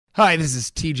Hi, this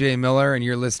is TJ Miller, and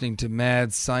you're listening to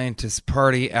Mad Scientist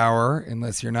Party Hour,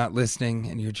 unless you're not listening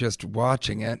and you're just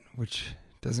watching it, which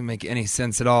doesn't make any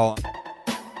sense at all.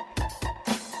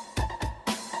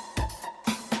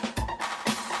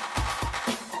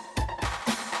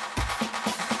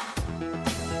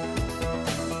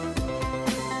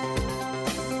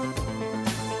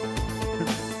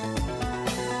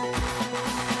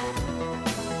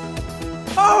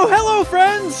 Oh, hello,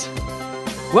 friends!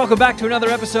 Welcome back to another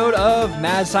episode of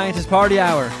Mad Scientist Party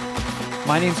Hour.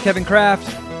 My name's Kevin Kraft,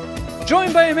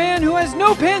 joined by a man who has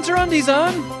no pants or undies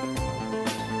on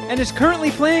and is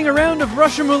currently playing a round of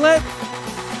Russian roulette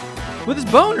with his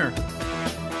boner.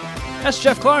 That's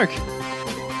Jeff Clark.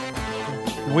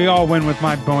 We all win with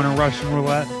my boner Russian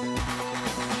roulette.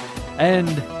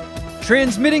 And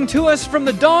transmitting to us from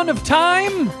the dawn of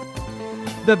time,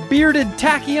 the bearded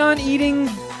tachyon-eating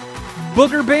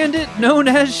booger bandit known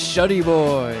as Shuddy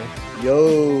Boy.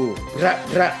 Yo,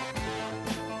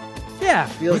 Yeah.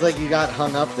 feels like you got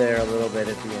hung up there a little bit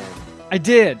at the end. I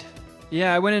did.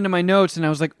 Yeah, I went into my notes and I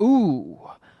was like, ooh,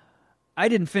 I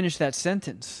didn't finish that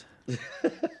sentence.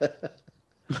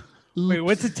 Wait,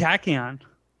 what's a tachyon?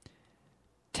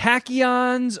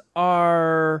 Tachyons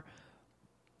are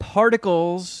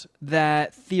particles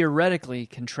that theoretically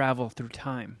can travel through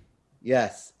time.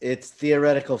 Yes, it's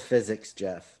theoretical physics,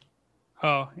 Jeff.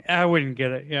 Oh, I wouldn't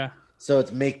get it. Yeah. So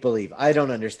it's make-believe. I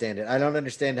don't understand it. I don't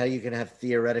understand how you can have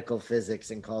theoretical physics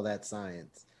and call that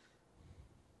science.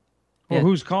 Well, Yeah.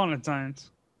 who's calling it science?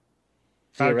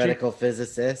 Theoretical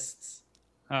physicists.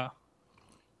 Oh,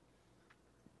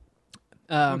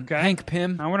 Okay. Hank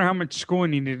Pym. I wonder how much school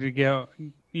you need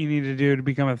to do to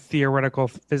become a theoretical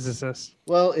physicist.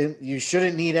 Well, you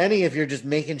shouldn't need any if you're just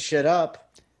making shit up.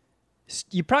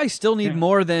 You probably still need Yeah.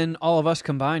 more than all of us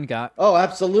combined got. Oh,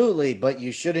 absolutely, but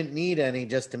you shouldn't need any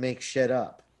just to make shit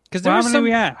up. Because Well, there how was many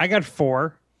we had? I got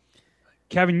 4.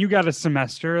 Kevin, you got a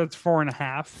semester. That's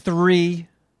 4.5.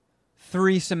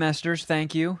 three semesters,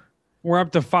 thank you. We're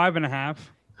up to 5.5.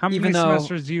 How many Even though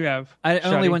semesters do you have? I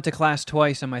only Shuddy? went to class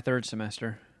twice in my third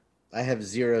semester. I have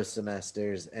 0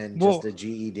 semesters and Well- just a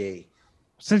GED.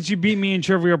 Since you beat me in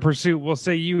Trivial Pursuit, we'll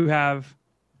say you have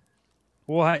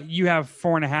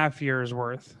 4.5 years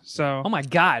worth. So Oh my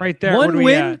God. Right there, One what are we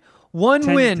win, at? one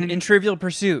 10 win 10 in Trivial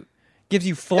Pursuit gives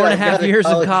you Yeah, I've 4.5 got a years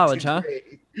of college, huh?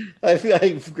 degree.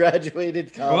 I've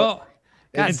graduated college. well,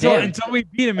 God until, damn. until we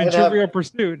beat him in And, uh, Trivial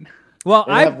Pursuit. Well,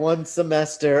 I have 1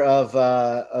 semester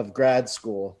of grad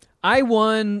school. I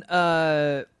won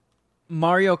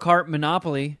Mario Kart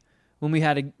Monopoly when we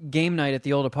had a game night at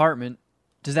the old apartment.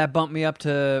 Does that bump me up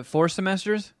to 4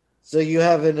 semesters? So you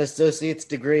have an associate's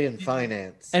degree in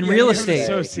finance. And Yeah, real you have an estate.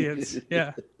 associates.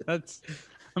 Yeah, that's.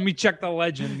 Let me check the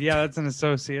legend. Yeah, that's an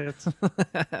associate.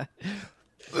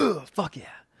 Ugh, fuck yeah.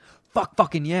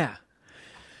 Fucking yeah.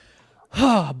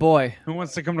 Oh, boy. Who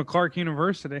wants to come to Clark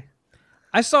University?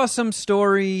 I saw some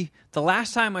story. The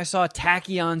last time I saw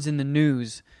tachyons in the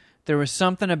news, there was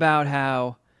something about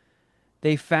how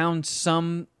they found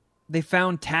tachyons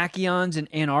in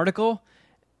Antarctica.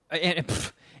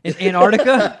 In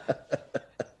Antarctica.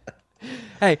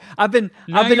 Hey, I've been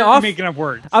Now you're off. making up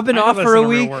words. I've been I off know for that's a not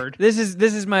real week. word. This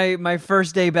is my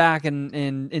first day back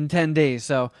in 10 days,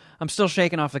 so I'm still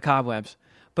shaking off the cobwebs.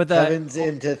 But the Kevin's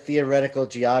into theoretical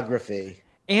geography.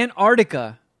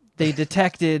 Antarctica, they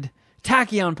detected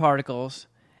tachyon particles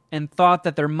and thought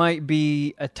that there might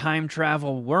be a time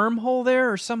travel wormhole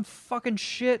there or some fucking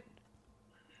shit.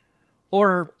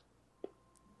 Or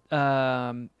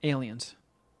aliens.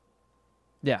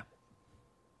 Yeah.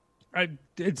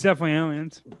 It's definitely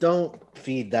aliens. Don't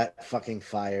feed that fucking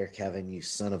fire, Kevin, you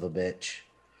son of a bitch.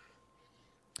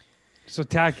 So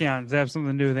tachyons, they have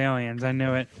something to do with aliens. I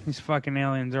knew it. These fucking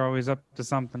aliens are always up to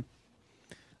something.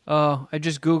 Oh, I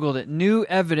just Googled it. New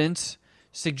evidence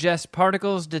suggests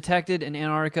particles detected in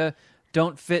Antarctica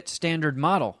don't fit standard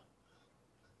model.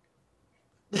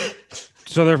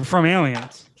 So they're from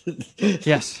aliens.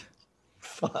 Yes.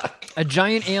 Fuck. A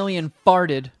giant alien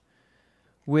farted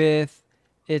with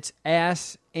its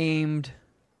ass aimed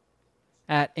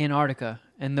at Antarctica,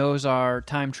 and those are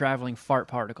time-traveling fart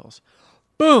particles.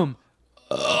 Boom!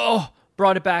 Oh,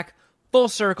 brought it back. Full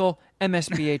circle,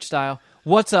 MSPH style.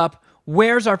 What's up?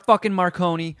 Where's our fucking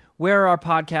Marconi? Where are our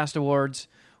podcast awards?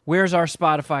 Where's our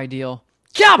Spotify deal?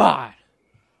 Come on!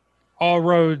 All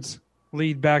roads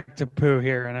lead back to poo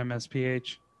here in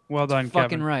MSPH. Well done, Fucking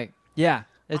Kevin. right. Yeah,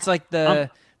 it's like the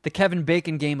Kevin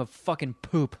Bacon game of fucking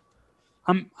poop.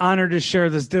 I'm honored to share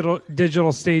this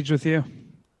digital stage with you.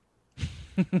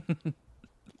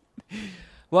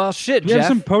 Well, shit, Do you Jeff. have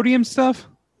some podium stuff?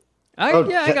 I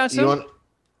got some. You want...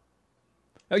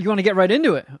 Oh, you want to get right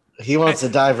into it? He wants to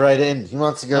dive right in. He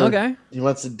wants to go. Okay. He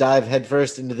wants to dive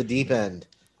headfirst into the deep end.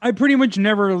 I pretty much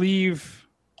never leave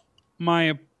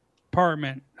my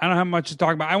apartment. I don't have much to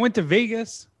talk about. I went to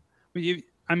Vegas.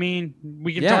 I mean,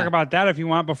 we can talk about that if you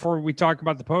want before we talk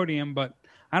about the podium, but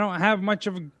I don't have much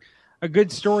of a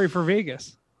good story for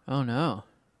Vegas. Oh, no.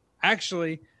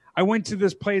 Actually, I went to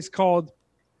this place called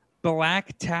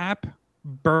Black Tap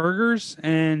Burgers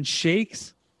and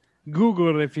Shakes.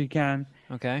 Google it if you can.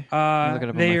 Okay. Look it up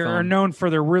on They my are phone. known for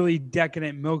their really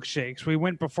decadent milkshakes. We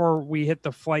went before we hit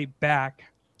the flight back.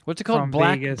 What's it called? from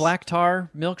Black Vegas. Black Tar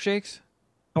milkshakes?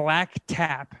 Black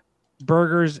Tap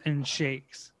Burgers and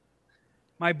Shakes.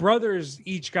 My brothers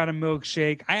each got a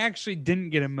milkshake. I actually didn't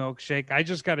get a milkshake. I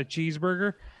just got a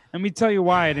cheeseburger. Let me tell you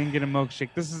why I didn't get a milkshake.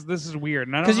 This is weird.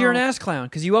 Because you're an ass clown.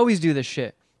 Because you always do this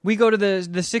shit. We go to the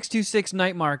 626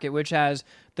 night market, which has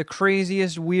the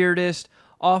craziest, weirdest,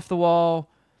 off the wall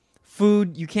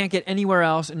food you can't get anywhere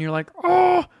else, and you're like,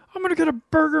 oh, I'm gonna get a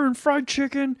burger and fried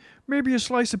chicken, maybe a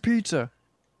slice of pizza.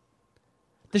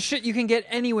 The shit you can get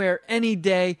anywhere, any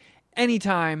day,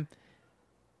 anytime,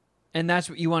 and that's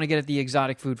what you want to get at the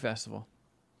Exotic Food Festival.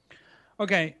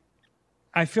 Okay.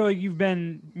 I feel like you've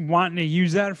been wanting to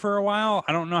use that for a while.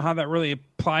 I don't know how that really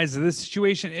applies to this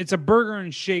situation. It's a burger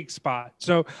and shake spot.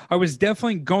 So I was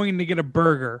definitely going to get a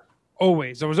burger.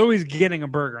 Always. I was always getting a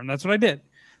burger, and that's what I did.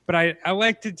 But I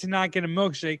elected to not get a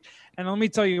milkshake, and let me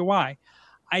tell you why.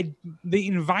 The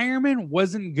environment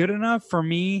wasn't good enough for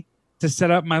me to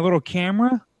set up my little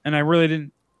camera, and I really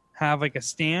didn't have like a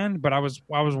stand, but I was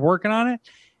working on it.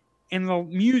 And the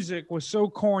music was so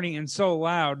corny and so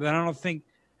loud that I don't think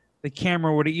the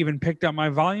camera would have even picked up my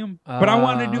volume. But I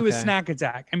wanted to do a snack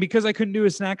attack. And because I couldn't do a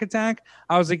snack attack,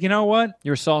 I was like, you know what?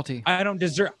 You're salty. I don't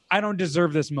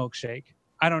deserve this milkshake.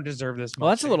 I don't deserve this milkshake. Well,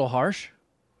 that's a little harsh.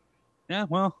 Yeah,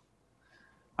 well,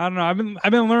 I don't know.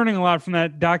 I've been learning a lot from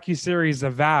that docuseries The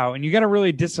Vow, and you got to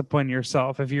really discipline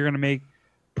yourself if you're going to make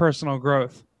personal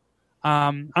growth.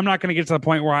 I'm not going to get to the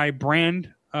point where I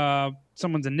brand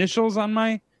someone's initials on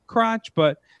my crotch,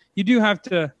 but you do have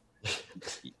to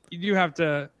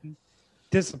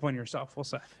discipline yourself, we'll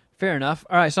say. Fair enough.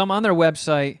 All right, so I'm on their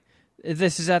website.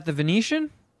 This is at the Venetian?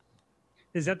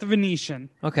 Is at the Venetian.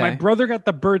 Okay. My brother got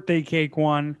the birthday cake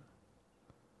one,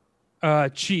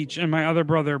 Cheech, and my other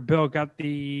brother, Bill, got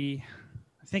I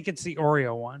think it's the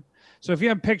Oreo one. So if you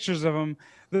have pictures of them,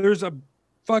 there's a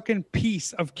fucking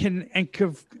piece of confetti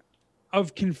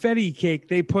cake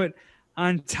they put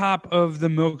on top of the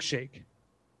milkshake.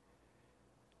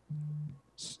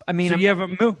 I mean, So you have a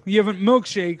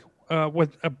milkshake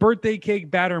with a birthday cake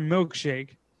batter milkshake,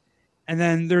 and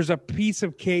then there's a piece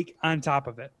of cake on top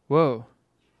of it. whoa.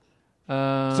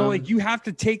 So like you have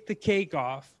to take the cake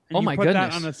off and Oh you my put that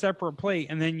goodness. on a separate plate,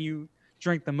 and then you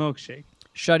drink the milkshake.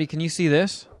 Shuddy, can you see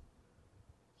this?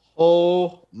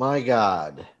 Oh my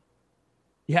God.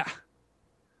 Yeah.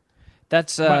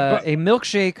 That's But- a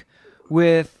milkshake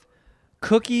with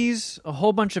cookies, a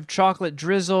whole bunch of chocolate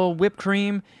drizzle, whipped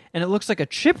cream, and it looks like a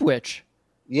chipwich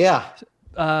Yeah.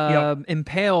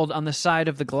 impaled on the side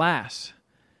of the glass.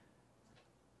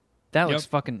 That looks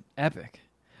Yep. fucking epic.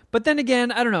 But then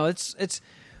again, I don't know. It's.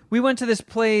 We went to this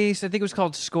place. I think it was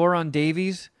called Score on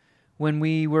Davies when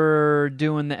we were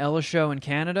doing the Ella show in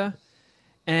Canada,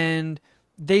 and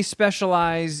they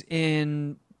specialize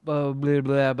in blah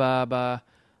blah blah blah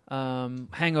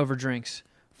hangover drinks.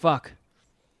 Fuck.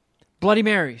 Bloody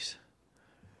Marys.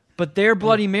 But their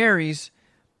Bloody Marys,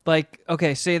 like,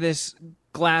 okay, say this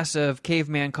glass of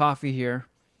caveman coffee here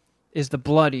is the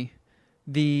bloody.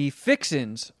 The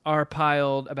fixins are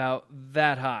piled about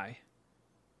that high.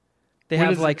 They What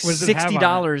have is it- like what does it have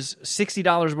on it?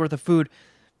 $60 worth of food.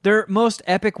 Their most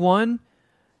epic one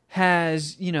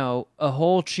has, a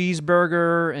whole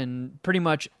cheeseburger and pretty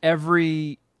much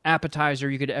every appetizer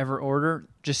you could ever order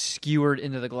just skewered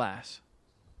into the glass.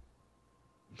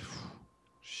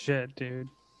 Shit, dude.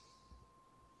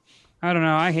 I don't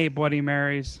know. I hate Bloody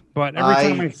Marys, but every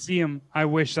time I see them, I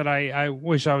wish I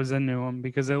was into them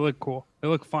because they look cool. They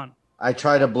look fun. I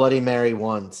tried a Bloody Mary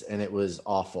once, and it was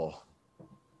awful.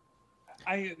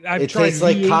 I've It tried tastes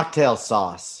like V8. cocktail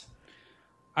sauce.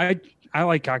 I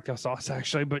like cocktail sauce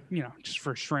actually, but just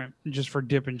for shrimp, just for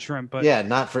dipping shrimp. But Yeah,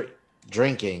 not for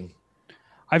drinking.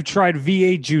 I've tried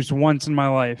V8 juice once in my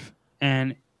life,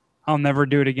 and I'll never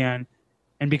do it again.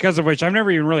 And because of which, I've never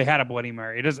even really had a Bloody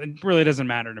Mary. It really doesn't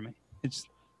matter to me. It's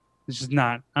just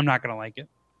not. I'm not gonna like it.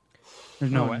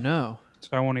 There's no way. No.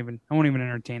 So I won't even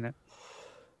entertain it.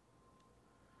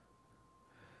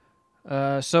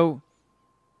 So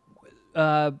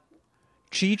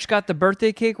Cheech got the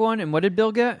birthday cake one, and what did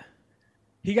Bill get?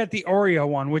 He got the Oreo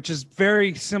one, which is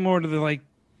very similar to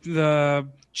the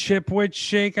Chipwich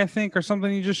shake, I think, or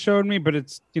something you just showed me, but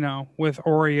it's, with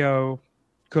Oreo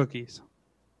cookies.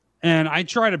 And I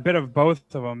tried a bit of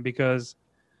both of them because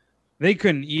they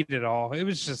couldn't eat it all. It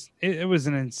was just, it was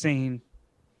an insane,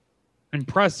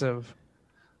 impressive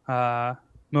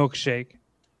milkshake.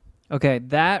 Okay,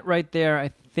 that right there,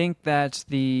 I think that's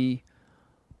the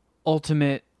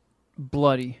ultimate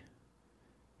bloody.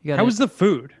 How was the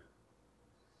food?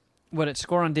 What, at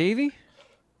Score on Davy?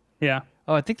 Yeah.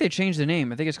 Oh, I think they changed the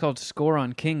name. I think it's called Score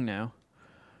on King now.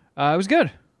 It was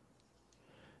good.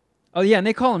 Oh, yeah, and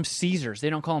they call them Caesars. They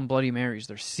don't call them Bloody Marys.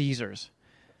 They're Caesars.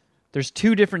 There's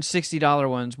 2 different $60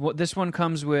 ones. This one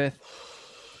comes with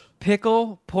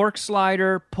pickle, pork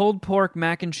slider, pulled pork,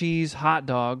 mac and cheese, hot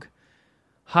dog,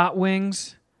 hot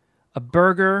wings, a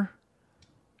burger,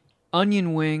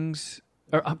 onion rings,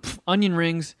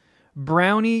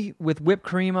 brownie with whipped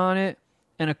cream on it,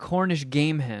 and a Cornish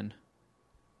game hen.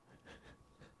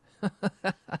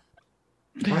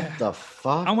 What the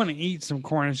fuck? I want to eat some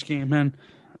Cornish game, man.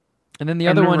 And then the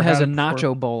I've other one never has a had it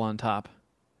before. nacho bowl on top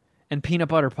and peanut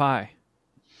butter pie.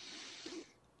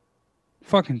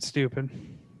 Fucking stupid.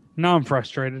 Now I'm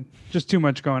frustrated. Just too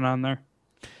much going on there.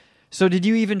 So did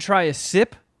you even try a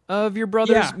sip of your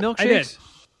brother's Yeah, milkshakes? I did.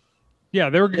 Yeah,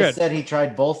 they were He good. said he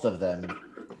tried both of them.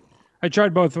 I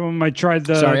tried both of them. I tried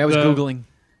the Sorry, I was Googling.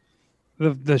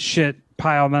 the shit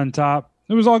piled on top.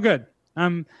 It was all good.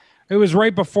 It was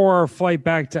right before our flight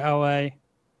back to LA,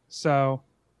 so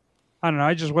I don't know.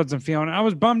 I just wasn't feeling it. I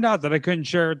was bummed out that I couldn't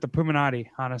share it at the Puminati.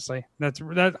 Honestly,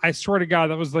 that. I swear to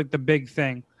God, that was like the big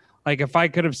thing. Like if I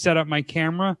could have set up my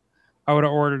camera, I would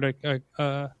have ordered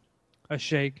a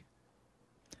shake.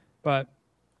 But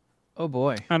Oh,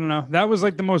 boy. I don't know. That was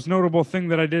like the most notable thing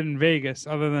that I did in Vegas,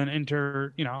 other than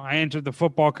I entered the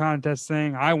football contest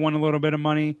thing. I won a little bit of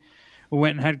money. We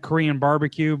went and had Korean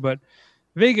barbecue, but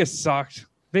Vegas sucked.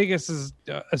 Vegas is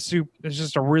a soup. It's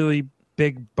just a really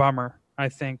big bummer, I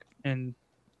think. And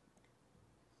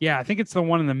yeah, I think it's the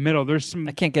one in the middle. There's some,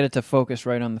 I can't get it to focus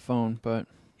right on the phone, but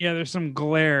there's some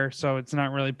glare, so it's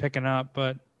not really picking up.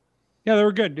 But yeah, they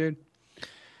were good, dude.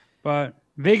 But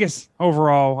Vegas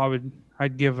overall,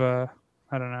 I'd give I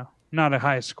don't know, not a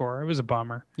high score. It was a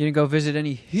bummer. you didn't go visit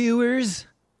any hewers?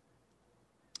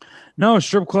 No,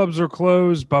 strip clubs were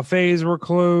closed. Buffets were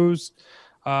closed.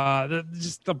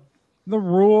 The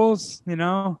rules,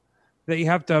 that you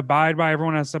have to abide by.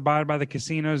 Everyone has to abide by. The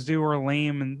casinos do are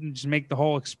lame and just make the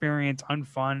whole experience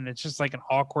unfun. It's just like an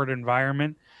awkward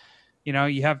environment.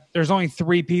 There's only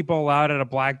 3 people allowed at a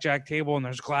blackjack table, and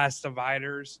there's glass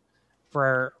dividers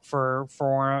for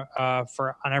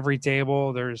on every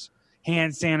table. There's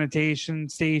hand sanitation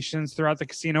stations throughout the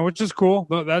casino, which is cool.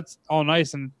 That's all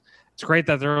nice, and it's great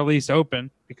that they're at least open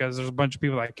because there's a bunch of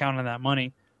people that count on that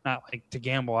money, not like to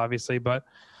gamble, obviously, but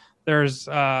there's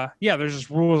just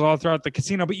rules all throughout the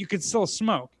casino, but you could still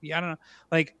smoke. I don't know,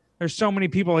 like there's so many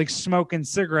people like smoking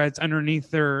cigarettes underneath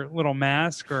their little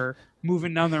mask or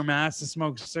moving down their mask to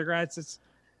smoke cigarettes.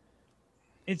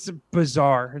 It's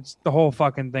bizarre. It's the whole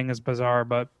fucking thing is bizarre,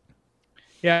 but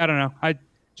yeah, I don't know. I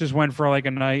just went for like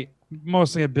a night,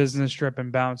 mostly a business trip,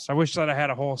 and bounced. I wish that I had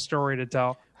a whole story to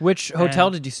tell. Which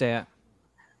hotel did you stay at?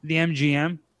 The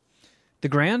MGM. The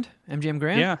Grand? MGM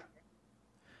Grand? Yeah.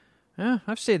 Yeah,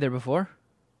 I've stayed there before.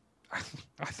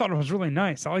 I thought it was really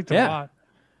nice. I liked it a Yeah. lot.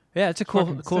 Yeah, it's a cool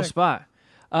Fucking sick. spot.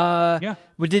 Yeah.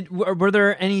 Were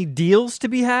there any deals to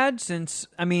be had? Since,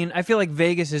 I feel like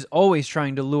Vegas is always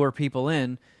trying to lure people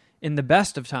in the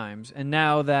best of times. And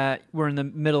now that we're in the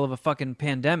middle of a fucking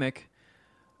pandemic,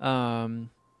 I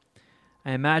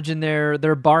imagine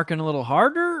they're barking a little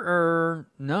harder, or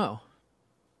no?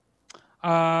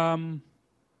 I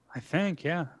think,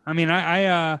 yeah. I mean,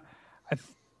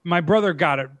 my brother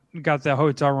got the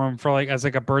hotel room for as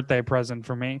a birthday present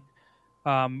for me.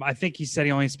 I think he said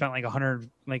he only spent like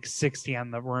 160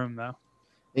 on the room though.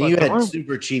 And you But the had room-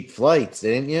 super cheap flights,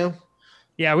 didn't you?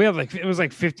 Yeah, we had it was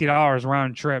like $50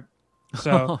 round trip.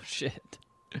 So Oh shit!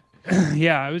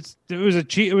 yeah, it was a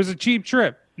cheap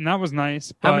trip, and that was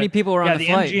nice. How But, many people were on yeah, the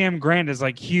the flight? MGM Grand is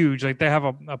like huge. Like they have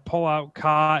a pull out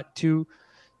cot, 2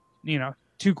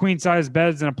 queen size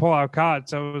beds and a pull out cot.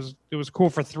 So it was cool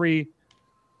for three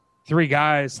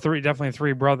guys, definitely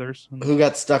 3 brothers. Who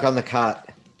got stuck on the cot?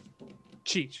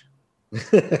 Cheech.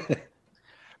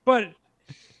 But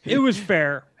it was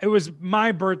fair. It was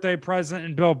my birthday present,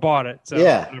 and Bill bought it. So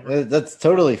Yeah, whatever. that's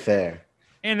totally fair.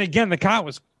 And again, the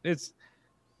cot it's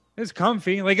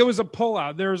comfy. Like it was a pull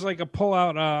out. There was like a pull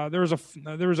out. There was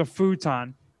a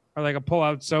futon or like a pull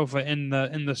out sofa in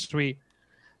the suite.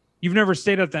 You've never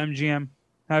stayed at the MGM,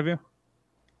 have you?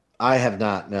 I have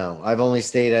not. No, I've only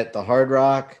stayed at the Hard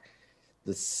Rock,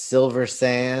 the Silver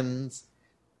Sands,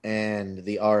 and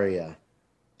the Aria.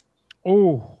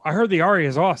 Oh, I heard the Aria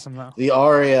is awesome though. The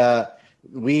Aria,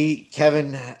 we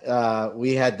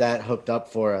had that hooked up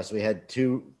for us. We had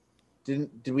two.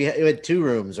 We had 2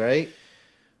 rooms, right?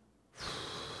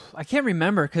 I can't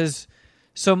remember because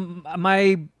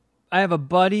I have a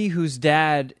buddy whose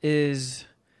dad is,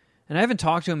 and I haven't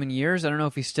talked to him in years. I don't know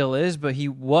if he still is, but he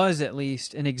was at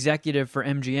least an executive for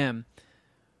MGM.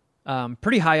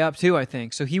 Pretty high up too, I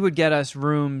think. So he would get us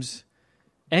rooms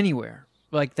anywhere,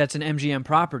 like that's an MGM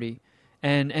property,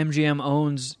 and MGM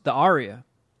owns the Aria.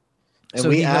 And So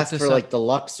we he hooked asked us for up. like the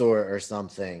Luxor or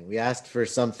something. We asked for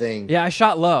something. Yeah, I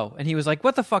shot low, and he was like,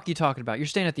 "What the fuck are you talking about? You're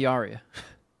staying at the Aria."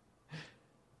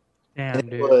 Damn, It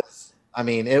dude. was,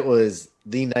 it was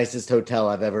the nicest hotel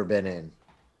I've ever been in,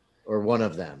 or one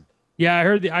of them. Yeah, I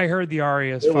heard the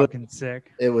Aria is It was- fucking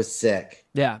sick. It was sick.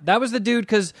 Yeah, that was the dude.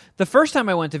 Because the first time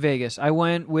I went to Vegas, I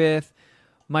went with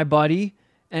my buddy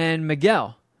and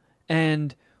Miguel,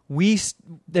 and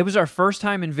it was our first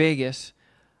time in Vegas.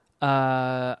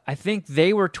 I think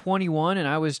they were 21 and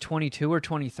I was 22 or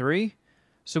 23.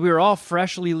 So we were all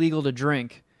freshly legal to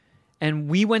drink. And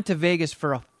we went to Vegas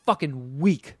for a fucking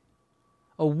week.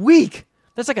 A week!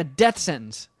 That's like a death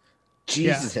sentence.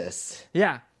 Jesus.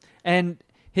 Yeah. And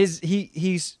he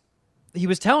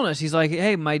was telling us, he's like,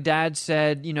 hey, my dad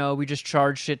said, we just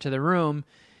charge shit to the room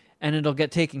and it'll get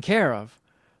taken care of.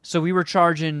 So we were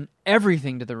charging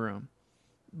everything to the room.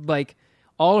 Like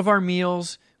all of our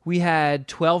meals. We had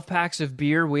 12 packs of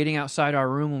beer waiting outside our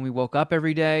room when we woke up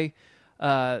every day.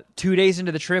 2 days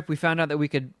into the trip, we found out that we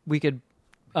could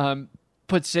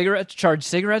charge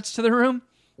cigarettes to the room.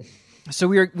 So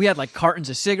we had like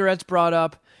cartons of cigarettes brought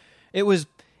up. It was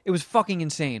fucking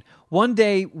insane. One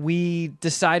day we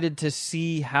decided to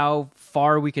see how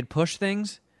far we could push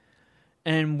things,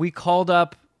 and we called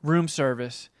up room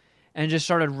service and just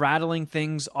started rattling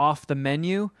things off the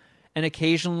menu. And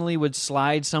occasionally would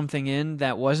slide something in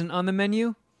that wasn't on the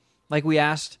menu. Like we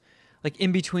asked, like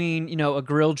in between, a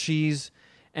grilled cheese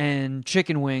and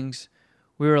chicken wings,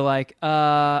 we were like,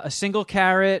 a single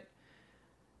carrot,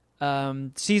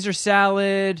 Caesar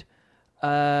salad,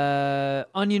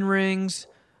 onion rings,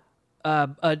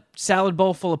 a salad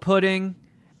bowl full of pudding,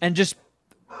 and just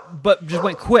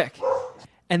went quick.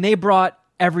 And they brought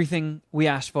everything we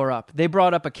asked for up. They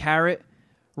brought up a carrot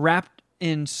wrapped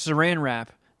in saran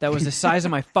wrap that was the size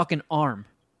of my fucking arm.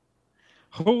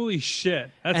 Holy shit.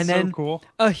 That's And so then cool.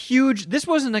 this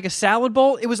wasn't like a salad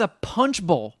bowl. It was a punch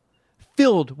bowl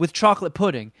filled with chocolate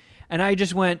pudding. And I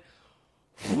just went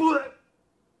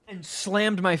and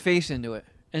slammed my face into it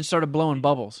and started blowing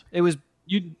bubbles. It was,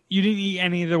 You didn't eat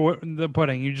any of the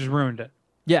pudding. You just ruined it.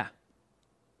 yeah.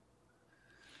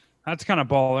 That's kind of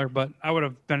baller, but I would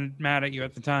have been mad at you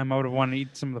at the time. I would have wanted to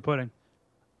eat some of the pudding.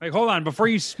 Like, hold on. Before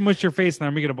you smush your face in there,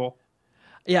 let me get a bowl.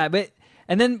 Yeah,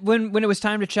 and then when it was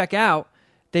time to check out,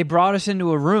 they brought us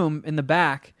into a room in the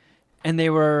back, and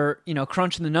they were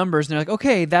crunching the numbers, and they're like,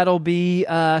 "Okay, that'll be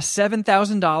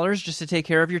 $7,000 just to take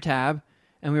care of your tab,"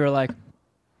 and we were like,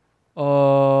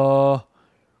 "Oh,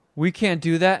 we can't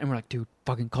do that," and we're like, "Dude,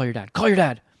 fucking call your dad, call your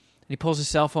dad," and he pulls his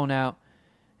cell phone out.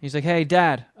 He's like, "Hey,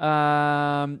 Dad,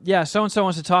 yeah, so and so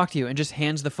wants to talk to you," and just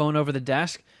hands the phone over the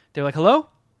desk. They're like, "Hello,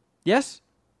 yes,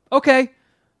 okay."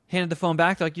 Handed the phone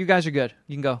back. They're like, "You guys are good.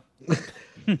 You can go."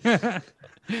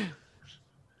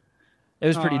 It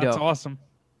was pretty That's dope. awesome.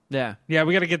 Yeah. Yeah,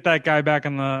 we got to get that guy back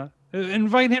on the.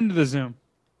 Invite him to the Zoom.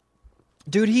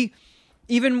 Dude, he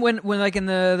even when like in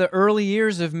the early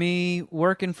years of me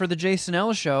working for the Jason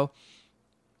Ellis show,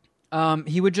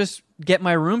 he would just get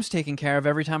my rooms taken care of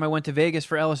every time I went to Vegas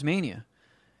for Ellis Mania.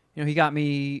 He got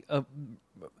me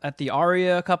at the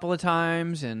Aria a couple of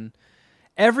times, and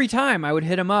every time I would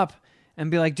hit him up and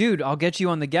be like, "Dude, I'll get you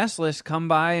on the guest list. Come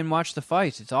by and watch the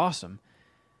fights. It's awesome."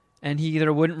 And he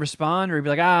either wouldn't respond or he'd be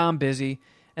like, "I'm busy."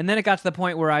 And then it got to the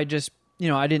point where I just,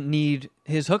 I didn't need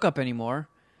his hookup anymore.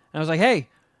 And I was like, "Hey,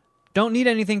 don't need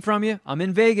anything from you. I'm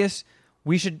in Vegas.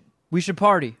 We should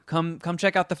party. Come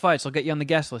check out the fights. I'll get you on the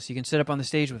guest list. You can sit up on the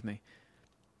stage with me."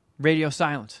 Radio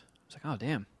silence. I was like, "Oh,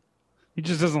 damn." He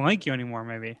just doesn't like you anymore,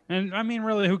 maybe. And I mean,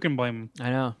 really, who can blame him? I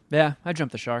know. Yeah, I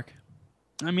jumped the shark.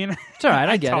 I mean, It's all right.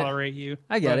 I get it. tolerate you.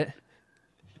 I get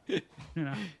but, it. You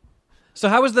know. So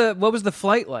what was the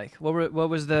flight like? What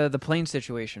was the plane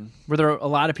situation? Were there a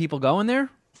lot of people going there?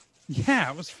 Yeah,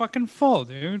 it was fucking full,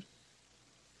 dude.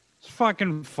 It's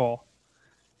fucking full.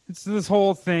 It's this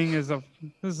whole thing is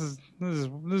this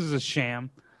is a sham.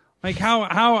 Like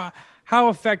how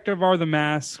effective are the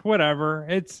masks? Whatever.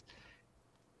 It's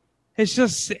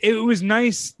just it was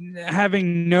nice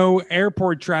having no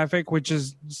airport traffic, which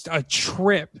is a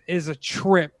trip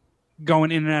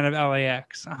going in and out of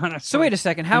LAX. Honestly. So wait a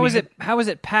second. How is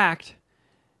it packed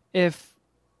if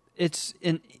it's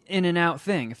an in and out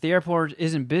thing? If the airport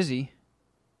isn't busy?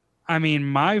 I mean,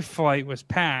 my flight was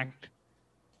packed,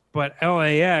 but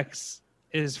LAX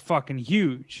is fucking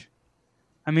huge.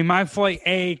 I mean, my flight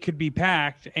A could be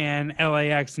packed and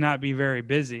LAX not be very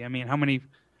busy. I mean,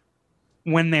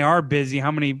 when they are busy,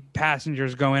 how many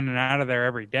passengers go in and out of there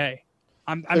every day?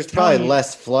 There's probably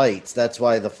less flights. That's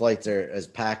why the flights are as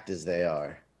packed as they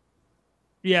are.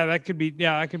 Yeah, that could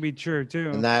be true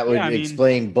too. And that would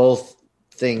explain both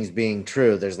things being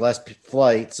true. There's less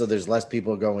flights, so there's less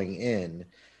people going in,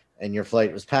 and your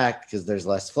flight was packed because there's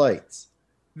less flights.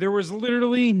 There was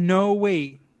literally no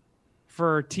wait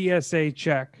for a TSA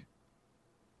check,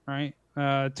 right?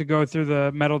 To go through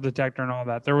the metal detector and all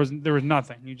that. There was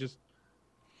nothing. You just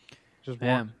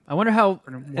walk. I wonder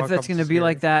if that's going to be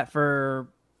like that for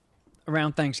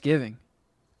around Thanksgiving.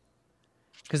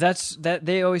 Because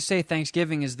they always say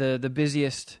Thanksgiving is the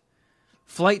busiest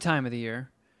flight time of the year.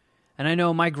 And I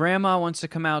know my grandma wants to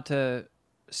come out to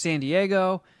San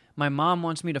Diego. My mom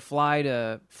wants me to fly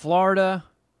to Florida.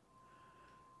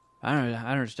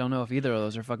 I just don't know if either of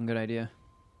those are a fucking good idea.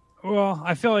 Well,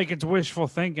 I feel like it's wishful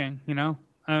thinking, you know?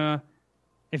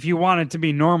 If you want it to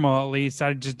be normal, at least,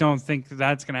 I just don't think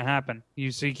that's going to happen.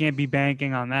 So you can't be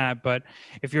banking on that. But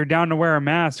if you're down to wear a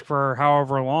mask for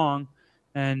however long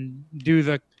and do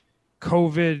the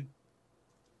COVID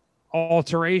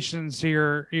alterations to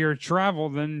your travel,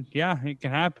 then yeah, it can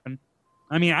happen.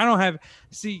 I mean,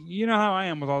 you know how I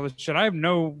am with all this shit. I have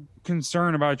no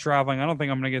concern about traveling. I don't think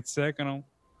I'm going to get sick.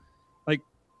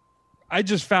 I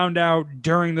just found out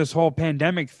during this whole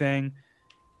pandemic thing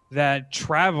that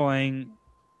traveling,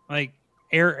 like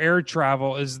air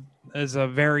travel, is a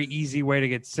very easy way to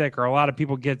get sick, or a lot of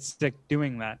people get sick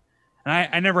doing that. And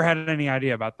I never had any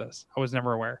idea about this. I was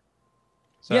never aware.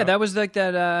 So, yeah, that was like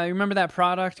that. You remember that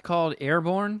product called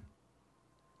Airborne?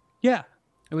 Yeah.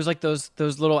 It was like those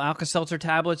little Alka-Seltzer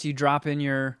tablets you drop in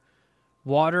your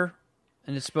water,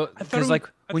 and it's supposed. I thought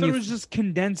it was just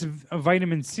condensed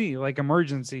vitamin C, like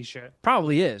emergency shit.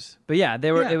 Probably is, but yeah,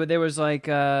 there was like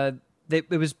it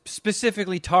was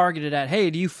specifically targeted at. Hey,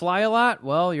 do you fly a lot?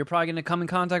 Well, you're probably going to come in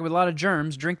contact with a lot of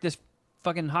germs. Drink this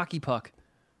fucking hockey puck.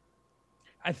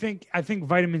 I think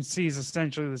vitamin C is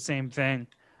essentially the same thing.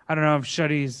 I don't know if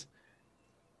Shuddy's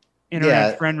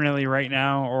internet friendly right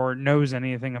now or knows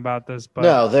anything about this, but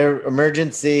no, they're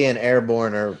emergency and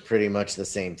airborne are pretty much the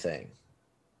same thing.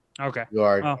 Okay, you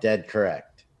are dead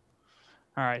correct.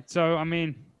 All right, so I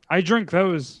mean, I drink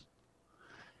those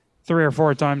 3 or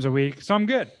 4 times a week, so I'm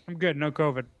good. No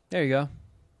COVID. There you go.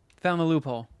 Found the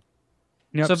loophole.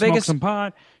 Yep, so smoke some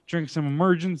pot, drink some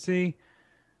emergency.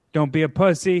 Don't be a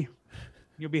pussy.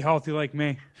 You'll be healthy like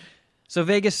me. So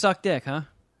Vegas sucked dick, huh?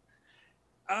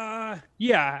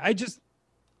 Yeah, I just,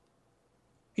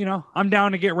 I'm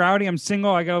down to get rowdy. I'm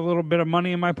single. I got a little bit of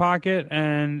money in my pocket,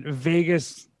 and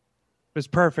Vegas was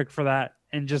perfect for that,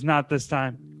 and just not this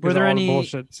time. Were there any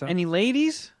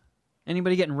ladies?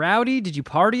 Anybody getting rowdy? Did you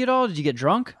party at all? Did you get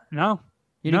drunk? No.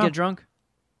 You didn't get drunk?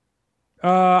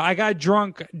 I got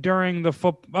drunk during the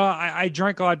football. I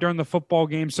drank a lot during the football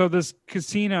game. So this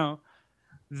casino,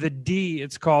 the D,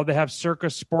 it's called. They have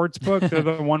Circus Sportsbook. They're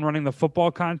the one running the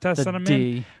football contest that I'm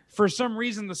in. For some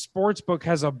reason, the Sportsbook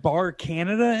has a Bar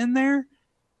Canada in there.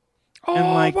 Oh,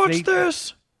 and what's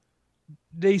this?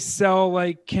 They sell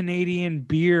like Canadian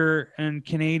beer and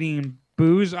Canadian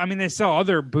booze. I mean, they sell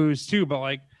other booze too, but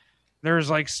like there's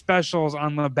like specials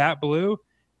on Labatt Blue,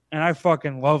 and I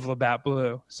fucking love Labatt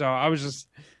Blue. So I was just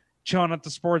chilling at the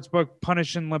Sportsbook,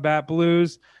 punishing Labatt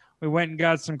Blues. We went and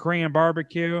got some Korean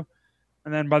barbecue.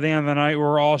 And then by the end of the night, we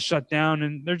were all shut down,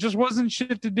 and there just wasn't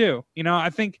shit to do. I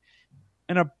think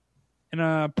in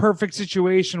a perfect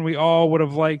situation, we all would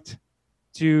have liked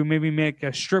to maybe make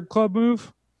a strip club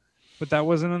move, but that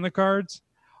wasn't in the cards.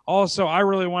 Also, I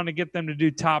really wanted to get them to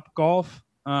do Top Golf.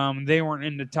 They weren't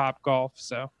into Top Golf,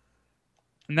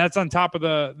 and that's on top of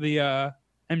the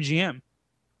MGM.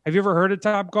 Have you ever heard of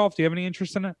Top Golf? Do you have any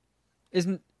interest in it? Is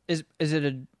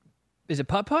it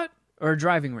putt-putt or a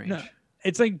driving range? No.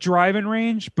 It's like driving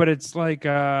range, but it's like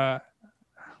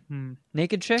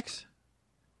naked chicks?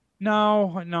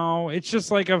 No. It's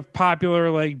just like a popular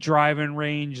like driving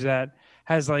range that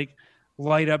has like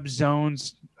light up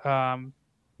zones that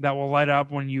will light up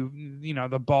when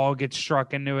the ball gets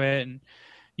struck into it, and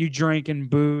you drink and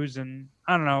booze, and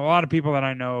I don't know. A lot of people that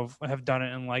I know have done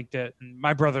it and liked it, and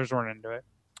my brothers weren't into it.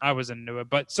 I was into it,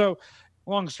 but so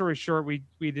long story short, we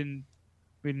didn't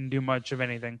do much of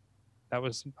anything. That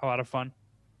was a lot of fun.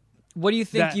 What do you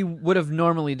think you would have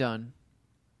normally done?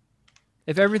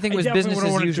 If everything was I definitely business would've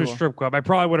as went usual. to a strip club. I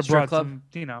probably would have Strip brought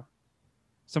club?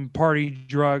 some party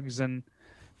drugs and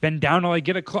been down to like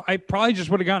get a club. I probably just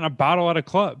would have gotten a bottle at a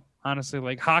club. Honestly,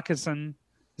 like Hawkinson.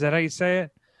 Is that how you say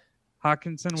it?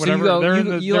 Hawkinson, So you whatever. go- they're you- in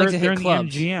the, you like they're, to hit they're in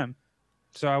clubs. the MGM.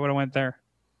 So I would have went there.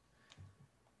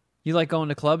 You like going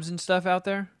to clubs and stuff out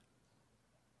there?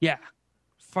 Yeah.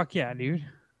 Fuck yeah, dude.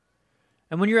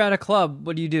 And when you're at a club,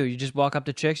 what do? You just walk up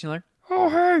to chicks and you're like, "Oh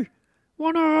hey,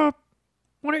 wanna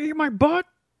eat my butt?"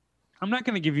 I'm not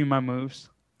gonna give you my moves.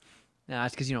 Nah,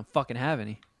 that's because you don't fucking have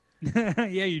any. Yeah,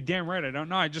 you're damn right. I don't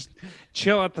know. I just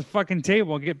chill at the fucking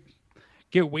table, get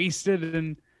wasted,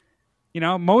 and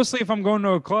mostly if I'm going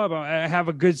to a club, I have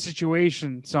a good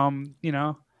situation. So I'm,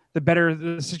 the better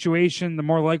the situation, the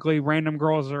more likely random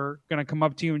girls are gonna come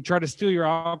up to you and try to steal your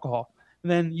alcohol.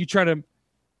 And then you try to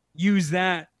use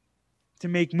that to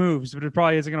make moves, but it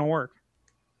probably isn't gonna work.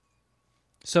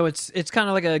 So it's kind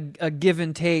of like a give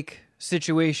and take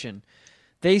situation.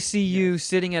 They see you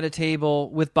sitting at a table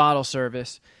with bottle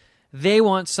service. They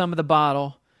want some of the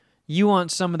bottle. You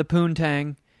want some of the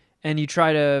poontang, and you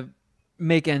try to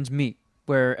make ends meet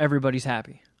where everybody's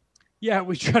happy. Yeah,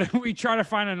 we try to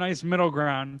find a nice middle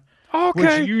ground,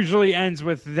 Okay. which usually ends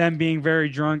with them being very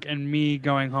drunk and me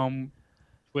going home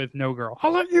with no girl.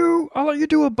 I'll let you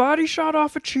do a body shot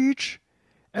off of Cheech,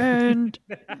 and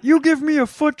you give me a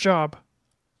foot job.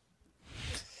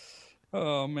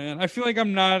 Oh man, I feel like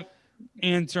I'm not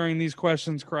answering these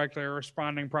questions correctly or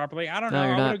responding properly. I don't No, know.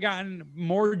 you're I not. would have gotten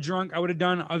more drunk. I would have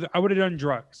done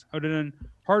drugs. I would have done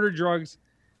harder drugs,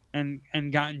 and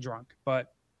gotten drunk.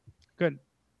 But good.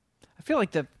 I feel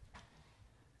like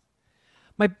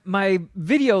my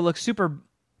video looks super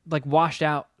like washed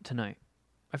out tonight.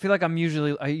 I feel like I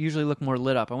usually look more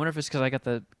lit up. I wonder if it's because I got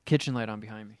the kitchen light on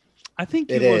behind me. I think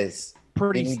you It look is.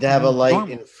 pretty. You need to have a light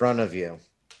normal. in front of you.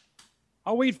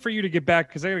 I'll wait for you to get back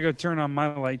because I gotta go turn on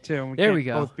my light too. There can't we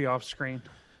go. Both be off screen.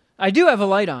 I do have a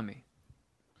light on me,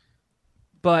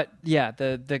 but yeah,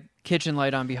 the kitchen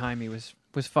light on behind me was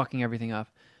fucking everything up.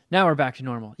 Now we're back to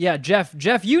normal. Yeah, Jeff,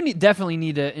 you definitely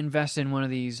need to invest in one of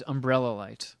these umbrella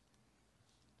lights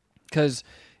because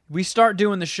we start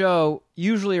doing the show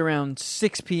usually around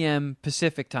 6 p.m.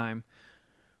 Pacific time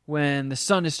when the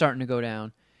sun is starting to go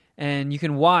down, and you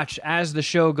can watch as the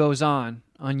show goes on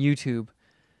YouTube.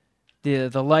 The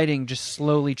lighting just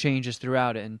slowly changes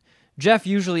throughout it, and Jeff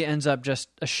usually ends up just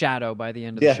a shadow by the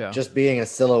end of the show. Just being a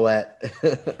silhouette.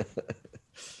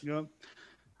 Yep.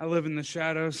 I live in the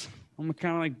shadows. I'm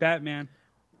kind of like Batman.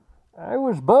 I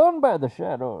was born by the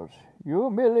shadows. You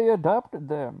merely adopted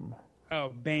them. Oh,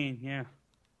 Bane. Yeah.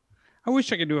 I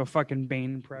wish I could do a fucking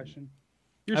Bane impression.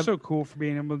 You're so cool for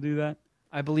being able to do that.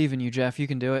 I believe in you, Jeff. You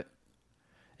can do it.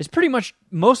 It's pretty much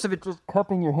most of it just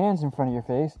cupping your hands in front of your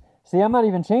face. See, I'm not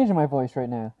even changing my voice right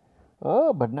now.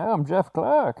 Oh, but now I'm Jeff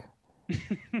Clark.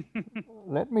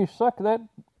 Let me suck that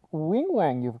wing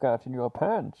wang you've got in your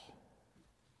pants.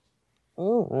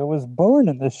 Oh, I was born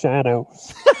in the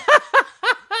shadows.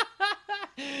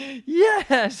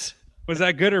 Yes. Was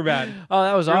that good or bad? Oh,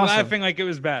 that was You're awesome. laughing like it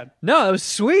was bad. No, that was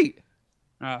sweet.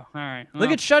 Oh, all right. Look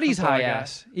Well, at Shuddy's that's all I high got.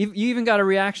 ass. You even got a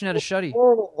reaction out of Shuddy.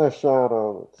 Born in the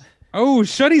shadows. Oh,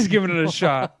 Shuddy's giving it a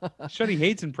shot. Shuddy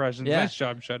hates impressions. Yeah. Nice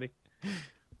job, Shuddy.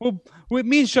 Well,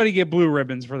 me and Shuddy get blue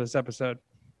ribbons for this episode.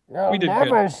 You'll We did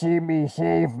never good. see me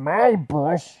shave my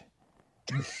bush.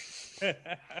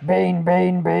 Bane,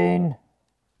 Bane, Bane.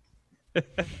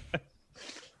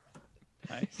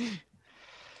 Nice.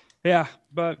 Yeah,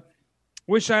 but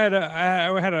wish I had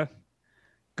a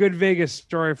good Vegas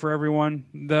story for everyone.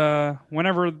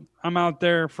 Whenever I'm out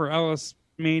there for Ellis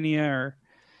Mania or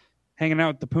hanging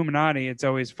out with the Puminati, it's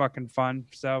always fucking fun.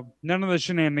 So none of the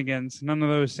shenanigans, none of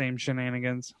those same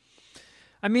shenanigans.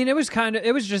 I mean, it was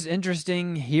just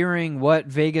interesting hearing what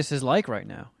Vegas is like right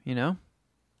now, you know?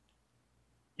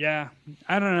 Yeah,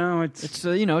 I don't know. It's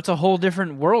it's a whole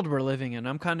different world we're living in.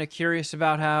 I'm kind of curious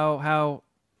about how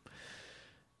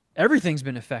everything's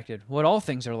been affected, what all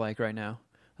things are like right now.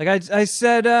 Like I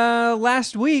said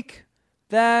last week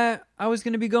that I was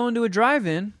going to be going to a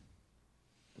drive-in,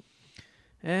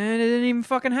 and it didn't even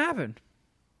fucking happen.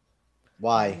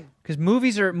 Why? Because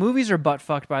movies are butt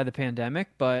fucked by the pandemic,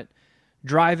 but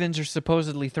drive-ins are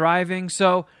supposedly thriving.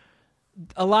 So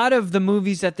a lot of the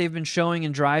movies that they've been showing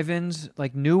in drive-ins,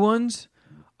 like new ones,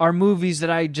 are movies that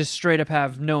I just straight up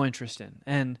have no interest in.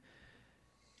 And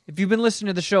if you've been listening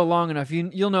to the show long enough,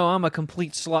 you'll know I'm a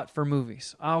complete slut for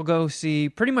movies. I'll go see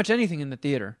pretty much anything in the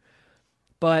theater.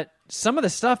 But some of the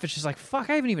stuff, it's just like, fuck,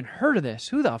 I haven't even heard of this.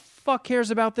 Who the fuck cares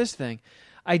about this thing?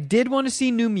 I did want to see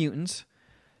New Mutants,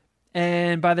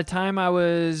 and by the time I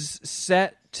was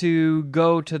set to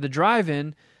go to the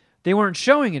drive-in, they weren't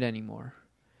showing it anymore.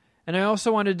 And I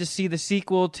also wanted to see the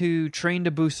sequel to Train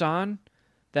to Busan,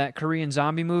 that Korean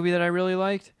zombie movie that I really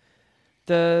liked.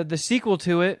 The sequel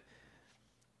to it,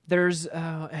 there's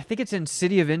I think it's in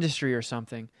City of Industry or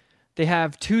something. They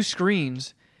have 2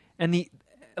 screens, and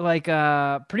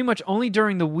pretty much only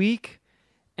during the week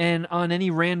and on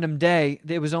any random day,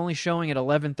 it was only showing at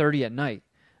 11:30 at night.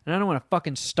 And I don't want to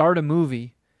fucking start a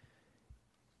movie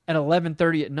at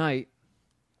 11:30 at night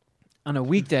on a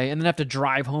weekday and then have to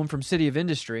drive home from City of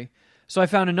Industry. So I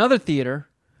found another theater,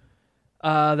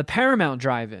 the Paramount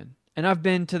Drive-In. And I've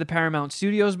been to the Paramount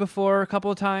Studios before a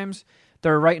couple of times.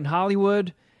 They're right in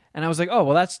Hollywood. And I was like, oh,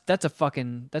 well, that's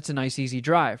a nice, easy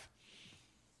drive.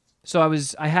 So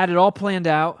I had it all planned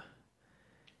out.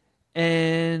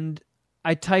 And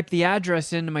I typed the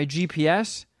address into my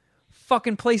GPS.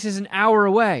 Fucking place is an hour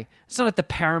away. It's not at the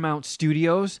Paramount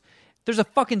Studios. There's a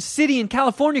fucking city in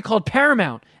California called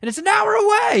Paramount, and it's an hour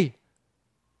away.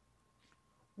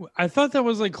 I thought that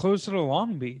was like closer to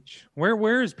Long Beach.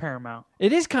 Where is Paramount?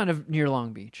 It is kind of near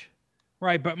Long Beach.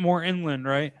 Right, but more inland,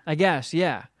 right? I guess,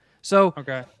 yeah. So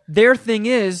Okay. their thing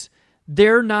is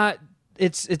they're not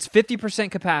it's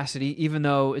 50% capacity even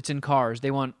though it's in cars.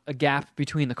 They want a gap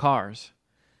between the cars.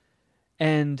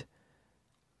 And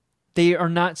they are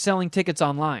not selling tickets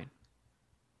online.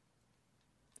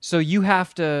 So you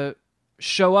have to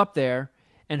show up there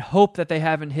and hope that they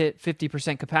haven't hit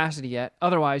 50% capacity yet.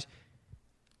 Otherwise,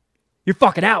 you're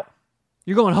fucking out.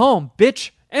 You're going home,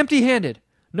 bitch. Empty-handed.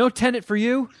 No tenant for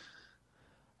you.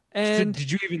 And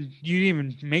you didn't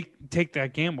even take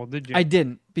that gamble, did you? I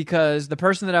didn't, because the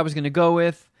person that I was going to go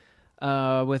with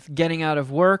getting out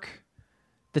of work,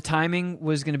 the timing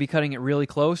was going to be cutting it really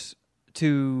close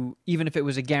to even if it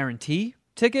was a guarantee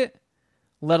ticket,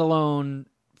 let alone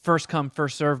first come,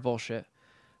 first serve bullshit.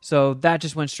 So that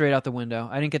just went straight out the window.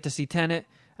 I didn't get to see Tenet.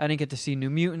 I didn't get to see New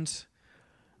Mutants.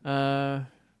 No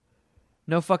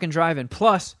fucking drive-in.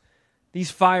 Plus,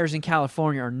 these fires in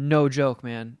California are no joke,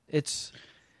 man.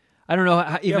 I don't know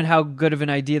how good of an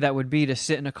idea that would be to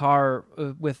sit in a car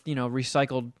with,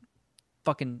 recycled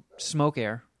fucking smoke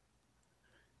air.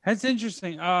 That's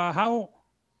interesting. How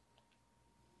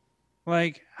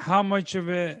much of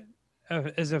it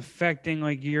is affecting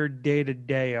like your day to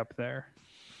day up there,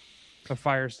 the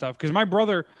fire stuff? Because my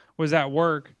brother was at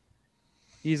work.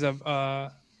 He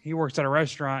works at a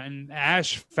restaurant, and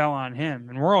ash fell on him,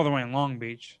 and we're all the way in Long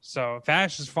Beach. So if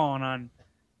ash is falling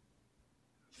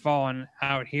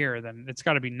out here, then it's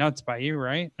got to be nuts by you,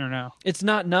 right? Or no? It's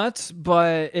not nuts,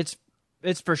 but it's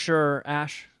for sure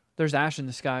ash. There's ash in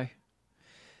the sky.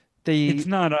 It's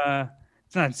not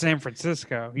San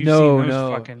Francisco. No,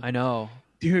 I know.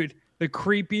 Dude, the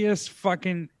creepiest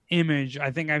fucking image I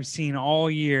think I've seen all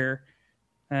year,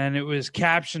 and it was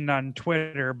captioned on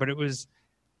Twitter, but it was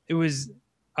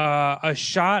a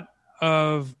shot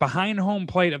of behind home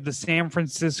plate of the San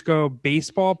Francisco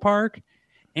baseball park,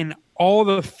 and all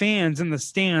the fans in the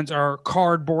stands are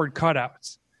cardboard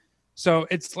cutouts. So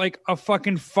it's like a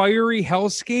fucking fiery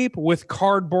hellscape with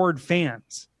cardboard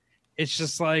fans. It's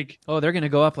just like... Oh, they're going to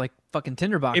go up like fucking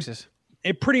tinderboxes.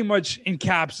 It pretty much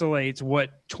encapsulates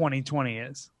what 2020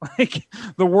 is. Like,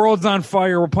 the world's on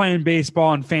fire, we're playing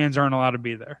baseball, and fans aren't allowed to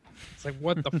be there. It's like,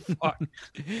 what the fuck?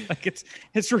 Like,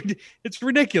 it's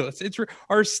ridiculous.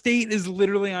 Our state is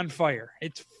literally on fire.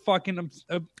 It's fucking...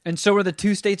 and so are the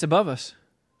 2 states above us.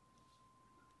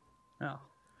 No.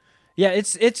 Yeah,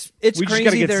 it's we crazy. We just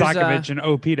got to get Sokovich and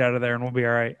OP'd out of there, and we'll be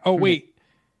all right. Oh, wait.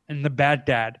 And the Bat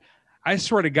Dad. I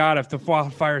swear to God, if the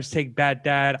wildfires take Bat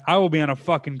Dad, I will be on a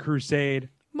fucking crusade.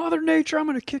 Mother Nature, I'm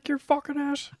going to kick your fucking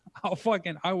ass.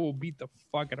 I will beat the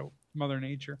fuck out of Mother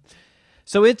Nature.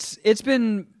 So it's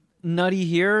been nutty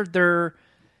here. There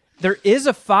is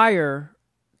a fire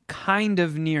kind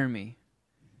of near me.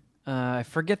 I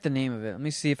forget the name of it. Let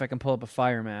me see if I can pull up a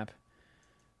fire map.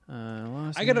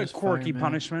 I got a quirky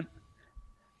punishment.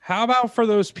 How about for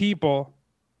those people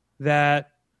that...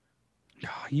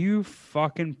 Oh, you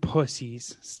fucking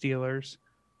pussies, Steelers.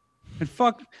 And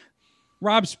fuck,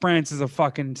 Rob Sprance is a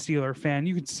fucking Steeler fan.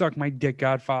 You can suck my dick,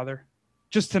 Godfather.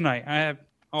 Just tonight. I have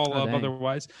all love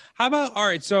otherwise. How about, all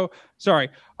right, so, sorry.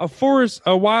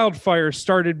 A wildfire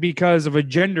started because of a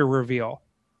gender reveal.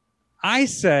 I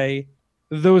say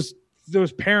those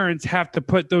parents have to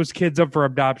put those kids up for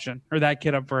adoption, or that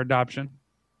kid up for adoption.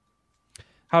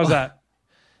 How's that?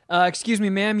 Excuse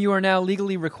me, ma'am, you are now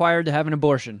legally required to have an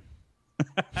abortion.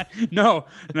 No.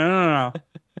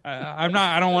 I'm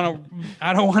not. I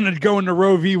don't want to go into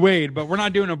Roe v. Wade, but we're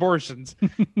not doing abortions.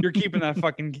 You're keeping that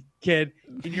fucking kid,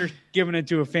 and you're giving it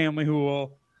to a family who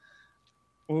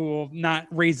will not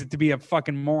raise it to be a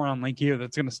fucking moron like you.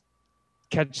 That's gonna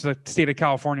catch the state of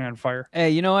California on fire.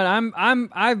 Hey, you know what?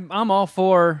 I'm all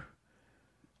for.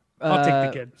 I'll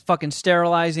take the kid. Fucking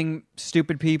sterilizing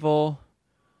stupid people,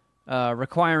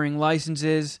 requiring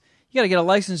licenses. You got to get a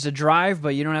license to drive,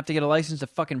 but you don't have to get a license to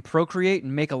fucking procreate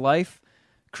and make a life,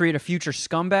 create a future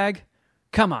scumbag.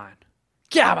 Come on.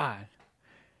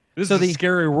 This So is a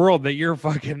scary world that you're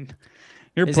putting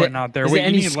out there. Is Wait, it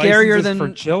any you need scarier licenses than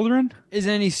for children? Is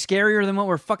it any scarier than what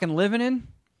we're fucking living in?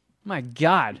 My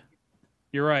God.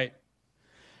 You're right.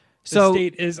 The So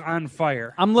state is on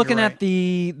fire. I'm looking You're at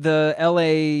the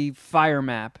LA fire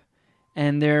map,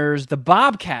 and there's the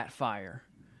Bobcat fire,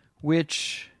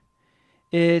 which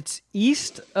it's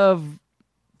east of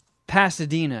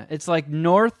Pasadena. It's like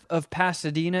north of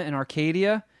Pasadena and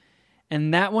Arcadia,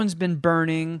 and that one's been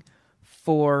burning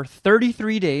for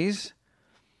 33 days.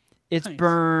 It's Nice.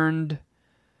 burned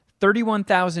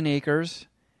 31,000 acres,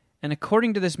 and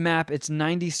according to this map, it's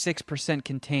 96%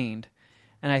 contained.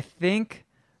 And I think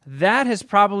that has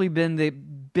probably been the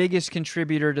biggest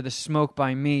contributor to the smoke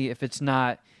by me, if it's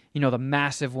not, the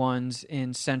massive ones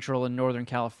in Central and Northern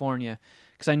California,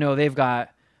 because I know they've got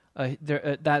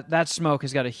that smoke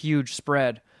has got a huge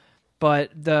spread.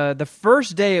 But the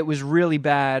first day it was really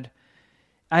bad.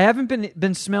 I haven't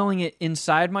been smelling it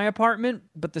inside my apartment,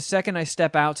 but the second I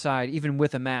step outside, even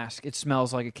with a mask, it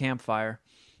smells like a campfire.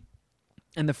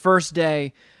 And the first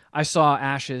day, I saw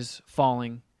ashes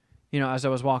falling, as I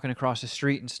was walking across the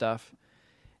street and stuff.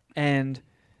 And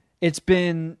it's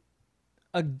been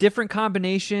a different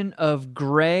combination of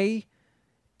gray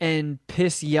and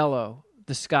piss yellow,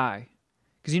 the sky.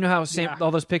 Because you know how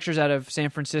all those pictures out of San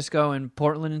Francisco and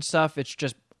Portland and stuff, it's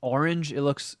just orange. It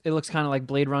looks kind of like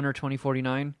Blade Runner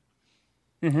 2049.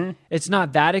 Mm-hmm. It's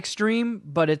not that extreme,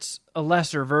 but it's a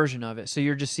lesser version of it. So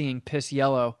you're just seeing piss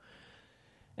yellow,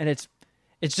 and it's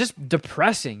just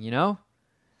depressing,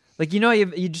 Like,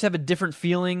 you just have a different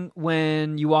feeling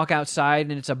when you walk outside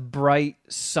and it's a bright,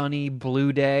 sunny,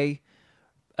 blue day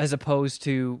as opposed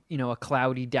to, a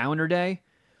cloudy downer day.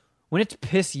 When it's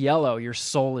piss yellow, your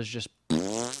soul is just...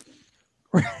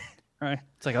 Right.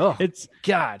 It's like, oh, It's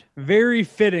God. very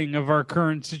fitting of our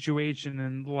current situation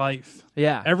in life.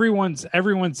 Yeah. Everyone's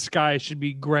sky should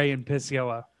be gray and piss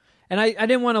yellow. And I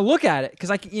didn't want to look at it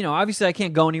because obviously I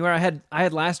can't go anywhere. I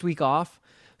had last week off,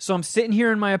 so I'm sitting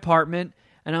here in my apartment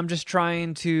and I'm just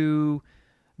trying to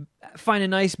find a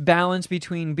nice balance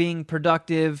between being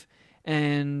productive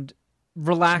and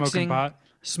relaxing,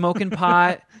 smoking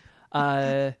pot.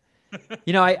 I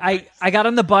got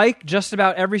on the bike just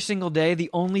about every single day. The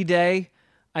only day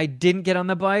I didn't get on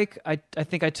the bike, I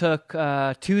think I took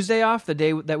Tuesday off, the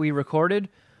day that we recorded,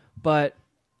 but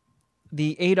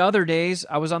the 8 other days,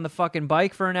 I was on the fucking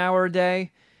bike for an hour a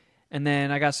day, and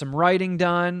then I got some writing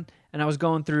done, and I was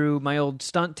going through my old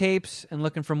stunt tapes and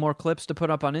looking for more clips to put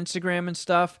up on Instagram and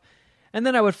stuff. And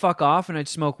then I would fuck off, and I'd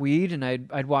smoke weed, and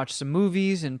I'd watch some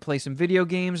movies and play some video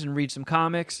games and read some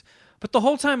comics. But the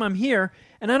whole time I'm here,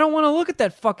 and I don't want to look at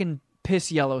that fucking piss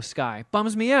yellow sky.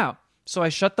 Bums me out. So I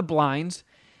shut the blinds,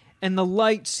 and the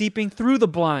light seeping through the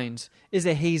blinds is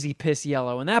a hazy piss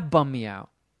yellow, and that bummed me out.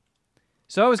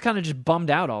 So I was kind of just bummed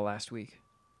out all last week.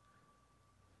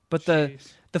 But the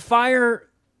fire,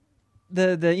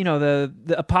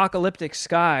 the apocalyptic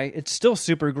sky, it's still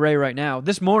super gray right now.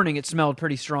 This morning it smelled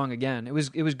pretty strong again. It was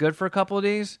good for a couple of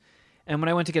days, and when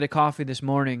I went to get a coffee this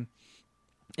morning,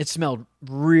 it smelled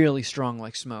really strong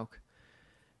like smoke.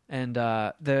 And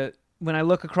when I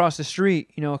look across the street,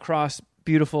 across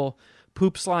beautiful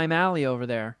Poop Slime Alley over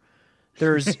there,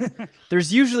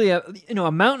 there's usually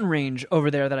a mountain range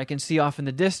over there that I can see off in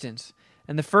the distance.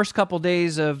 And the first couple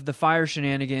days of the fire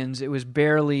shenanigans, it was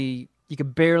you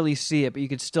could barely see it, but you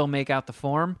could still make out the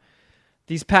form.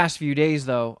 These past few days,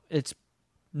 though, it's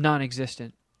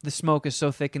non-existent. The smoke is so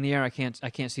thick in the air, I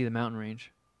can't see the mountain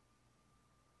range.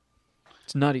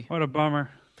 It's nutty. What a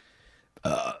bummer.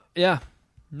 Yeah,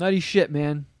 nutty shit,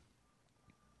 man.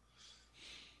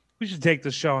 We should take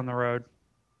this show on the road.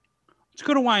 Let's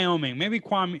go to Wyoming. Maybe maybe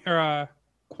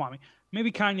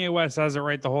Kanye West has it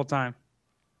right the whole time.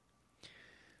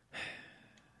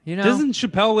 Doesn't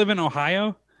Chappelle live in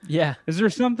Ohio? Yeah. Is there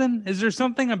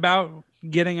something about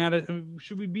getting out of?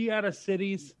 Should we be out of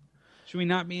cities? Should we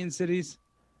not be in cities?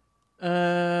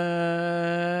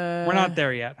 We're not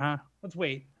there yet, huh? Let's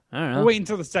wait. I don't know. We'll wait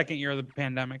until the second year of the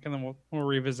pandemic, and then we'll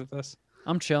revisit this.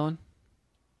 I'm chilling.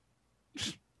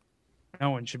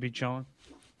 No one should be chilling.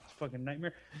 It's a fucking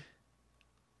nightmare.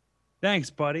 Thanks,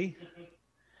 buddy.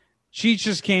 Cheech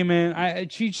just came in.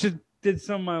 Cheech just did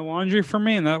some of my laundry for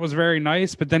me, and that was very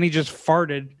nice. But then he just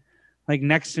farted like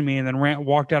next to me, and then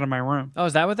walked out of my room. Oh,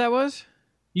 is that what that was?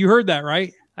 You heard that,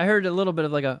 right? I heard a little bit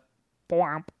of like a.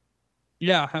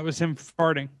 Yeah, that was him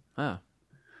farting. Oh,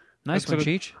 nice That's one, what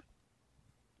Cheech.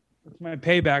 It's my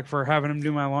payback for having him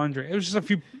do my laundry. It was just a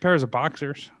few pairs of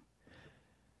boxers.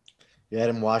 You had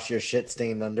him wash your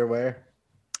shit-stained underwear.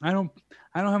 I don't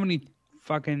have any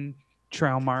fucking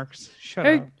trail marks. Shut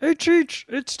Hey, up. hey, Cheech!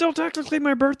 It's still technically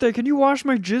my birthday. Can you wash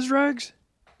my jizz rags?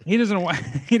 He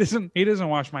doesn't. He doesn't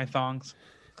wash my thongs.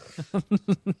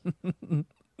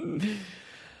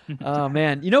 Oh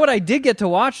man, you know what I did get to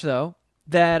watch though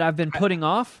that I've been putting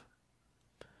off.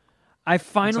 I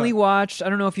finally watched. I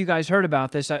don't know if you guys heard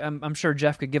about this. I'm sure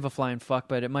Jeff could give a flying fuck,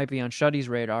 but it might be on Shuddy's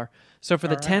radar. So for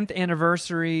the 10th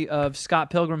anniversary of Scott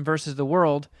Pilgrim versus the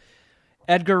World,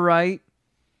 Edgar Wright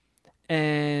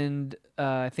and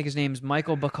I think his name's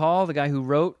Michael Bacall, the guy who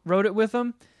wrote it with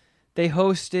him. They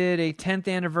hosted a 10th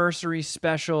anniversary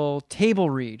special table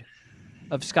read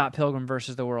of Scott Pilgrim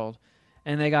versus the World,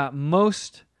 and they got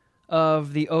most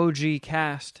of the OG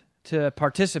cast to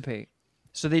participate.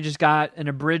 So they just got an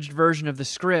abridged version of the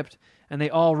script, and they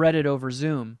all read it over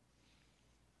Zoom.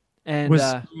 And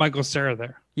Was Michael Cera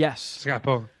there? yes, Scott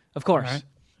Pilgrim. of course, All right.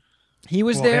 he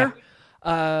was Well,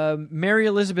 there. Mary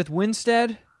Elizabeth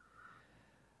Winstead.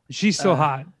 She's still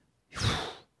hot.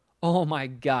 Oh my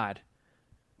God,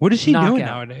 What is she doing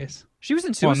knockout. nowadays? she was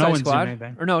in Well, no Suicide one's doing Squad.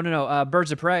 anything. Or no,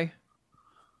 Birds of Prey.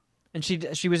 And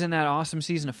she was in that awesome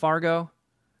season of Fargo.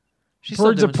 She's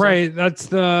still Birds of doing Prey. stuff. That's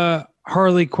the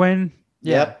Harley Quinn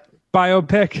Yeah. Yep.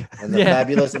 biopic. And the Yeah.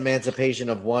 fabulous emancipation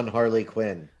of one Harley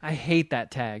Quinn. I hate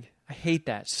that tag. I hate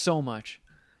that so much.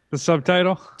 The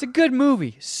subtitle. It's a good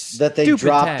movie. That they Stupid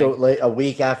dropped tag. a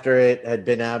week after it had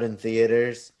been out in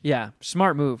theaters. Yeah,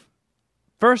 smart move.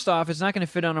 First off, it's not going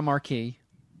to fit on a marquee.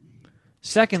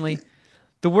 Secondly,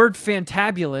 the word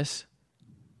fantabulous.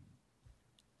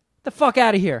 The fuck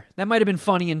out of here. That might have been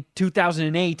funny in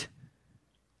 2008.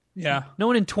 Yeah. No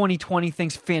one in 2020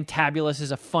 thinks fantabulous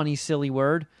is a funny, silly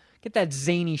word. Get that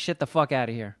zany shit the fuck out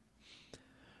of here.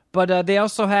 But they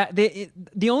also had...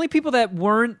 the only people that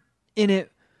weren't in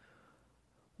it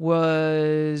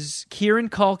was Kieran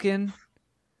Culkin,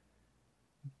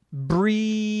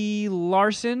 Brie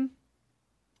Larson.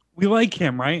 We like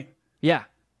him, right? Yeah.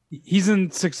 He's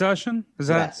in Succession. Is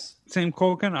that Yes. same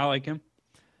Culkin? I like him.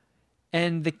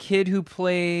 And the kid who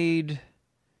played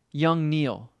young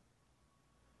Neil.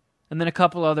 And then a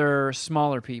couple other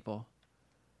smaller people.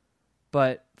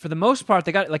 But for the most part,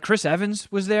 they got... Like, Chris Evans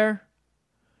was there.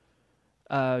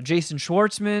 Jason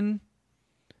Schwartzman.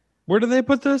 Where do they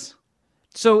put this?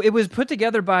 So it was put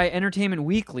together by Entertainment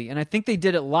Weekly, and I think they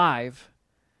did it live.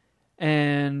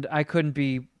 And I couldn't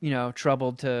be,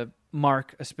 troubled to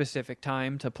mark a specific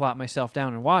time to plot myself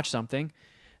down and watch something.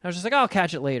 I was just like, I'll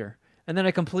catch it later. And then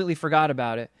I completely forgot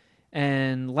about it.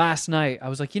 And last night, I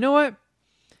was like, you know what?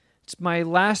 It's my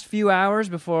last few hours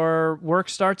before work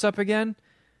starts up again.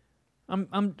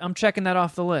 I'm checking that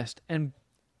off the list. And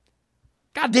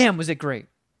goddamn, was it great.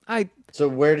 So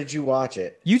where did you watch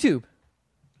it? YouTube.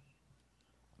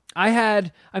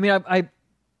 I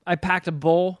packed a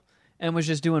bowl and was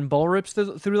just doing bowl rips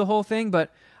through the whole thing,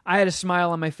 but I had a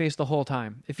smile on my face the whole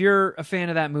time. If you're a fan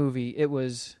of that movie, it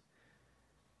was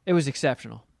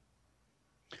exceptional.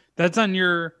 That's on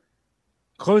your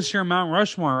close to your Mount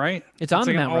Rushmore, right? It's on It's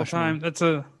the like an Mount Rushmore. all-time. That's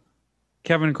a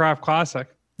Kevin Kraft classic.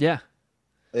 Yeah.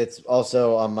 It's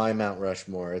also on my Mount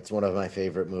Rushmore. It's one of my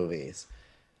favorite movies.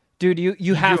 Dude,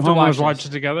 you have to Homos watch watch this.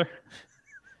 it together.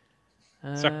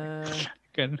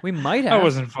 Good. We might have. That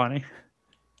wasn't funny.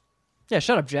 Yeah,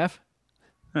 shut up, Jeff.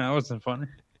 No, that wasn't funny.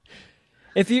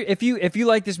 If you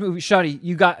like this movie,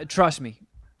 Shuddy, trust me.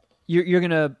 You're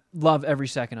gonna love every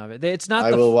second of it. It's not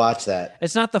I will watch that.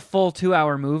 It's not the full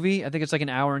 2-hour movie. I think it's like an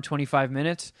hour and 25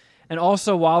 minutes. And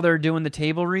also, while they're doing the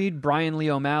table read, Brian Lee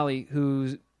O'Malley,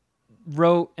 who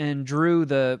wrote and drew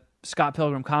the Scott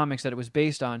Pilgrim comics that it was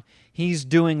based on, he's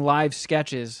doing live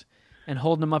sketches and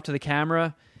holding them up to the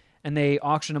camera, and they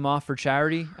auction them off for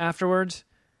charity afterwards.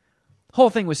 Whole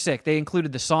thing was sick. They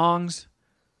included the songs.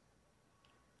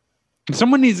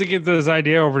 Someone needs to get this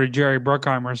idea over to Jerry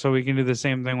Bruckheimer so we can do the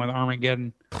same thing with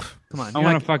Armageddon. Come on, I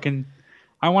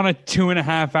want a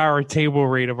 2.5 hour table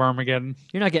read of Armageddon.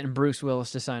 you're not getting Bruce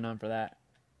Willis to sign on for that.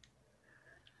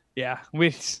 Yeah,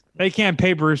 they can't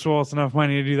pay Bruce Willis enough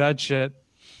money to do that shit.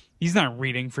 He's not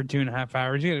reading for 2.5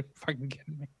 hours. You gotta fucking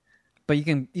kidding me. But you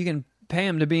can pay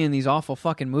him to be in these awful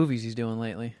fucking movies he's doing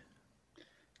lately.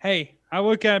 Hey, I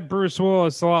look at Bruce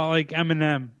Willis a lot like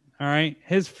Eminem. All right,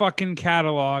 his fucking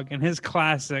catalog and his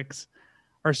classics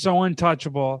are so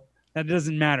untouchable that it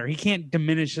doesn't matter. He can't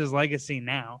diminish his legacy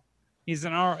now. He's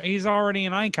already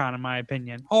an icon, in my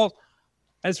opinion.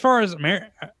 As far as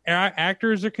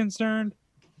actors are concerned,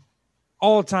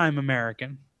 all-time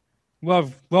American.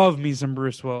 Love me some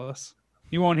Bruce Willis.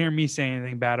 You won't hear me say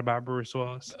anything bad about Bruce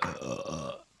Willis.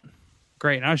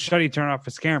 Great. Now Shuddy turn off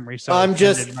his camera. So I'm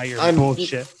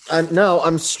bullshit.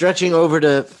 I'm stretching over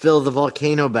to fill the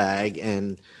volcano bag,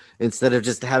 and instead of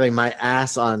just having my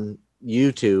ass on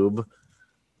YouTube,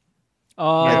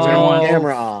 Oh, Yeah, I we turn don't want- the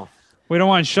camera off. We don't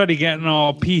want Shuddy getting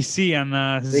all PC on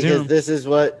Because Zoom. this is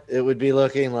what it would be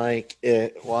looking like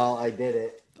while I did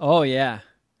it. oh yeah.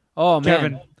 Oh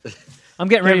man. Kevin, I'm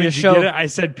getting ready Kevin, to did you get it? show. I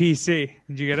said PC.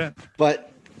 Did you get it? But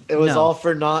it was No. all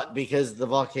for naught because the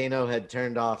volcano had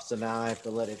turned off, so now I have to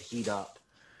let it heat up.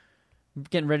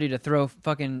 Getting ready to throw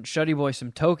fucking Shuddy Boy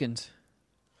some tokens.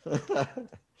 I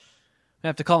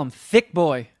have to call him Thick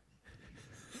Boy.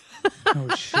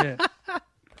 Oh shit.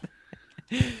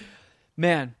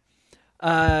 Man.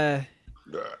 So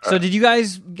did you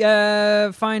guys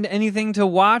find anything to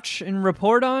watch and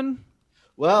report on in the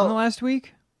Well, last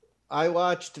week? I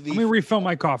watched Let me refill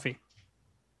my coffee.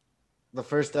 the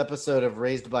first episode of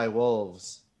Raised by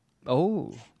Wolves.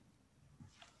 Oh.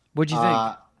 What'd you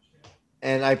think?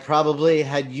 And I probably,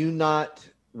 had you not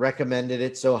recommended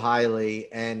it so highly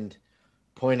and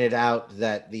pointed out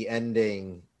that the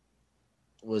ending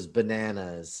was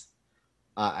bananas,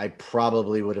 I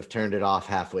probably would have turned it off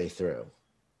halfway through.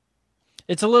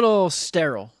 It's a little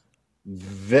sterile.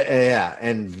 Yeah,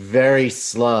 and very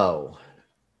slow.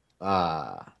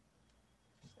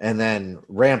 And then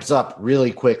ramps up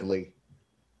really quickly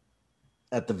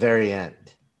at the very end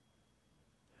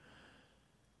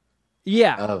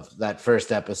Yeah. of that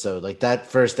first episode. Like, that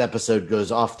first episode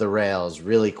goes off the rails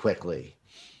really quickly.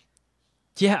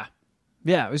 Yeah.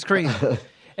 Yeah, it was crazy.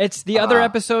 It's the other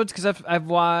episodes, because I've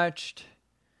watched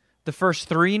the first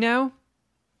 3 now,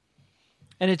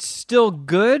 and it's still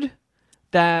good.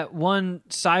 That one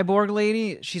cyborg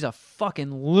lady, she's a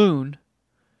fucking loon.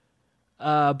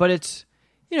 But it's,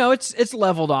 it's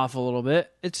leveled off a little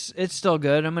bit. It's still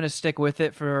good. I'm gonna stick with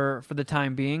it for the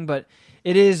time being, but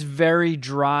it is very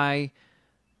dry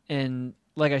and,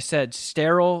 like I said,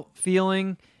 sterile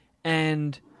feeling,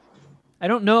 and I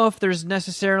don't know if there's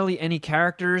necessarily any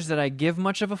characters that I give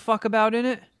much of a fuck about in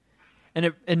it. And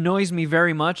it annoys me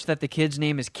very much that the kid's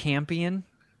name is Campion.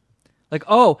 Like,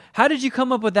 oh, how did you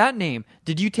come up with that name?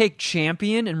 Did you take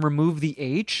champion and remove the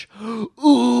H?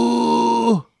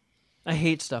 Ooh! I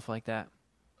hate stuff like that.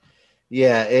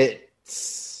 Yeah,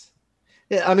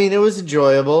 I mean, it was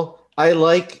enjoyable. I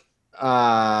like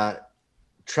Travis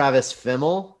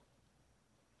Fimmel.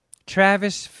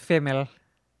 Travis Fimmel.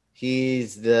 He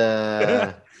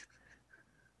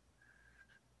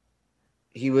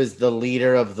was the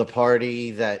leader of the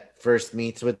party that first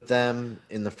meets with them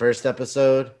in the first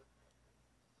episode.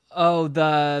 Oh,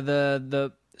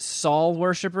 the Saul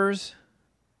worshippers?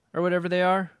 Or whatever they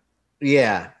are?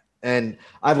 Yeah. And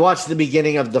I've watched the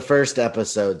beginning of the first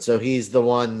episode. So he's the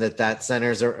one that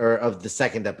centers, or of the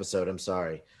second episode. I'm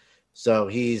sorry. So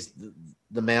he's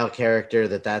the male character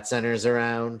that centers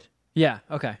around. Yeah,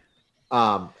 okay.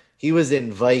 He was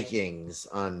in Vikings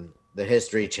on the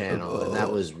History Channel, and that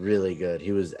was really good.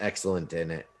 He was excellent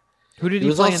in it. Who did He he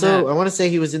was play also, in that? I want to say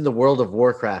he was in the World of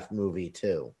Warcraft movie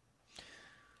too.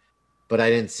 But I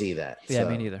didn't see that. Yeah, so,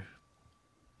 me neither.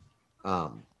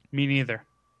 Me neither.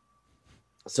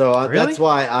 So Really? that's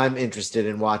why I'm interested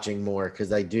in watching more,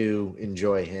 because I do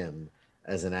enjoy him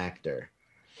as an actor.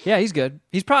 Yeah, he's good.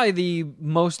 He's probably the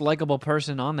most likable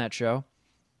person on that show.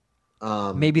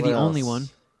 Maybe What the only else?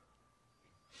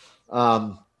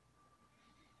 one.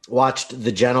 Watched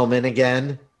The Gentleman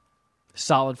again.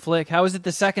 Solid flick. How is it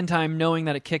the second time knowing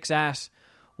that it kicks ass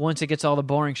once it gets all the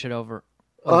boring shit over?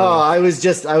 I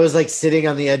was like sitting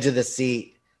on the edge of the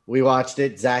seat. We watched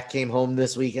it. Zach came home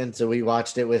this weekend, so we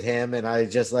watched it with him, and I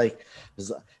just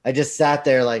sat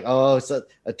there like, oh, so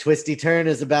a twisty turn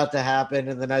is about to happen,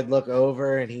 and then I'd look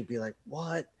over, and he'd be like,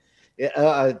 "What?"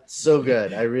 So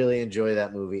good. I really enjoy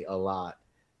that movie a lot.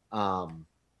 Trying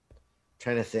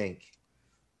to think.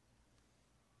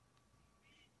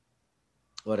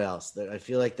 What else? I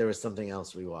feel like there was something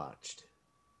else we watched.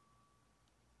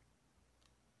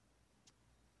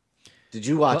 Did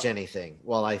you watch anything?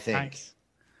 Well, I think. Nice.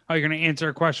 Oh, you're gonna answer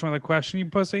a question with a question, you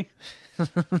pussy?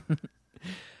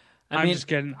 I'm just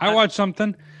kidding. I watched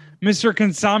something. Mr.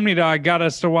 Consomnidog got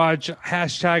us to watch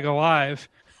 #Alive,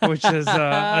 which is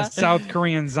a South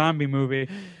Korean zombie movie.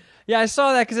 Yeah, I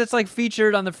saw that because it's like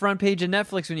featured on the front page of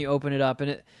Netflix when you open it up.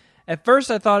 And at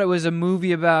first I thought it was a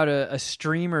movie about a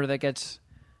streamer that gets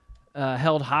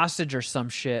held hostage or some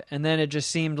shit. And then it just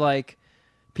seemed like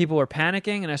people were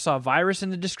panicking, and I saw virus in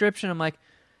the description. I'm like,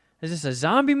 is this a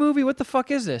zombie movie? What the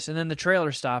fuck is this? And then the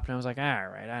trailer stopped, and I was like, all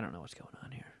right, I don't know what's going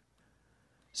on here.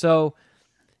 So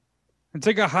It's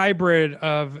like a hybrid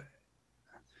of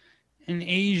an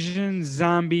Asian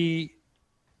zombie.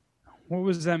 What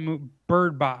was that movie?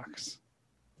 Bird Box,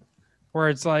 where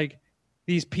it's like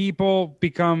these people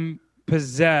become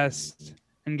possessed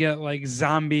and get like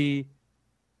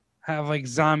have like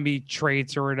zombie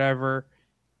traits or whatever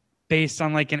based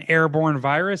on like an airborne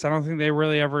virus. I don't think they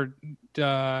really ever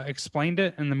explained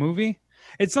it in the movie.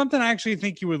 It's something I actually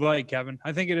think you would like, Kevin.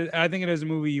 I think it is a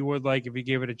movie you would like if you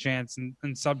gave it a chance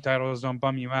and subtitles don't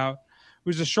bum you out. It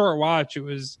was a short watch. It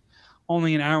was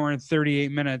only an hour and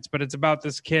 38 minutes, but it's about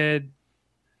this kid.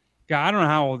 God, I don't know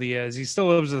how old he is. He still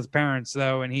lives with his parents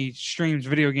though, and he streams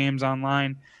video games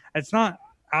online. It's not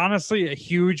honestly a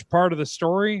huge part of the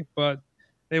story, but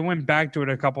they went back to it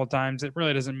a couple of times. It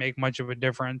really doesn't make much of a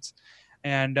difference.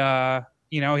 And,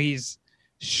 he's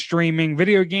streaming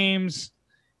video games.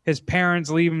 His parents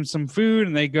leave him some food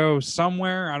and they go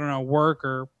somewhere, I don't know, work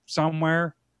or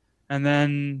somewhere. And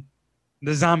then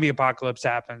the zombie apocalypse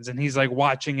happens and he's like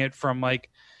watching it from like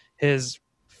his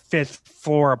 5th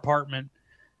floor apartment.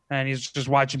 And he's just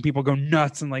watching people go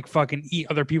nuts and like fucking eat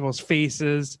other people's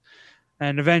faces.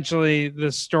 And eventually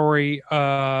the story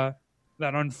that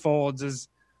unfolds is,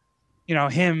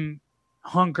 him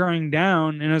hunkering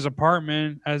down in his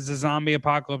apartment as the zombie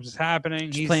apocalypse is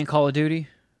happening. He's playing Call of Duty.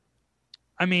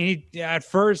 I mean, at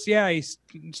first, he's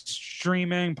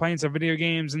streaming, playing some video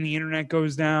games, and the internet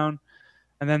goes down.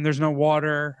 And then there's no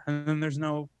water, and then there's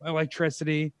no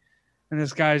electricity. And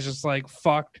this guy's just like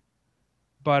fucked.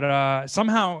 But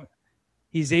somehow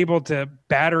he's able to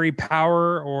battery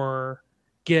power or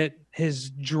get his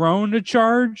drone to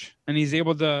charge, and he's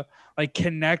able to like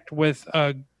connect with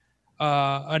a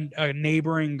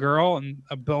neighboring girl in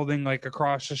a building like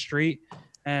across the street,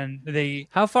 and they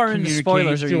how far into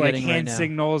spoilers are you like getting hand right now?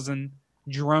 signals and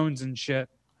drones and shit.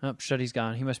 Oh, shit, he's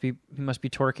gone. He must be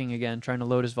twerking again, trying to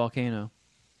load his volcano.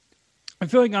 I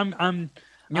feel like I'm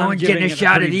No one's getting a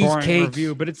shot of these cakes.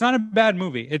 Review, but it's not a bad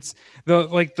movie. It's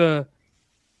the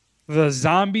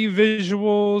zombie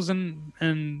visuals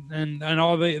and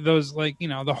all those like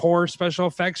the horror special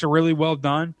effects are really well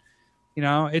done.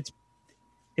 It's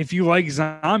if you like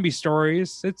zombie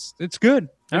stories, it's good.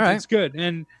 All right. It's good.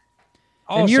 And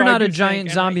you're not a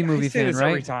giant zombie movie fan, this right?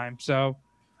 Every time, so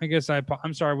I guess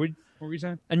I'm sorry. What were you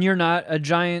saying? And you're not a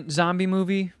giant zombie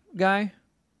movie guy?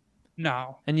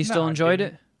 No. And you still enjoyed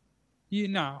it?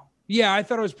 Yeah, I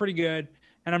thought it was pretty good.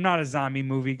 And I'm not a zombie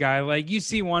movie guy. Like you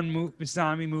see one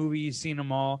zombie movie, you've seen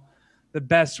them all. The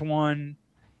best one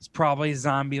is probably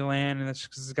Zombieland, and that's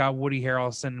because it's got Woody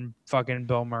Harrelson and fucking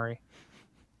Bill Murray.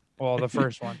 Well, the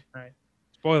first one, right?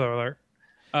 Spoiler alert.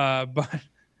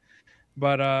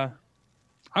 But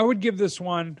I would give this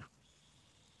one.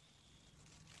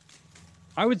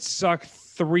 I would suck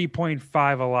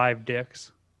 3.5 alive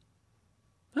dicks.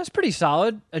 That's pretty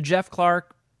solid. A Jeff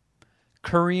Clark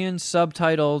Korean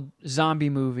subtitled zombie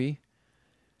movie.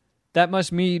 That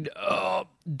must mean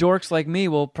dorks like me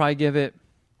will probably give it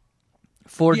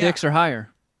 4 dicks or higher.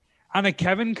 On a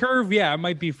Kevin curve, it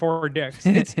might be 4 dicks.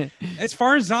 As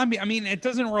far as zombie, I mean, it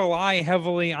doesn't rely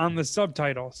heavily on the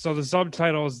subtitles. So the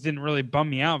subtitles didn't really bum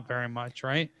me out very much,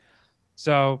 right?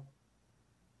 So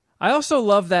I also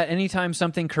love that anytime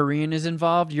something Korean is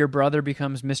involved, your brother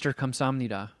becomes Mr.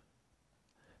 Kamsamnida.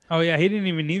 Oh yeah, he didn't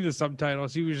even need the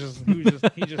subtitles. He just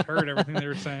heard everything they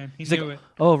were saying. He knew it.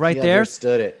 Oh, right He there.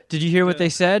 understood it. Did you hear what they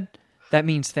said? That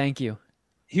means thank you.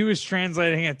 He was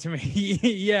translating it to me.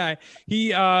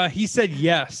 He said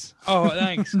yes. Oh,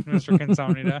 thanks, Mr.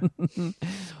 Kansomnida.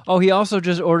 Oh, he also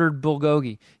just ordered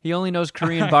bulgogi. He only knows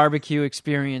Korean barbecue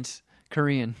experience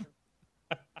Korean.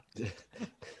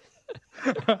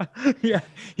 Yeah,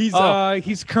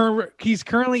 he's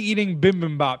currently eating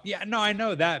bibimbap. Yeah, no, I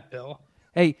know that, Bill.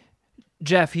 Hey,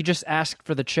 Jeff, he just asked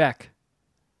for the check.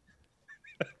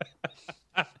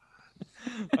 I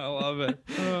love it.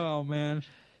 Oh man.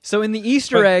 So in the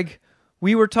Easter egg,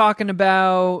 we were talking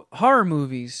about horror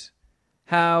movies.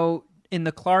 How in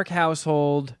the Clark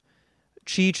household,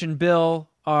 Cheech and Bill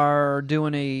are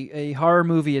doing a horror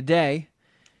movie a day.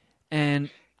 And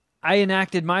I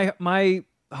enacted my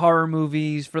horror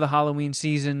movies for the Halloween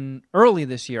season early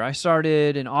this year. I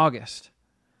started in August.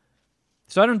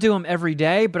 So I don't do them every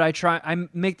day, but I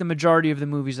make the majority of the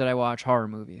movies that I watch horror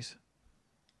movies.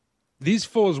 These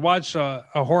fools watch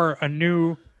a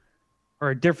new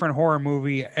or a different horror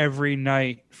movie every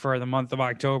night for the month of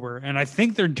October. And I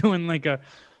think they're doing like a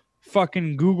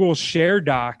fucking Google Share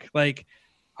doc. Like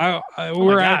we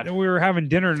were having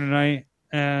dinner tonight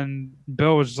and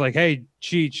Bill was like, "Hey,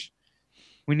 Cheech,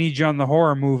 we need you on the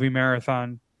horror movie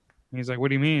marathon." And he's like, "What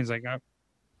do you mean?" He's like,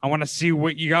 I want to see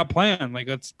what you got planned. Like,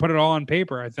 let's put it all on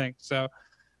paper, I think. So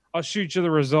I'll shoot you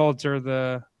the results or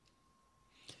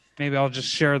maybe I'll just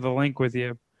share the link with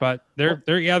you. But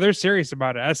they're serious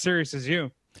about it, as serious as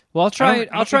you. Well, I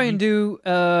I'll try and do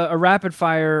a rapid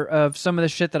fire of some of the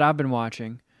shit that I've been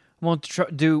watching. Won't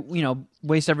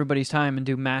waste everybody's time and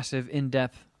do massive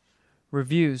in-depth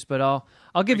reviews, but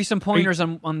I'll give you some pointers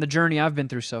on the journey I've been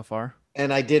through so far.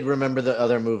 And I did remember the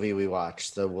other movie we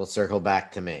watched, so we'll circle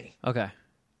back to me. Okay.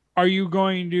 Are you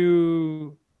going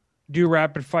to do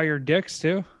rapid fire dicks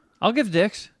too? I'll give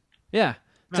dicks. Yeah.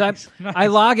 'Cause Nice. I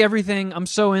log everything. I'm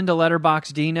so into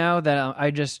Letterboxd now that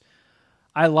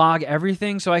I log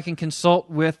everything so I can consult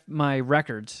with my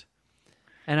records.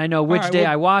 And I know which day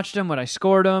I watched them, what I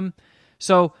scored them.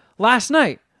 So last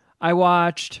night I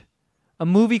watched a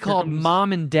movie called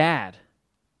Mom and Dad.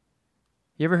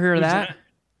 You ever hear of that?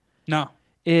 No.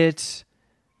 It's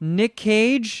Nick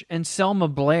Cage and Selma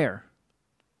Blair.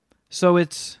 So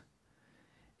it's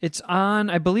on,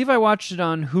 I believe I watched it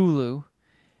on Hulu,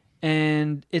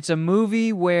 and it's a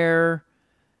movie where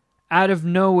out of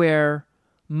nowhere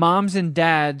moms and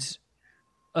dads,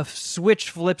 a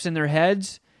switch flips in their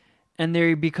heads and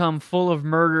they become full of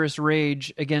murderous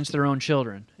rage against their own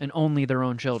children and only their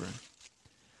own children.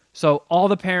 So all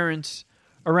the parents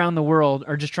around the world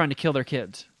are just trying to kill their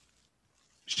kids.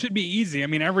 Should be easy. I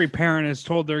mean, every parent has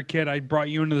told their kid, I brought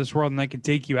you into this world and I can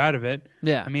take you out of it.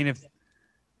 Yeah. I mean,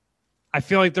 I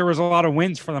feel like there was a lot of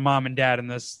wins for the mom and dad in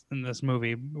this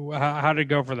movie. How did it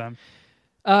go for them?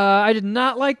 I did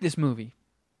not like this movie.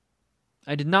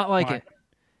 I did not like Why?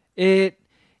 it.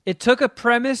 It took a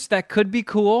premise that could be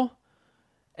cool,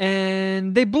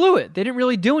 and they blew it. They didn't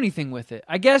really do anything with it.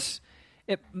 I guess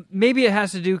maybe it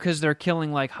has to do because they're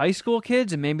killing like high school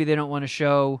kids, and maybe they don't want to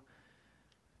show,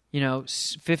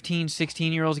 15,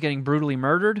 16-year-olds getting brutally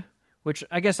murdered, which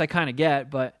I guess I kind of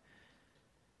get, but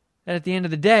at the end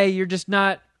of the day, you're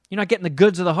not getting the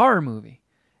goods of the horror movie.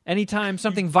 Anytime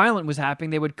something violent was happening,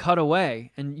 they would cut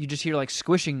away, and you just hear like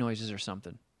squishing noises or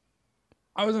something.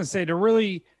 I was going to say, to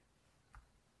really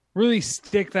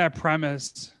stick that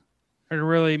premise or to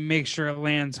really make sure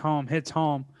it hits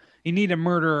home, you need to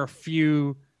murder a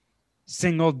few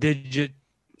single-digit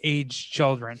age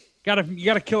children. You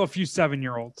gotta kill a few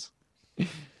 7-year-olds.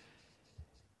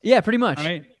 Yeah, pretty much.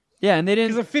 Right? Yeah, and they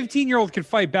didn't. Because a 15-year-old could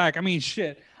fight back. I mean,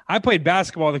 shit. I played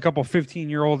basketball with a couple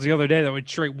 15-year-olds the other day that would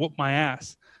straight whoop my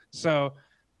ass. So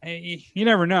you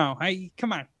never know.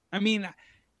 Come on. I mean,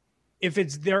 if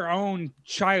it's their own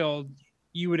child,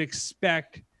 you would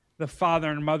expect the father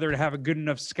and mother to have a good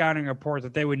enough scouting report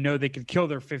that they would know they could kill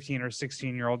their 15 or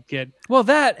 16-year-old kid. Well,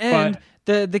 that and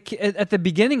at the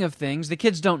beginning of things, the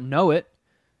kids don't know it,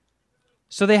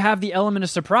 so they have the element of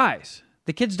surprise.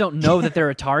 The kids don't know that they're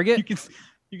a target.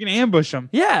 You can ambush them.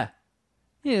 Yeah,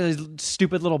 these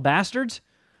stupid little bastards,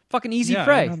 fucking easy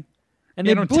prey. And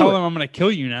they don't blew tell it. them I'm going to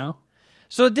kill you now.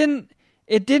 So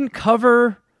it didn't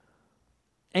cover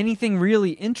anything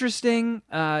really interesting.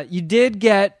 You did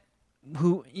get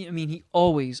he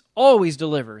always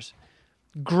delivers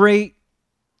great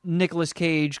Nicolas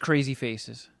Cage crazy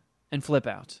faces and flip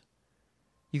outs.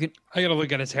 I got to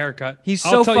look at his haircut. He's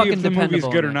I'll so tell fucking you if the movie's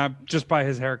dependable good in or it. not just by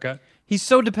his haircut. He's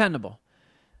so dependable.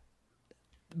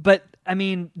 But I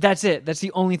mean, that's it. That's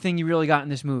the only thing you really got in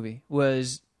this movie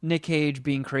was Nick Cage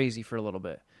being crazy for a little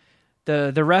bit.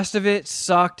 The rest of it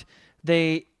sucked.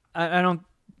 I don't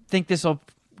think this will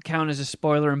count as a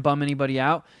spoiler and bum anybody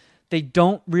out. They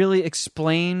don't really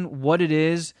explain what it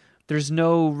is. There's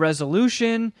no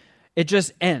resolution. It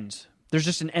just ends. There's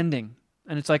just an ending.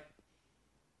 And it's like,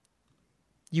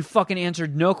 you fucking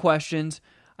answered no questions.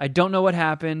 I don't know what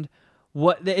happened.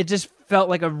 It just felt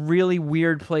like a really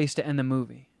weird place to end the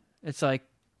movie. It's like,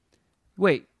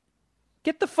 wait,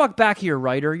 get the fuck back here,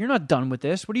 writer. You're not done with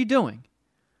this. What are you doing?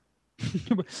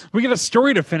 We got a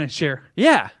story to finish here.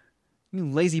 Yeah. You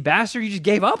lazy bastard. You just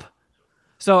gave up?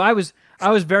 So I was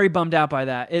very bummed out by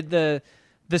that.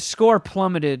 The score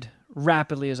plummeted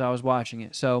rapidly as I was watching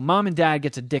it. So Mom and Dad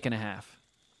gets a dick and a half.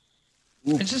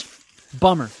 It's just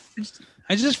Bummer.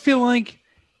 I just feel like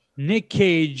Nick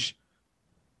Cage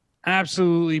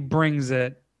absolutely brings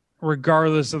it,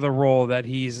 regardless of the role that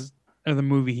or the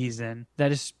movie he's in.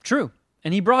 That is true.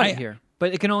 And he brought it here.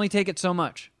 But it can only take it so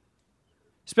much.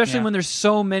 Especially when there's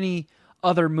so many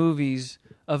other movies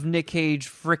of Nick Cage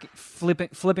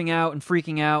flipping out and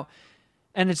freaking out.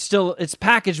 And it's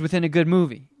packaged within a good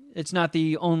movie. It's not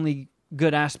the only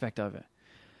good aspect of it.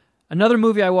 Another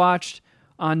movie I watched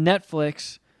on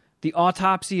Netflix, The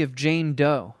Autopsy of Jane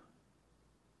Doe.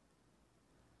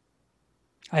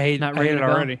 I hate it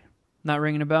already. Not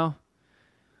ringing a bell?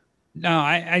 No,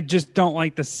 I just don't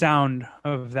like the sound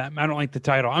of that. I don't like the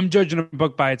title. I'm judging a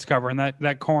book by its cover, and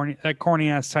that corny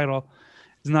ass title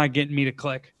is not getting me to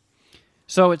click.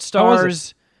 So it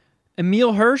stars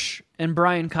Emil Hirsch and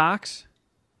Brian Cox.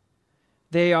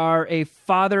 They are a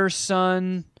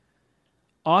father-son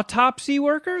autopsy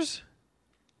workers?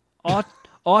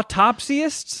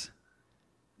 Autopsiists?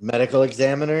 Medical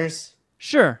examiners.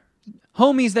 Sure.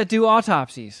 Homies that do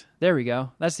autopsies. There we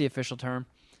go. That's the official term.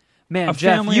 Man, A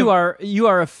Jeff, family you of-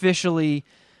 are officially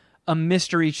a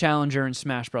mystery challenger in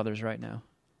Smash Brothers right now.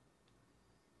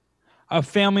 A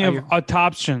family of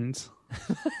autopsians.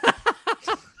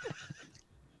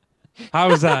 How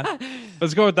was that?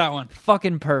 Let's go with that one.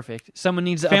 Fucking perfect. Someone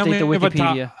needs to Family update the of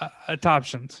Wikipedia.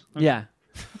 autopsians. Yeah.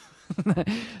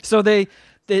 So the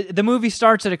movie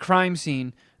starts at a crime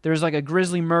scene. There's like a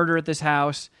grisly murder at this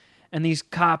house, and these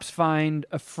cops find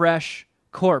a fresh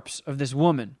corpse of this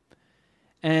woman.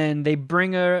 And they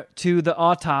bring her to the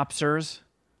autopsers.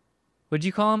 What'd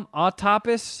you call them?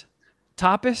 Autopists?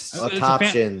 Topists?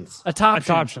 Autopsians.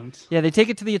 Autopsians. Yeah, they take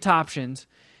it to the autopsians,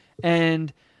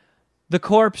 and the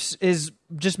corpse is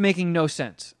just making no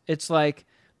sense. It's like,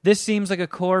 this seems like a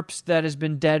corpse that has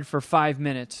been dead for 5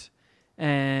 minutes,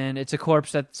 and it's a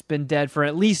corpse that's been dead for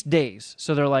at least days.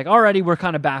 So they're like, already we're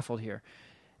kind of baffled here.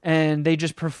 And they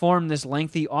just perform this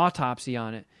lengthy autopsy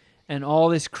on it, and all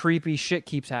this creepy shit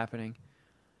keeps happening.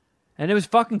 And it was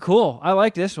fucking cool. I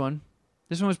like this one.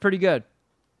 This one was pretty good.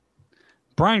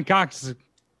 Brian Cox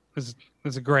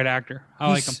is a great actor. I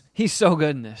like him. He's so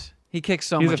good in this. He kicks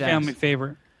so He's a much family ass.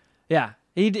 favorite. Yeah,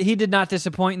 he did not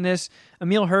disappoint in this.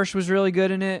 Emil Hirsch was really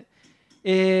good in it.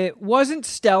 It wasn't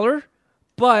stellar,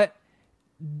 but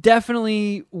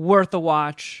definitely worth a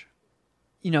watch.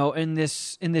 You know, in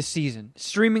this season,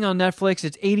 streaming on Netflix,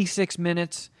 it's 86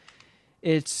 minutes.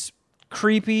 It's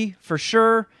creepy for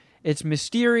sure. It's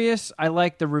mysterious. I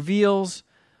like the reveals.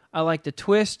 I like the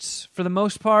twists for the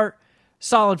most part.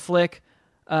 Solid flick.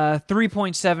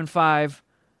 3.75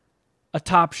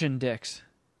 Atoption dicks.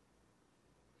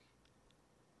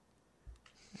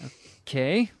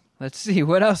 Okay, let's see.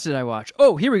 What else did I watch?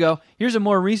 Oh, here we go. Here's a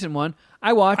more recent one.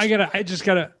 I watched. I just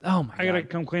gotta. Oh my I gotta God.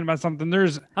 come clean about something.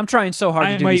 I'm trying so hard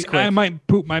to do these quick. I might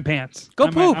poop my pants. Go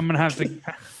poop. I'm gonna have to.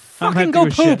 Fucking go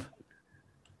poop.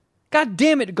 God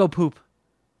damn it, go poop.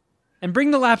 And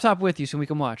bring the laptop with you so we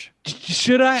can watch.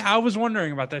 Should I? I was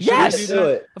wondering about that. Should Yes! I do Do that?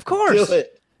 it. Of course. Do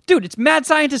it. Dude, it's Mad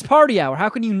Scientist Party Hour. How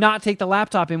can you not take the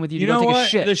laptop in with you to You go know take what? a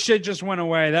shit? The shit just went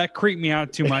away. That creeped me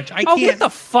out too much. I Oh, can't. get the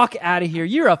fuck out of here.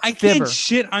 You're a I fibber. can't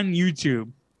shit on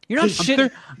YouTube. You're not I'm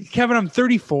shit. Kevin, I'm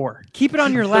 34. Keep it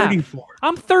on your lap. 34.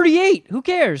 I'm 38. Who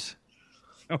cares?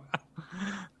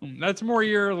 That's more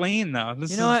your lane, though.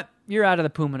 You know what? You're out of the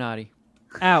Puminati.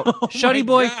 Out. Oh Shuddy my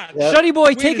boy. God. Yep. Shuddy boy,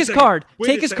 Wait take a his second. card. Wait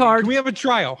Take a his second. card. Can we have a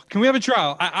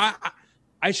trial?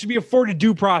 I should be afforded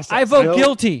due process. I vote Nope.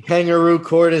 guilty. Kangaroo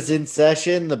court is in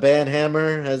session. The ban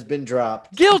hammer has been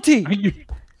dropped. Guilty.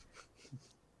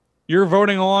 You're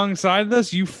voting alongside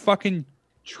this, you fucking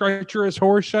treacherous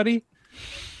horse, Shuddy?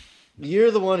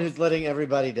 You're the one who's letting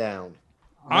everybody down.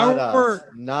 Our- Not us.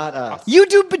 Not us. You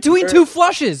do between two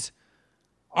flushes.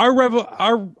 Our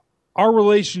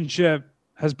relationship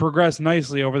has progressed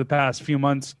nicely over the past few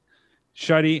months,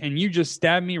 Shuddy, and you just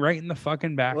stabbed me right in the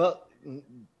fucking back. Well,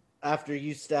 after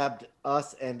you stabbed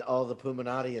us and all the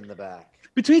Puminati in the back.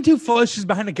 Between two flushes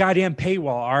behind a goddamn paywall,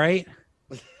 all right?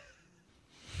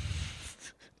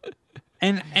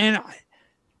 and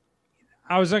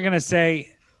I was gonna say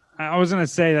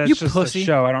that's You just pussy. a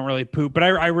show. I don't really poop, but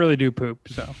I really do poop.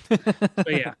 So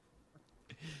yeah.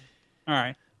 All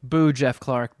right. Boo, Jeff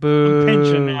Clark. Boo. I'm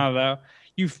pinching now, though.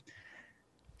 Just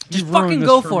you've fucking ruined this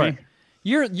go for for me. it.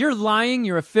 You're lying.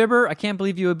 You're a fibber. I can't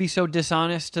believe you would be so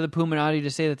dishonest to the Puminati to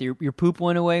say that your poop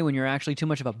went away when you're actually too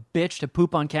much of a bitch to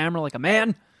poop on camera like a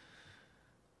man.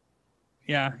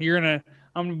 Yeah, I'm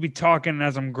gonna be talking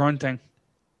as I'm grunting.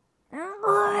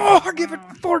 Oh, I give it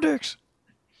 4 dicks.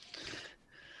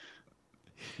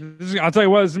 I'll tell you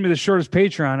what, this is gonna be the shortest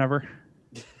Patreon ever.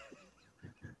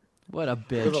 What a For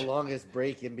the bitch. longest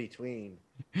break in between.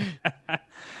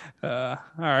 All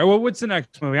right. Well, what's the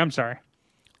next movie? I'm sorry.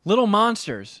 Little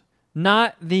Monsters.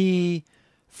 Not the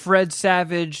Fred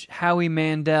Savage, Howie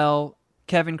Mandel,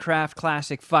 Kevin Kraft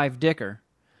classic Five Dicker.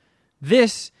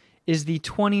 This is the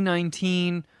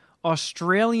 2019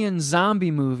 Australian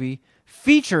zombie movie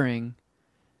featuring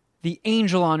the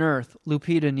angel on earth,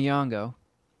 Lupita Nyong'o.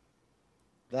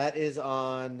 That is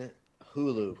on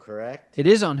Hulu, correct? It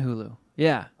is on Hulu.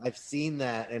 Yeah. I've seen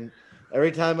that, and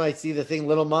every time I see the thing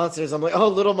Little Monsters, I'm like, oh,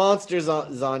 Little Monsters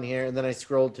is on here, and then I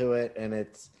scroll to it, and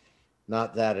it's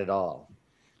not that at all.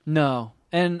 No.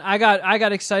 And I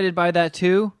got excited by that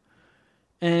too,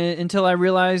 until I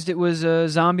realized it was a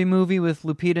zombie movie with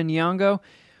Lupita Nyong'o,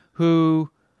 who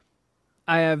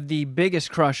I have the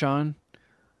biggest crush on.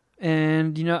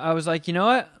 And, I was like, you know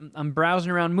what? I'm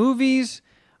browsing around movies.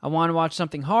 I want to watch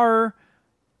something horror.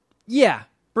 Yeah,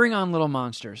 bring on Little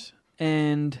Monsters.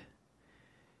 And,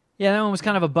 yeah, that one was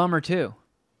kind of a bummer, too.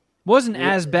 Wasn't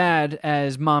as bad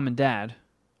as Mom and Dad.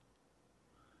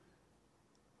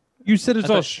 You said it's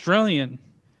thought- Australian.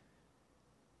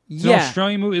 It's Yeah. an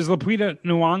Australian movie. Is Lupita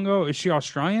Nyong'o, is she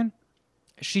Australian?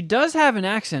 She does have an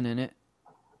accent in it.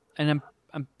 And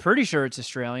I'm pretty sure it's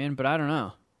Australian, but I don't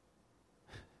know.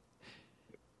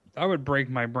 That would break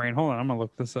my brain. Hold on, I'm going to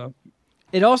look this up.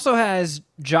 It also has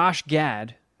Josh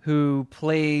Gad, who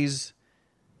plays...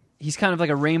 He's kind of like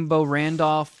a Rainbow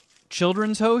Randolph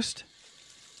children's host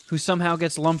who somehow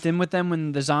gets lumped in with them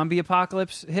when the zombie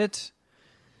apocalypse hits.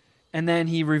 And then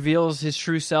he reveals his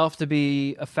true self to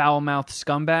be a foul-mouthed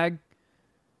scumbag,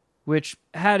 which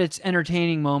had its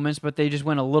entertaining moments, but they just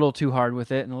went a little too hard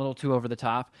with it and a little too over the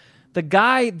top.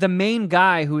 The main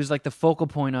guy who is like the focal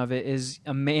point of it is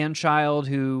a man-child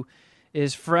who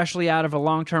is freshly out of a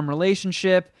long-term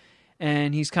relationship,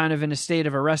 and he's kind of in a state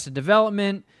of arrested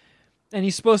development, and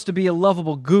he's supposed to be a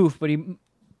lovable goof, but he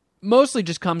mostly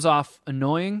just comes off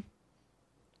annoying.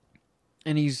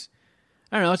 And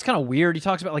I don't know, it's kind of weird. He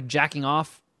talks about like jacking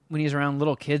off when he's around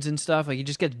little kids and stuff. Like he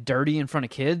just gets dirty in front of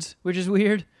kids, which is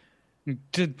weird.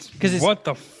 What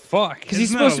the fuck? Because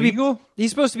he's supposed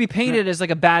to be painted as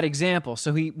like a bad example.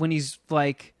 So when he's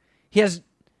like he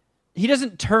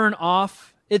doesn't turn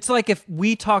off. It's like if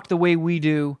we talk the way we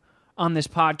do on this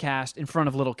podcast in front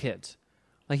of little kids.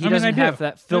 Like he doesn't have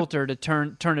that filter to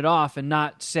turn it off and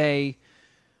not say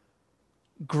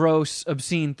gross,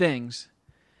 obscene things.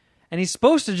 And he's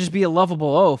supposed to just be a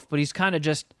lovable oaf, but he's kind of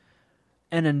just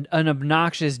an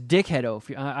obnoxious dickhead oaf.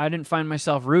 I didn't find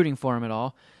myself rooting for him at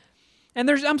all. And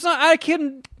I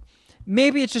couldn't.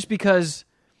 Maybe it's just because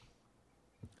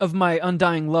of my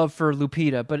undying love for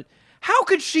Lupita, but how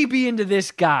could she be into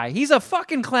this guy? He's a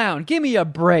fucking clown. Give me a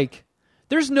break.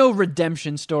 There's no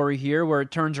redemption story here where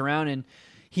it turns around and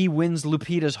he wins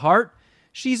Lupita's heart.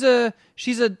 She's a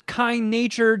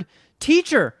kind-natured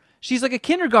teacher. She's like a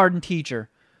kindergarten teacher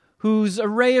who's a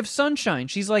ray of sunshine.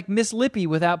 She's like Miss Lippy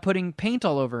without putting paint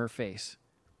all over her face.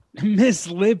 Miss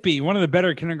Lippy, one of the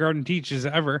better kindergarten teachers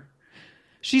ever.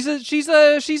 She's a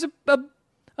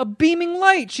beaming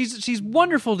light. She's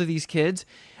wonderful to these kids,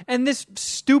 and this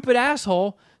stupid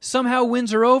asshole somehow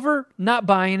wins her over. Not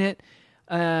buying it,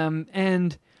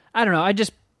 and I don't know.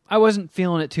 I wasn't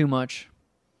feeling it too much.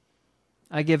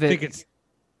 I give it. I think it's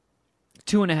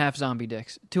 2.5 zombie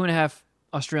dicks. 2.5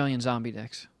 Australian zombie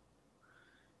dicks.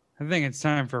 I think it's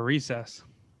time for recess.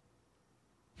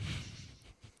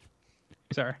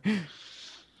 Sorry.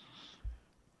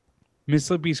 Miss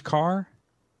Lippy's car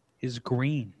is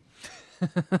green.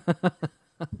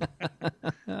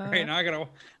 Right, now I gotta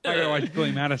watch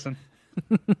Billy Madison.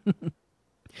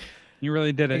 You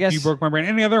really did it. You broke my brain.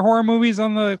 Any other horror movies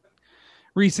on the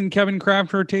recent Kevin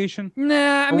Kraft rotation? Nah,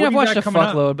 I mean I've watched a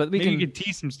fuckload, but maybe you could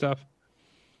tease some stuff.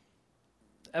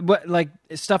 What, like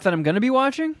stuff that I'm gonna be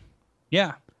watching?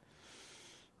 Yeah.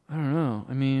 I don't know.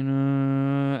 I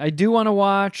mean, I do want to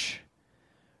watch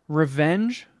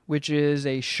Revenge, which is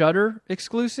a Shudder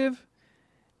exclusive.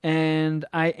 And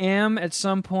I am at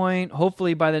some point,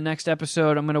 hopefully by the next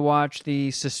episode, I'm going to watch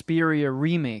the Suspiria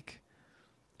remake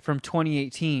from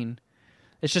 2018.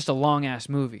 It's just a long-ass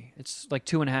movie. It's like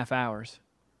 2.5 hours.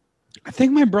 I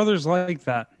think my brother's like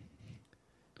that.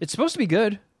 It's supposed to be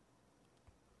good.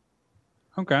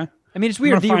 Okay. I mean, it's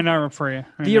weird. I'm gonna find out for you.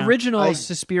 The original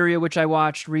Suspiria, which I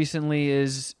watched recently,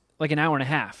 is like an hour and a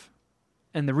half.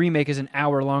 And the remake is an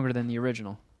hour longer than the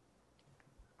original.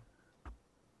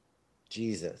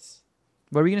 Jesus.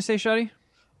 What were you going to say, Shuddy?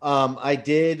 I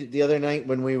did the other night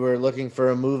when we were looking for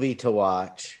a movie to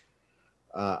watch.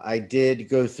 I did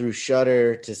go through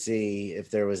Shudder to see if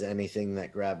there was anything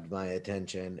that grabbed my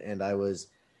attention, and I was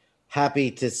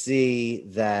happy to see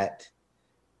that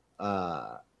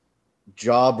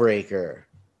Jawbreaker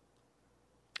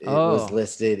was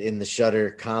listed in the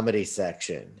Shudder comedy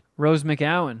section. Rose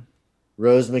McGowan,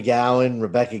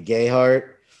 Rebecca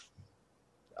Gayheart.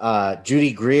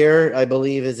 Judy Greer, I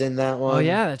believe, is in that one. Oh,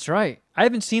 yeah, that's right. I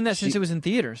haven't seen that since it was in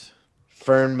theaters.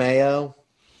 Fern Mayo.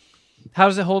 How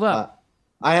does it hold up?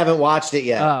 I haven't watched it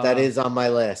yet. That is on my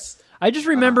list. I just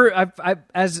remember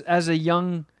as a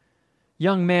young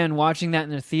man watching that in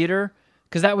the theater,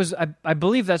 because that was, I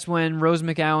believe that's when Rose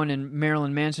McGowan and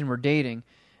Marilyn Manson were dating.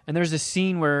 And there's a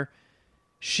scene where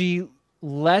she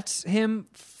lets him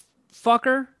fuck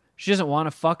her. She doesn't want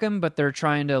to fuck him, but they're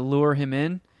trying to lure him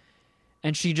in.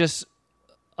 And she just,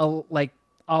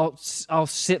 I'll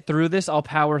sit through this. I'll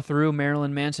power through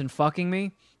Marilyn Manson fucking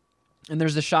me. And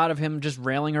there's a shot of him just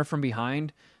railing her from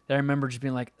behind that I remember just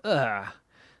being like, ugh,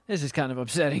 this is kind of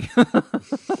upsetting.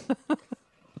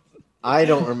 I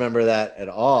don't remember that at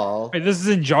all. Wait, this is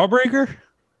in Jawbreaker?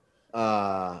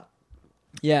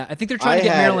 Yeah, I think they're trying to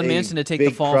get Marilyn Manson to take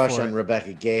the fall crush for on it.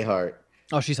 Rebecca Gayheart.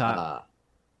 Oh, she's hot.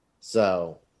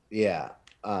 So yeah.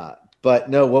 But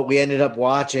no, what we ended up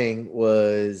watching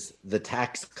was The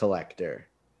Tax Collector.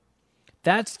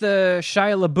 That's the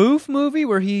Shia LaBeouf movie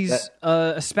where he's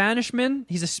a Spanishman.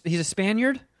 He's a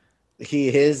Spaniard. He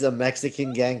is a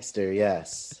Mexican gangster,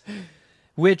 yes.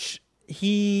 Which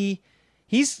he's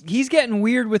getting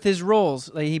weird with his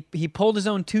roles. Like he pulled his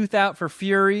own tooth out for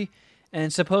Fury,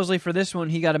 and supposedly for this one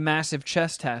he got a massive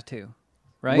chest tattoo,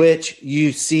 right? Which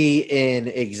you see in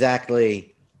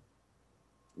exactly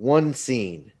one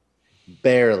scene,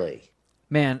 barely.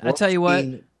 Man, I tell you what,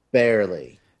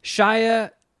 barely. Shia,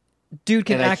 dude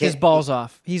can And I act his can't- balls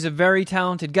off. He's a very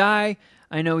talented guy.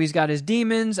 I know he's got his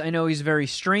demons. I know he's a very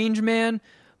strange man,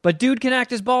 but dude can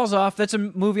act his balls off. That's a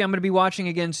movie I'm going to be watching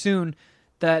again soon.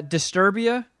 That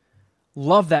Disturbia,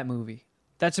 love that movie.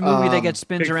 That's a movie that gets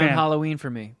spins big around fan. Halloween for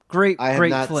me. Great, I have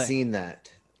great not flick. seen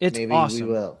that. It's Maybe awesome.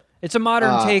 we will. It's a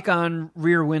modern take on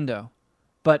Rear Window,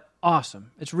 but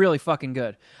awesome. It's really fucking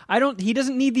good. He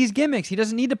doesn't need these gimmicks. He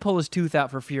doesn't need to pull his tooth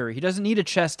out for Fury. He doesn't need a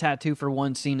chest tattoo for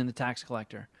one scene in The Tax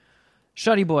Collector.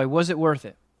 Shuddy Boy, was it worth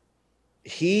it?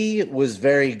 He was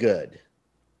very good.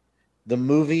 The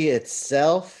movie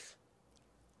itself,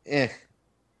 he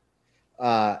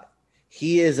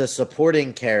is a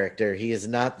supporting character. He is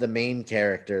not the main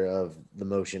character of the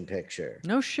motion picture.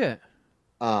 No shit.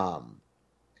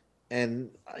 And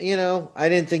you know, I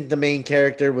didn't think the main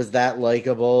character was that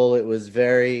likable. It was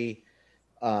very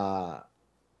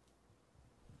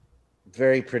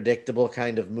very predictable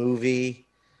kind of movie.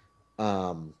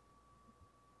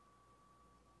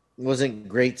 Wasn't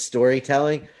great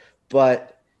storytelling,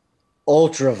 but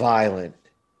ultra violent.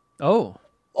 Oh.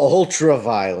 Ultra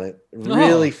violent.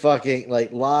 Really fucking,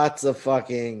 like, lots of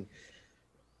fucking.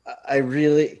 I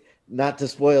really, not to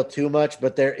spoil too much,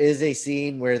 but there is a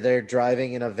scene where they're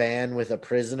driving in a van with a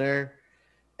prisoner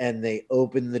and they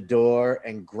open the door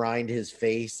and grind his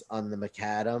face on the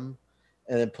macadam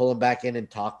and then pull him back in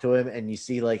and talk to him, and you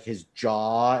see like his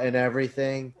jaw and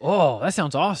everything. Oh, that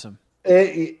sounds awesome.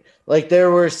 Like, there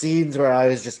were scenes where I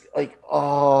was just like,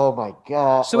 oh my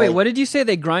God. So wait, what did you say?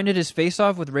 They grinded his face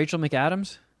off with Rachel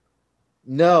McAdams?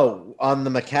 No, on the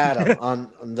macadam,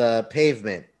 on the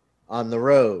pavement, on the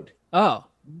road. Oh.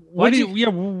 What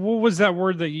was that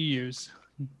word that you used?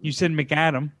 You said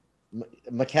McAdam.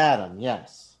 Macadam,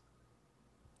 yes.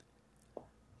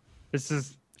 This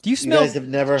is Do you You smell guys have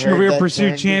never heard Trivial that Pursuit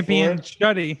term champion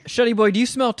before? Shuddy. Shuddy Boy, do you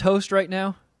smell toast right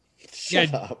now?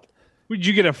 Shut up. Would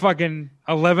you get a fucking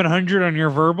 1100 on your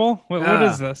verbal? What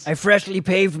is this? I freshly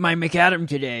paved my McAdam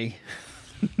today.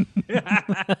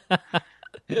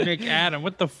 McAdam.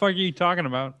 What the fuck are you talking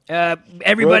about?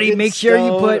 Everybody Broken make sure you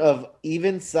stone put of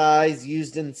even size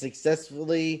used in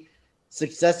successively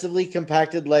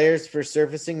compacted layers for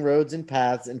surfacing roads and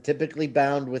paths, and typically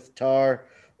bound with tar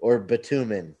or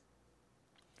bitumen.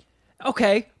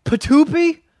 Okay,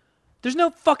 Patoopy? There's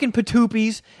no fucking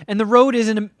Patoopis, and the road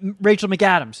isn't a Rachel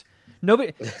McAdams.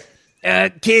 Nobody.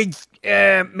 Kids,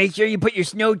 make sure you put your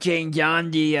snow chains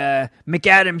on. The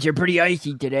McAdams are pretty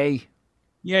icy today.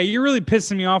 Yeah, you're really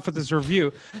pissing me off with this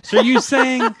review. So are you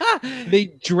saying they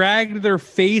dragged their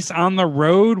face on the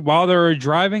road while they were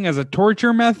driving as a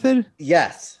torture method?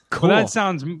 Yes. Cool. Well, that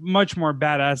sounds much more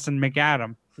badass than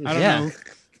McAdam. I don't Yeah. know.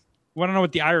 Well, I don't know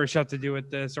what the Irish have to do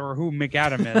with this or who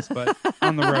McAdam is, but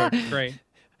on the road, great.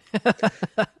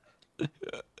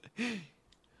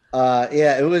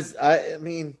 Yeah, it was. I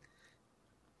mean,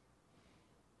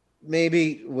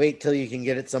 maybe wait till you can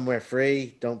get it somewhere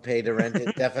free. Don't pay to rent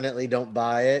it. Definitely don't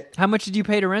buy it. How much did you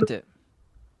pay to rent it?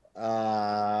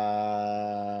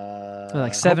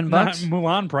 Like Like $7? Not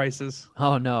Mulan prices.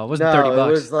 Oh no, it wasn't no, $30.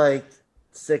 it was like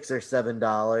 $6 or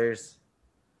 $7.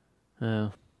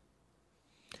 Oh.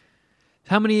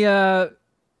 How many Shia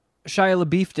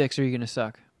LaBeouf dicks are you gonna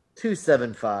suck?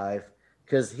 $275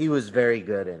 because he was very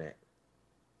good in it.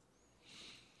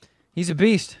 He's a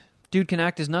beast. Dude can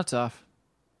act his nuts off.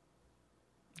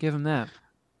 Give him that.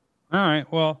 All right,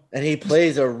 well, And he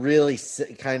plays a really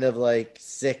kind of like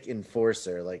sick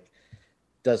enforcer, like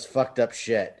does fucked up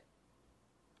shit.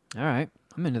 All right,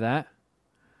 I'm into that.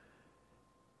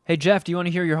 Hey Jeff, do you want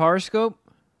to hear your horoscope?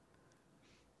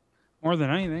 more than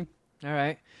anything. All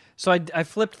right. So I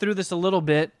flipped through this a little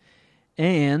bit,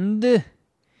 and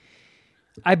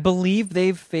I believe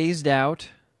they've phased out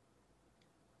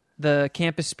the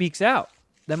Campus Speaks Out.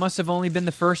 That must have only been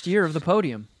the first year of the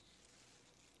podium.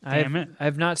 Damn it.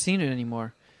 I've not seen it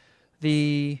anymore.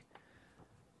 The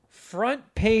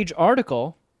front page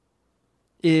article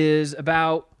is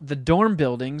about the dorm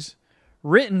buildings,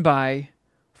 written by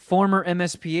former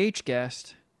MSPH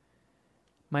guest,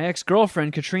 my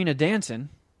ex-girlfriend Katrina Danson.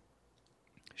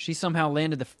 She somehow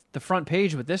landed the front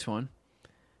page with this one.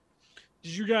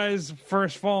 Did you guys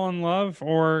first fall in love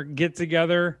or get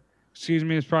together? Excuse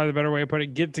me, is probably the better way to put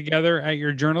it. Get together at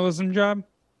your journalism job?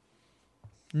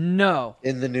 No.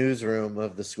 In the newsroom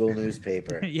of the school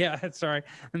newspaper. Yeah, sorry.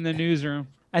 In the newsroom.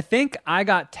 I think I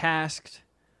got tasked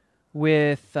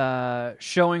with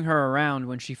showing her around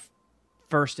when she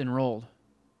first enrolled.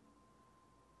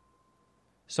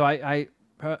 So I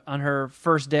on her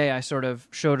first day, I sort of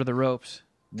showed her the ropes.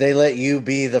 They let you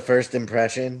be the first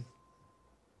impression.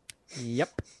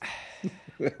 Yep.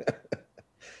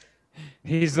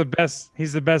 He's the best.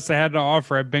 He's the best they had to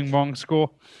offer at Bing Bong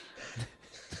School.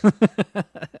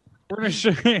 We're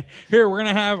gonna here. We're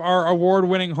gonna have our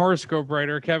award-winning horoscope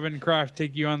writer Kevin Kraft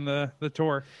take you on the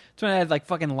tour. That's when I had like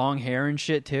fucking long hair and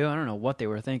shit too. I don't know what they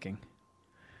were thinking.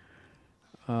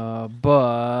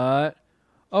 But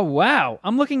oh wow,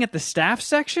 I'm looking at the staff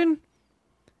section.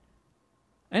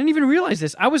 I didn't even realize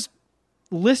this. I was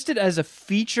listed as a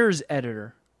features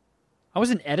editor. I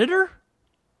was an editor?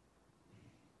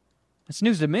 That's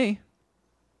news to me.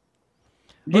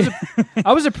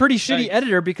 I was a pretty shitty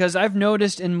editor because I've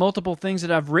noticed in multiple things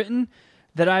that I've written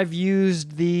that I've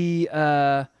used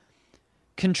the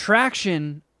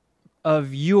contraction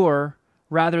of your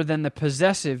rather than the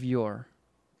possessive your.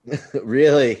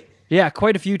 Really? Yeah,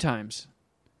 quite a few times.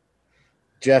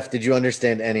 Jeff, did you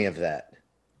understand any of that?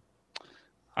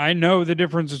 I know the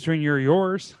difference between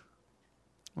yours.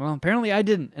 Well, apparently I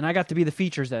didn't, and I got to be the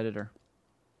features editor.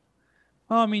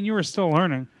 Well, I mean, you were still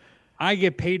learning. I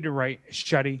get paid to write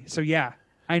shutty, so yeah,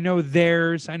 I know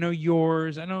theirs, I know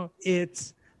yours, I know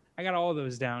its. I got all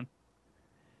those down.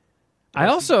 I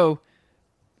also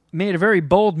made a very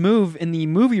bold move in the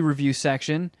movie review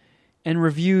section and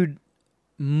reviewed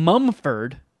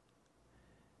Mumford,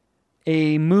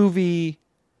 a movie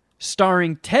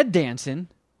starring Ted Danson,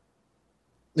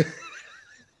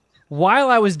 while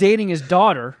I was dating his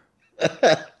daughter.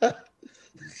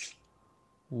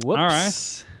 Whoops. All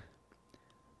right.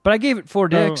 But I gave it 4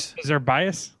 dicks. So, is there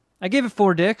bias? I gave it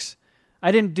 4 dicks.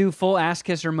 I didn't do full ass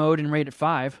kisser mode and rate it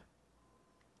 5.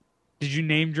 Did you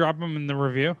name drop him in the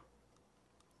review?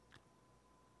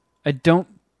 I don't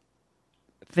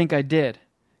think I did.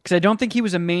 Because I don't think he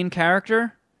was a main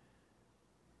character.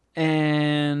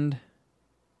 And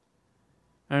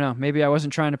I don't know. Maybe I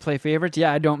wasn't trying to play favorites.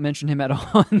 Yeah, I don't mention him at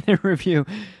all in the review.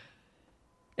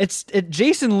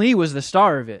 Jason Lee was the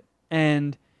star of it.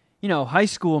 And, you know, high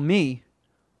school me,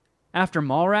 after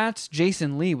Mallrats,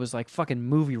 Jason Lee was like fucking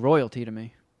movie royalty to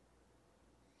me.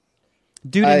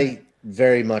 Dude, I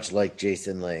very much like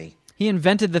Jason Lee. he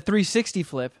invented the 360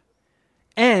 flip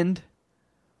and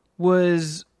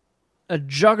was a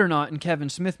juggernaut in Kevin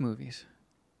Smith movies.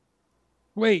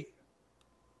 Wait.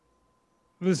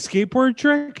 The skateboard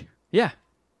trick? Yeah.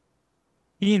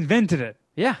 He invented it.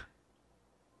 Yeah.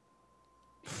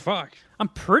 Fuck. I'm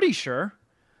pretty sure.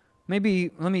 Maybe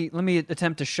let me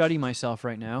attempt to shutty myself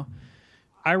right now.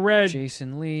 I read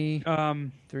Jason Lee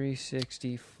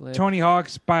 360 flip. Tony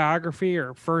Hawk's biography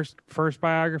or first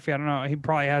biography. I don't know. He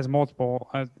probably has multiples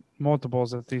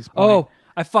at these points. Oh,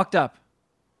 I fucked up.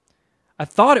 I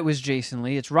thought it was Jason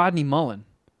Lee. It's Rodney Mullen.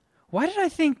 Why did I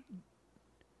think?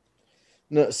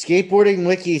 No, Skateboarding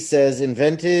Wiki says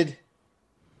invented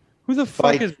Who the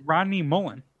fuck is Rodney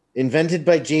Mullen?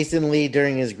 by Jason Lee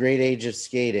during his great age of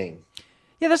skating.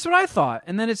 Yeah, that's what I thought.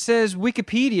 And then it says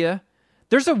Wikipedia.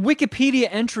 There's a Wikipedia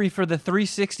entry for the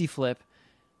 360 flip.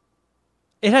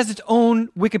 It has its own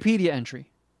Wikipedia entry.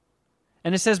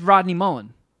 And it says Rodney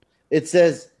Mullen. It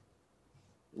says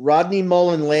Rodney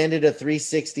Mullen landed a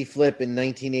 360 flip in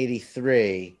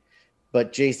 1983,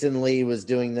 but Jason Lee was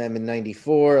doing them in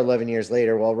 94, 11 years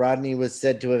later. While Rodney was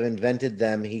said to have invented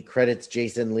them, he credits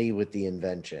Jason Lee with the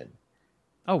invention.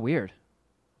 Oh, weird.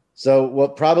 So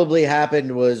what probably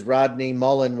happened was Rodney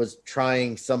Mullen was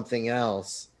trying something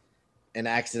else and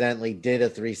accidentally did a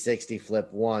 360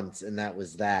 flip once, and that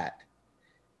was that.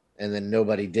 And then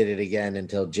nobody did it again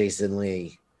until Jason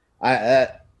Lee.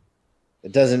 It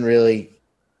doesn't really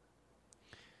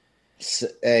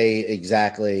say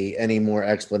exactly any more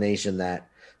explanation that,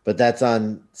 but that's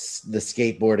on the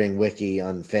Skateboarding Wiki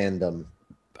on Fandom.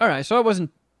 All right, so I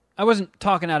wasn't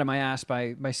talking out of my ass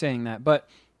by saying that, but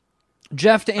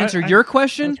Jeff, to answer your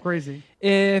question, That's crazy.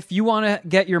 if you want to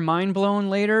get your mind blown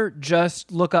later,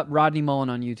 just look up Rodney Mullen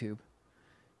on YouTube.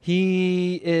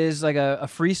 He is like a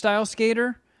freestyle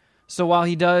skater. So while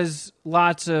he does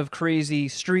lots of crazy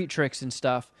street tricks and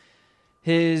stuff,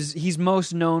 he's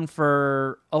most known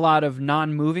for a lot of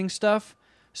non-moving stuff.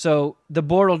 So the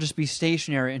board will just be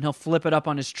stationary, and he'll flip it up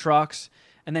on his trucks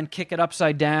and then kick it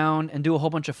upside down and do a whole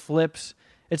bunch of flips.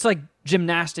 It's like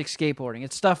gymnastic skateboarding.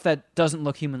 It's stuff that doesn't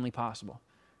look humanly possible.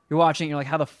 You're watching, you're like,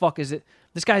 how the fuck is it?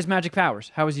 This guy has magic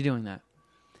powers. How is he doing that?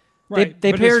 Right.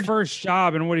 They but paired his first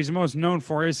job and what he's most known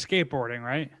for is skateboarding,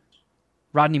 right?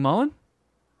 Rodney Mullen?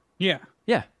 Yeah.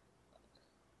 Yeah.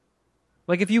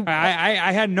 Like if you...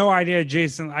 I had no idea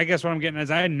Jason... I guess what I'm getting is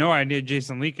I had no idea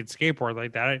Jason Lee could skateboard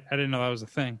like that. I didn't know that was a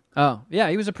thing. Oh, yeah,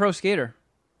 he was a pro skater.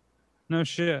 No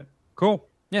shit. Cool.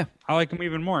 Yeah. I like him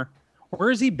even more. Where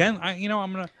has he been? I'm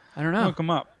going to I don't know. look him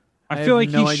up. I I feel have like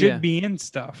no he idea. should be in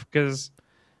stuff because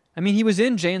I mean, he was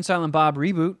in Jay and Silent Bob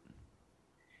reboot.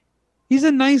 he's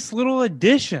a nice little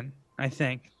addition, I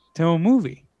think, to a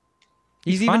movie.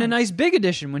 He's even fine. a nice big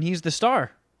addition when he's the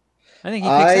star. I think he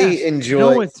I kicks ass. enjoy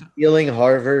No, it's- Stealing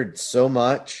Harvard so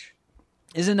much.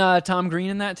 Isn't Tom Green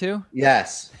in that too?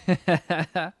 Yes.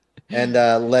 I And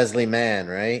Leslie Mann,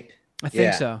 right? think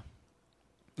Yeah. so.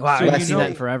 Wow, So I haven't you seen know- that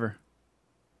in forever.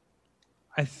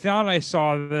 I thought I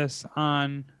saw this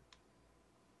on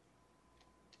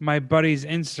my buddy's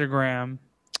Instagram,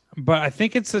 but I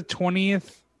think it's the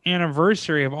 20th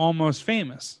anniversary of Almost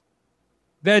Famous.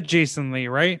 That Jason Lee,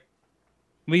 right?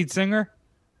 Lead singer?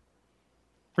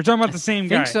 We're talking about the same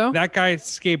guy. think so. That guy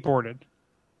skateboarded.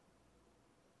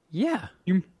 Yeah.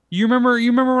 You remember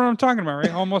what I'm talking about,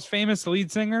 right? Almost Famous, the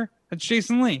lead singer? That's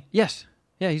Jason Lee. Yes.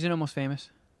 Yeah, he's in Almost Famous.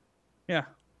 Yeah.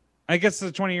 I guess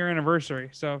it's the 20-year anniversary.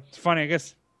 So it's funny. I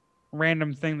guess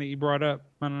random thing that you brought up.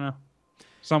 I don't know.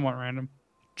 Somewhat random.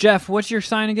 Jeff, what's your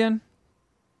sign again?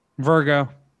 Virgo.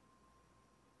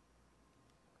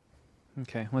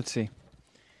 Okay, let's see.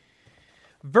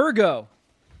 Virgo.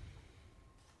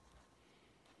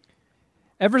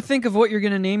 Ever think of what you're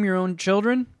going to name your own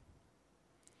children?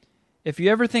 If you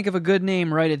ever think of a good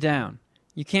name, write it down.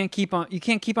 You can't keep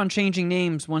on changing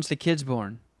names once the kid's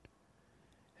born.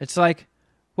 It's like,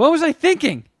 what was I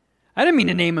thinking? I didn't mean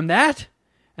to name him that.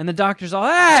 And the doctor's all,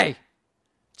 hey,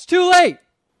 it's too late.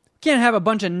 Can't have a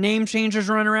bunch of name changers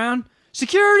running around.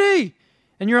 Security!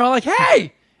 And you're all like,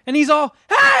 hey! And he's all,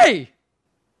 hey!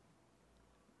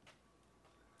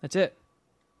 That's it.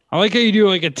 I like how you do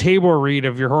like a table read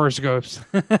of your horoscopes.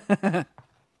 All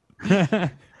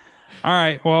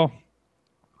right, well,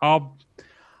 I'll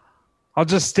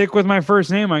just stick with my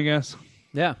first name, I guess.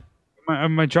 Yeah.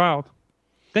 My child.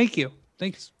 Thank you.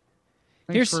 Thanks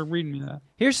Here's- for reading me that.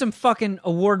 Here's some fucking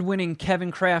award-winning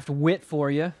Kevin Kraft wit for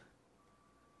you.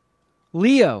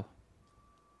 Leo.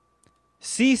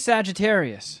 See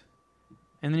Sagittarius.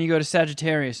 And then you go to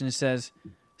Sagittarius and it says,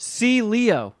 see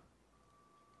Leo.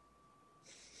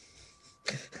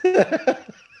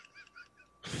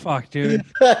 Fuck, dude.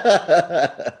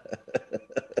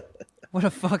 What a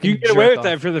fucking You get away with jerk-off.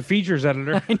 that for the features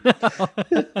editor.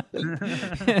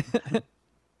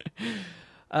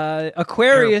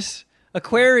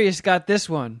 Aquarius got this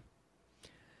one.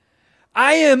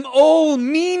 I am El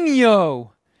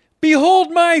Nino.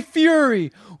 Behold my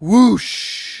fury.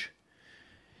 Whoosh.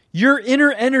 Your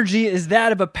inner energy is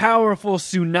that of a powerful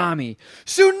tsunami.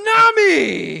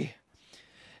 Tsunami!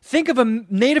 Think of a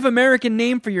Native American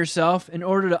name for yourself in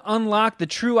order to unlock the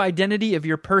true identity of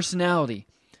your personality.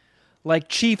 Like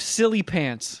Chief Silly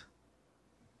Pants.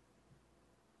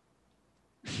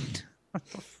 What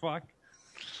the fuck?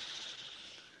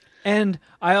 And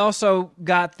I also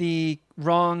got the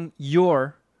wrong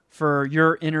your for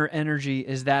your inner energy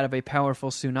is that of a powerful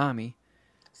tsunami.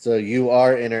 So you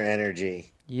are inner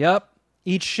energy. Yep.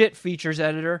 Eat shit, features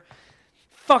editor.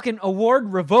 Fucking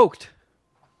award revoked.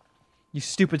 You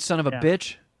stupid son of a Yeah.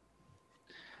 bitch.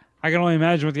 I can only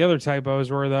imagine what the other typos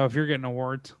were, though, if you're getting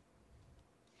awards.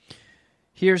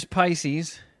 Here's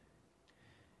Pisces.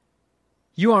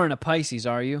 You aren't a Pisces,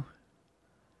 are you?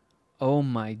 Oh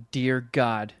my dear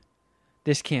God.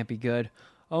 This can't be good.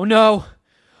 Oh no.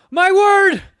 My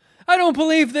word! I don't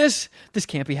believe this. This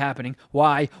can't be happening.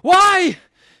 Why? Why?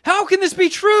 How can this be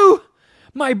true?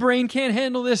 My brain can't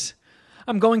handle this.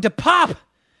 I'm going to pop.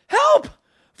 Help!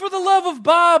 For the love of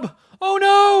Bob. Oh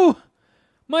no!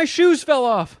 My shoes fell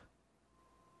off.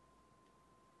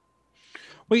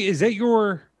 Wait, is that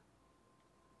your...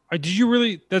 did you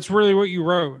really... That's really what you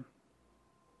wrote?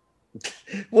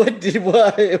 Why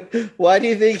do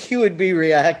you think he would be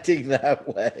reacting that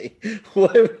way?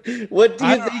 What do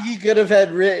you think he could have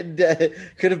had written?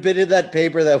 Could have been in that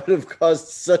paper that would have caused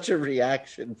such a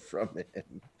reaction from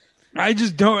him? I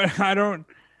just don't... I don't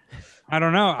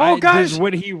know. Oh, guys! Does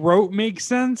what he wrote make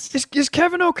sense? Is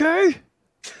Kevin okay?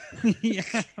 Yeah,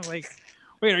 like...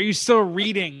 Wait, are you still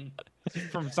reading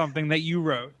from something that you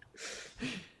wrote?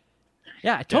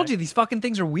 Yeah, I told you these fucking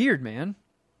things are weird, man.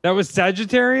 That was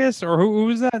Sagittarius, or who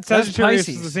was that? was Sagittarius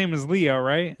Pisces. is the same as Leo,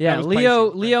 right? Yeah, That was Leo,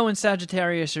 Pisces, right? Leo and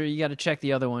Sagittarius, or you got to check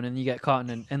the other one, and you get caught in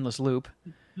an endless loop.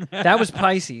 That was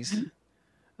Pisces.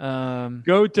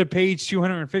 Go to page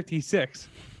 256.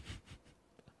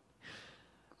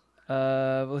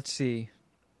 Let's see.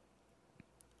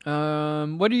 What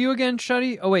are you again,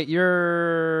 Shuddy? Oh wait,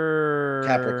 you're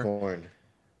Capricorn.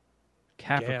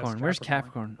 Capricorn. Yes, Where's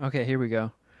Capricorn. Capricorn? Okay, here we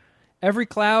go. Every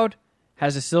cloud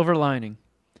has a silver lining.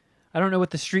 I don't know what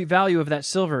the street value of that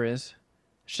silver is.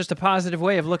 It's just a positive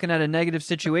way of looking at a negative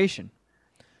situation.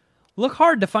 Look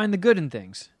hard to find the good in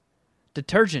things.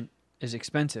 Detergent is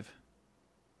expensive.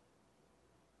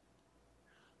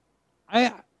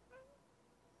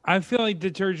 I feel like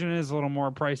detergent is a little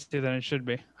more pricey than it should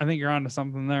be. I think you're onto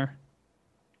something there.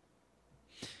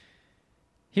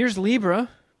 Here's Libra.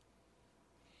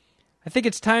 I think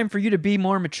it's time for you to be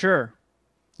more mature.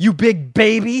 You big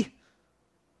baby!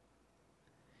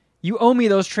 You owe me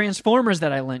those Transformers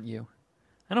that I lent you.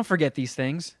 I don't forget these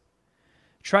things.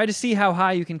 Try to see how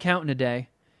high you can count in a day,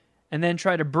 and then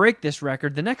try to break this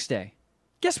record the next day.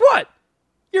 Guess what?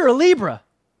 You're a Libra.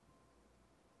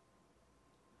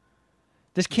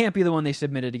 This can't be the one they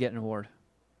submitted to get an award.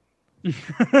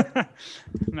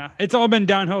 Nah, it's all been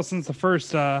downhill since the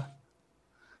first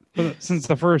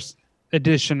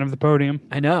edition of the podium.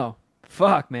 I know.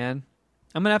 Fuck, man.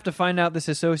 I'm gonna have to find out this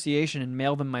association and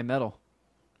mail them my medal.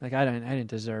 Like I didn't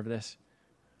deserve this.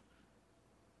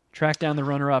 Track down the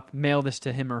runner-up, mail this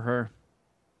to him or her.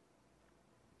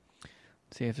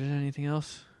 See if there's anything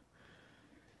else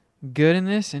good in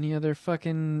this. Any other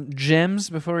fucking gems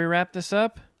before we wrap this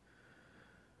up?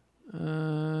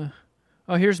 Oh,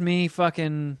 here's me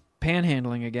fucking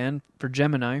panhandling again for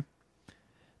Gemini.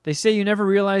 They say you never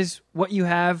realize what you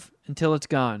have until it's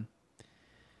gone.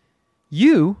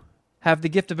 You have the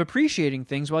gift of appreciating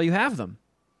things while you have them.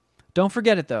 Don't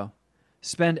forget it, though.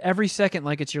 Spend every second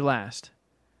like it's your last.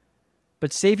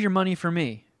 But save your money for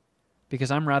me,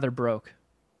 because I'm rather broke.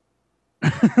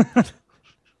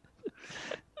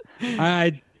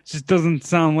 I just doesn't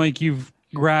sound like you've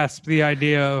grasped the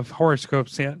idea of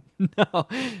horoscopes yet. No,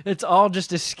 it's all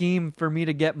just a scheme for me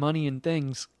to get money and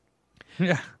things.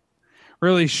 Yeah.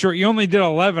 Really short. You only did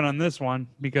 11 on this one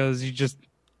because you just,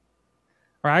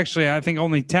 or actually, I think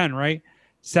only 10, right?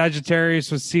 Sagittarius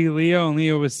was C Leo and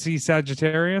Leo was C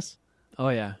Sagittarius. Oh,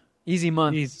 yeah. Easy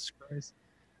month. Jesus Christ.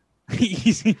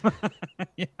 Easy.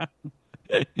 Yeah.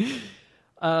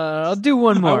 I'll do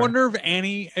one more. I wonder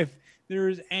if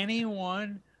there's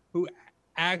anyone who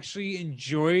actually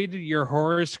enjoyed your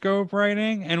horoscope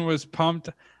writing and was pumped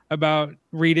about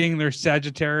reading their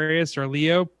Sagittarius or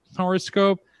Leo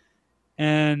horoscope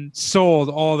and sold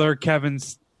all their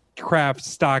Kevin's Craft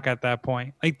stock at that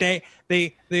point. Like they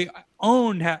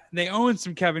own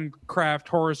some Kevin Kraft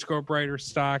horoscope writer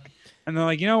stock, and they're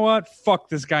like, you know what? Fuck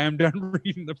this guy. I'm done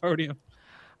reading the podium.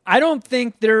 I don't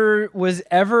think there was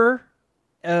ever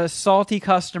a salty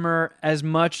customer as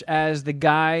much as the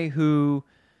guy who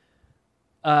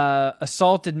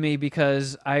assaulted me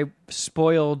because I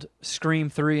spoiled Scream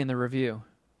 3 in the review.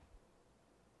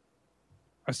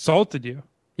 Assaulted you?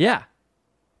 Yeah.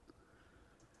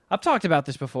 I've talked about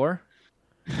this before.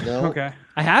 No. Okay.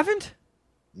 I haven't?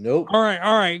 Nope. All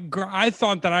right. I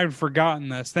thought that I'd forgotten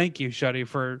this. Thank you, Shuddy,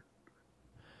 for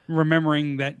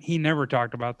remembering that he never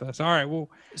talked about this. All right. Well,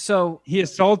 So he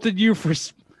assaulted you for.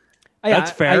 yeah,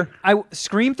 That's fair.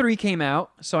 Scream 3 came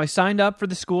out, so I signed up for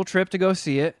the school trip to go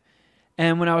see it.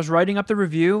 And when I was writing up the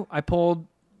review, I pulled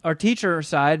our teacher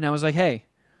aside and I was like, hey,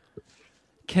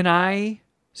 can I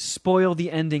spoil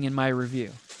the ending in my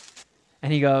review?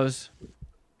 And he goes,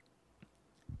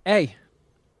 hey,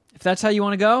 if that's how you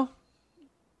want to go,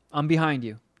 I'm behind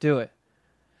you. Do it.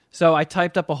 So I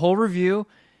typed up a whole review,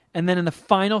 and then in the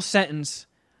final sentence,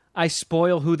 I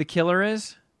spoil who the killer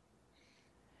is.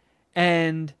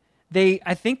 And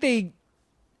I think they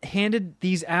handed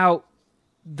these out.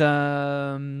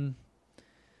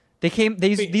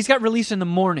 These got released in the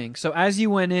morning. So as you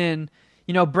went in,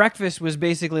 breakfast was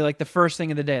basically like the first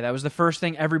thing of the day. That was the first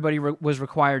thing everybody was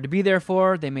required to be there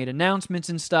for. They made announcements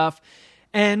and stuff.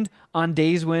 And on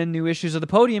days when new issues of the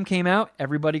podium came out,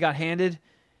 everybody got handed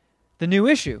the new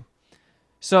issue.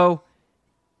 So,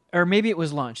 or maybe it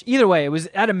was lunch. Either way, it was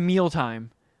at a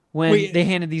mealtime when they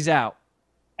handed these out.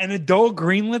 An adult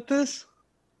greenlit this?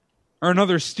 Or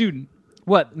another student?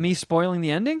 What, me spoiling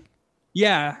the ending?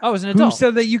 Yeah. Oh, it was an adult. Who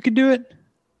said that you could do it?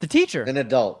 The teacher. An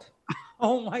adult.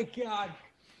 Oh my God.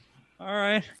 All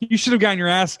right. You should have gotten your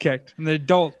ass kicked. And the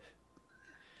adult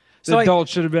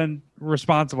should have been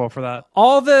responsible for that.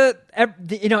 All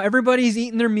everybody's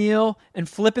eating their meal and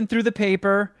flipping through the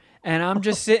paper, and I'm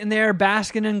just sitting there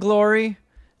basking in glory,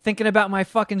 thinking about my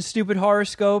fucking stupid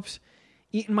horoscopes,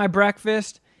 eating my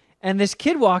breakfast, and this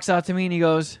kid walks out to me and he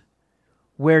goes,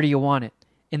 "Where do you want it?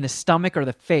 In the stomach or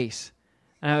the face?"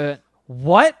 And I went,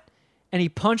 "What?" And he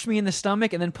punched me in the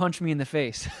stomach and then punched me in the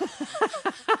face.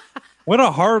 What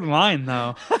a hard line,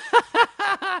 though.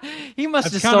 He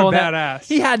must That's have kinda stolen that. badass.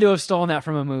 He had to have stolen that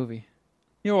from a movie.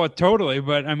 You know what? Totally.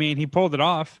 But I mean, he pulled it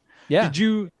off. Yeah.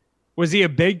 Was he a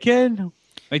big kid?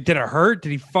 Like, did it hurt?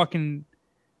 Did he fucking,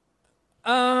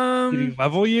 did he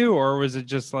level you? Or was it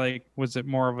just like, was it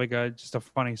more of like just a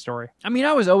funny story? I mean,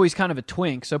 I was always kind of a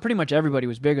twink, so pretty much everybody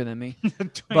was bigger than me.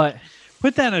 But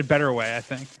Put that in a better way, I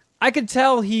think. I could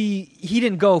tell he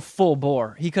didn't go full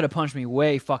bore. He could have punched me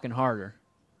way fucking harder.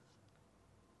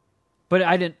 But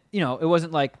I didn't, it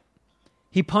wasn't like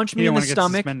he punched me in the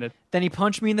stomach, then he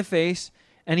punched me in the face,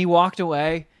 and he walked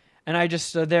away, and I just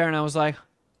stood there and I was like,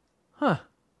 huh.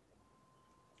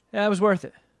 Yeah, it was worth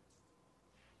it.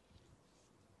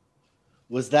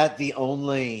 Was that the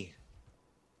only?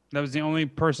 That was the only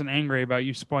person angry about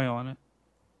you spoiling it.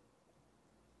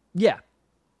 Yeah.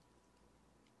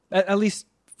 At least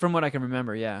from what I can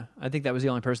remember, yeah. I think that was the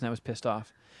only person that was pissed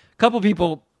off. A couple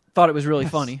people thought it was really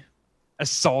funny.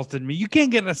 Assaulted me. You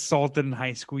can't get assaulted in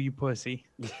high school, you pussy.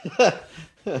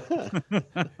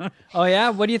 Oh,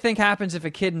 yeah? What do you think happens if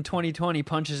a kid in 2020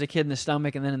 punches a kid in the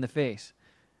stomach and then in the face?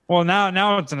 Well,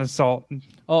 now it's an assault.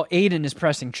 Oh, Aiden is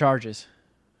pressing charges.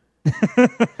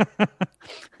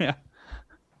 Yeah.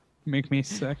 Make me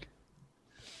sick.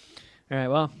 All right,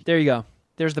 well, there you go.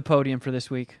 There's the podium for this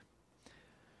week.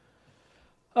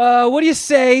 What do you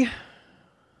say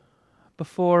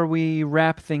before we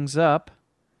wrap things up?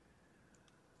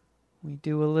 We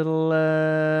do a little,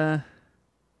 that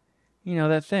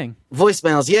thing.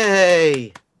 Voicemails,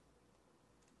 yay!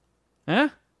 Huh?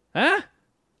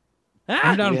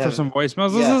 I'm down for some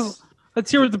voicemails. Yes. Let's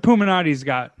hear what the Puminati's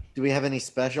got. Do we have any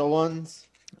special ones?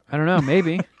 I don't know,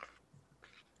 maybe.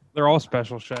 They're all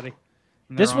special, Shetty.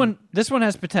 This one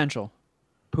has potential.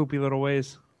 Poopy little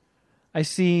ways. I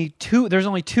see there's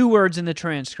only 2 words in the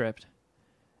transcript,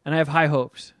 and I have high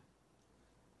hopes.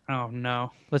 Oh,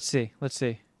 no. Let's see.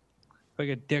 Like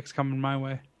a dick's coming my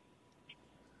way.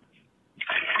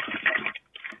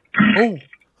 Oh.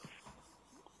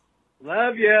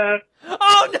 Love ya.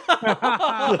 Oh,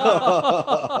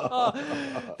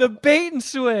 no! The bait and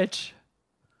switch.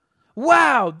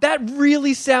 Wow, that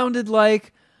really sounded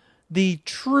like the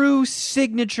true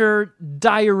signature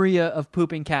diarrhea of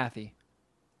Pooping Kathy.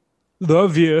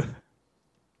 Love you.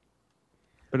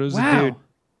 But it was a dude.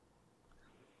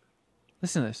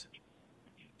 Listen to this.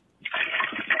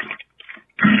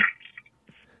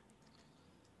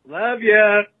 Love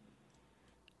ya.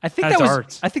 I think That's that was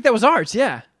Arts. I think that was Arts,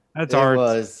 yeah. That's It Arts.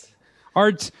 was.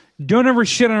 Arts, don't ever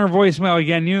shit on her voicemail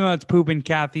again. You know that's Pooping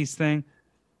Kathy's thing.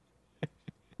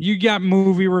 You got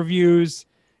movie reviews,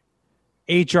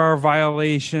 HR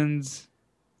violations,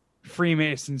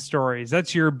 Freemason stories.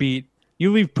 That's your beat.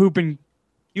 You leave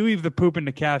the pooping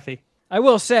to Kathy. I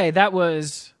will say that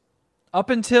was up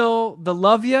until the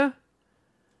Love Ya.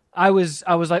 I was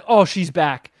like, oh, she's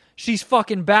back. She's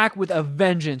fucking back with a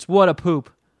vengeance. What a poop.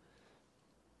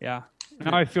 Yeah.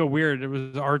 Now I feel weird. It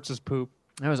was Arts' poop.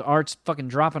 That was Arts fucking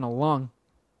dropping a lung.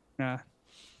 Yeah.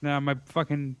 Now my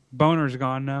fucking boner's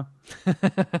gone now. All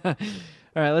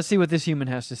right, let's see what this human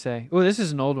has to say. Oh, this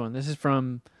is an old one. This is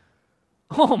from,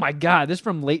 oh my God, this is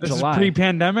from late This July. is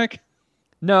pre-pandemic?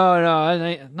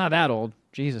 No, not that old.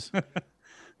 Jesus.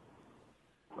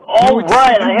 All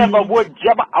right, I have a would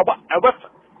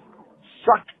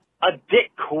suck a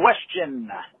dick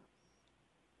question.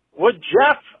 Would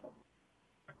Jeff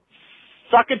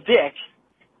suck a dick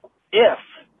if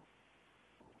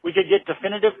we could get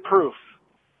definitive proof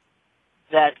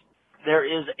that there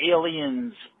is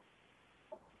aliens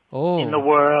in the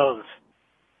world?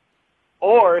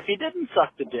 Or if he didn't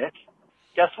suck the dick,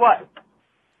 guess what?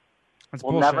 That's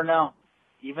We'll bullshit. never know.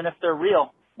 Even if they're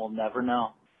real, we'll never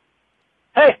know.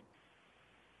 Hey!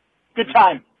 Good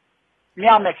time.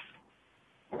 Meow mix.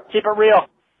 Keep it real.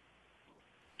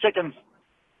 Chickens.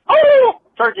 Oh!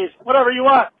 Turkeys. Whatever you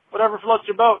want. Whatever floats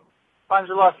your boat. Finds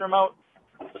your lost remote.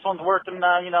 This one's working,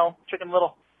 Chicken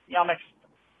Little. Meow mix.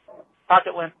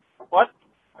 Pocket lint. What?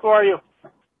 Who are you?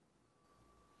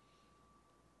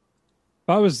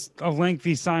 That was a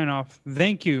lengthy sign-off.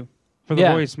 Thank you for the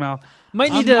Yeah. voicemail.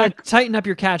 Might need I'm to tighten up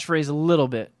your catchphrase a little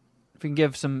bit. If you can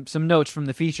give some notes from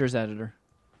the features editor.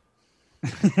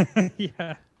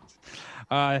 Yeah.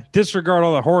 Disregard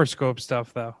all the horoscope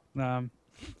stuff, though.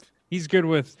 He's good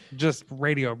with just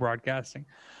radio broadcasting.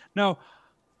 No,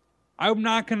 I'm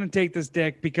not going to take this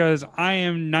dick because I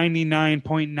am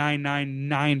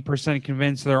 99.999%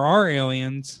 convinced there are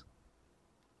aliens.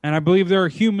 And I believe there are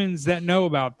humans that know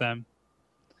about them.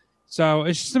 So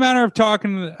it's just a matter of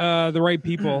talking to the right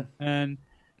people and,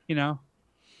 you know,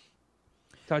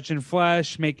 touching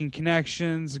flesh, making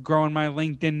connections, growing my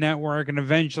LinkedIn network, and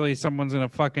eventually someone's going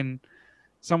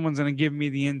to give me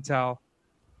the intel.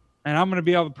 And I'm going to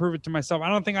be able to prove it to myself. I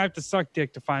don't think I have to suck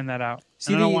dick to find that out.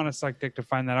 I don't want to suck dick to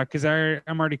find that out because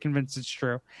I'm already convinced it's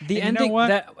true. The and ending you know what?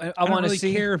 that I want to really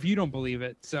see. care if you don't believe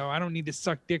it. So I don't need to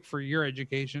suck dick for your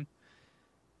education.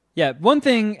 Yeah, one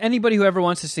thing, anybody who ever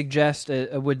wants to suggest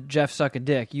would Jeff suck a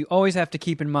dick, you always have to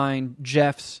keep in mind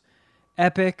Jeff's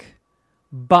epic,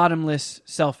 bottomless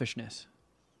selfishness.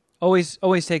 Always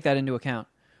take that into account.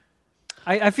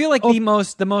 I feel like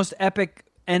the most epic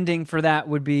ending for that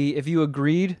would be if you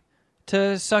agreed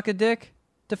to suck a dick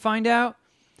to find out,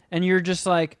 and you're just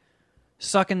like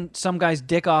sucking some guy's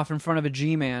dick off in front of a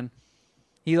G-man.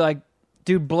 He like,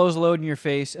 dude blows load in your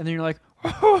face, and then you're like,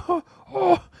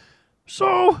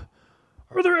 so,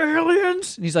 are there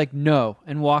aliens? And he's like, no,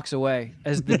 and walks away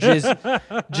as the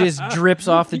jizz drips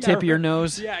off the tip of your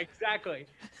nose. Yeah, exactly.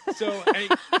 So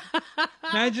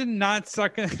imagine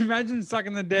sucking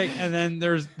the dick, and then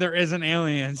there isn't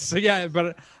aliens. So yeah,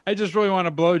 but I just really want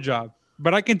a blowjob.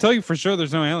 But I can tell you for sure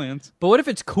there's no aliens. But what if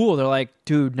it's cool? They're like,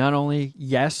 dude, not only,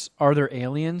 yes, are there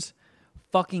aliens?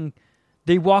 Fucking,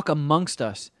 they walk amongst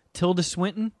us. Tilda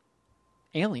Swinton,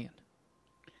 alien.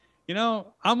 You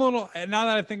know, now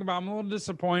that I think about it, I'm a little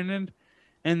disappointed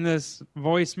in this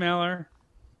voicemailer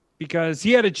because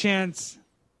he had a chance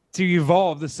to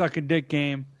evolve the suck a dick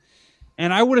game.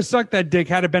 And I would have sucked that dick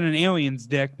had it been an alien's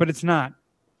dick, but it's not.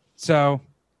 So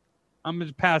I'm going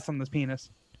to pass on this penis.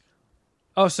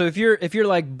 Oh, so if you're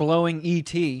like blowing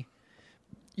E.T.,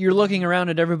 you're looking around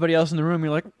at everybody else in the room,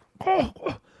 you're like, oh,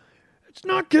 it's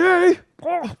not gay.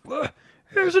 Oh,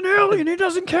 here's an alien. He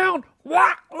doesn't count.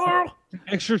 What? Oh.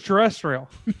 Extraterrestrial.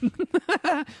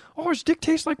 Oh, his dick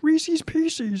tastes like Reese's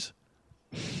Pieces.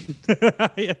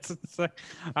 It's like,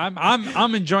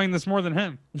 I'm enjoying this more than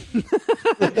him.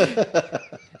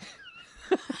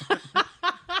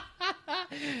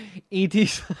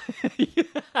 E.T.'s.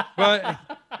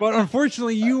 But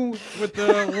unfortunately, you with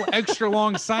the extra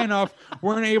long sign off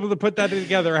weren't able to put that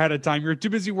together ahead of time. You're too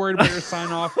busy worried about your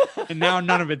sign off, and now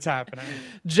none of it's happening.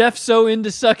 Jeff's so into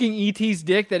sucking E.T.'s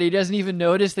dick that he doesn't even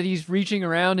notice that he's reaching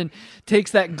around and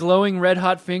takes that glowing red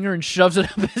hot finger and shoves it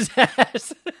up his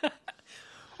ass.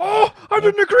 Oh, I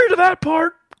didn't agree to that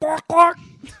part. Quack, quack.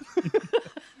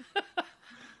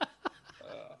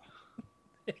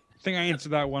 I think I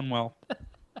answered that one well.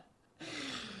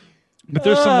 But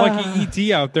there's some lucky ET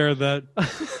out there that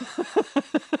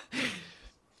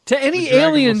to any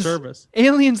aliens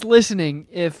listening,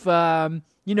 if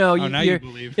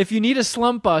if you need a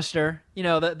slump buster,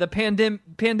 the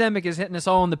pandemic is hitting us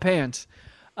all in the pants.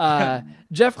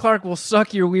 Jeff Clark will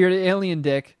suck your weird alien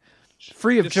dick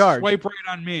free of charge. Swipe right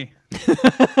on me.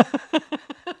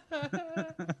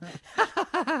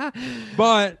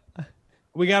 But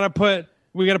we gotta put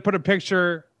a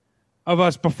picture of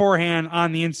us beforehand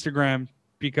on the Instagram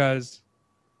because,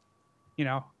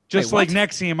 just like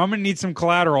NXIVM, I'm gonna need some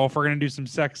collateral if we're gonna do some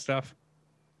sex stuff.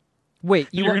 Wait,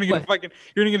 you're gonna get a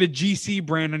GC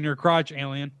brand on your crotch,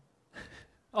 alien.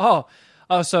 Oh,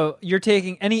 so you're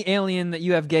taking any alien that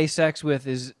you have gay sex with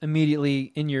is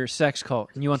immediately in your sex cult,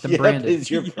 and you want them branded.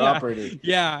 It's your property.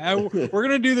 Yeah. We're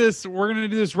gonna do this. We're gonna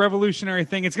do this revolutionary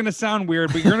thing. It's gonna sound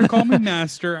weird, but you're gonna call me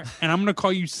master, and I'm gonna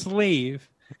call you slave.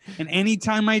 And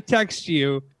anytime I text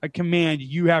you a command,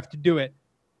 you have to do it.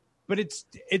 But it's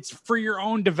for your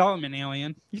own development,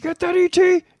 alien. You got that,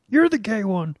 E.T.? You're the gay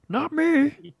one, not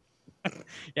me.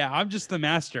 Yeah, I'm just the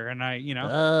master, and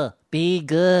be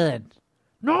good.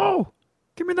 No,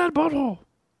 give me that butthole. All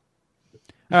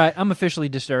right, I'm officially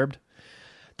disturbed.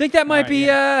 Think that might be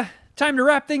time to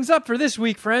wrap things up for this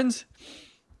week, friends.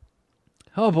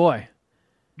 Oh, boy.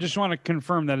 Just want to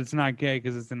confirm that it's not gay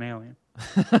because it's an alien.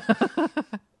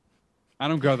 I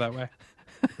don't go that way.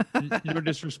 No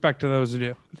disrespect to those who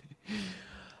do.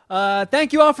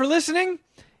 Thank you all for listening.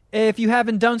 If you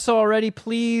haven't done so already,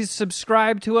 please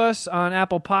subscribe to us on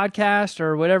Apple Podcast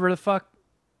or whatever the fuck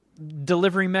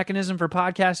delivery mechanism for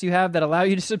podcasts you have that allow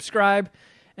you to subscribe,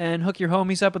 and hook your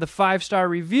homies up with a 5-star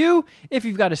review if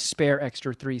you've got a spare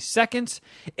extra 3 seconds.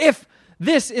 If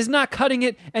this is not cutting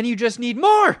it and you just need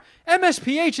more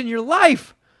MSPH in your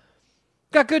life,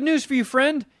 got good news for you,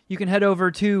 friend. You can head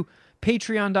over to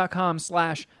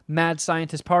patreon.com/Mad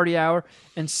Scientist Party Hour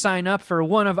and sign up for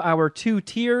one of our 2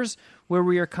 tiers where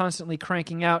we are constantly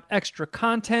cranking out extra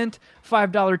content.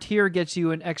 $5 tier gets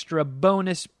you an extra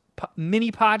bonus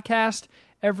mini podcast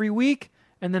every week.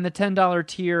 And then the $10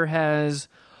 tier has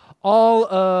all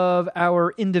of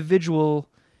our individual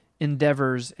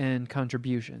endeavors and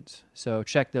contributions. So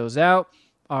check those out.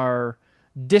 Our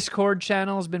Discord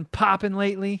channel has been popping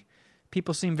lately.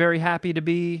 People seem very happy to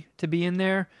be in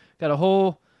there. Got a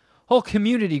whole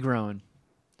community growing.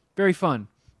 Very fun.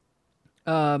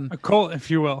 A cult, if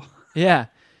you will. Yeah.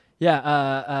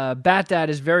 Bat Dad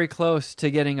is very close to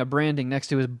getting a branding next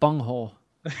to his bunghole.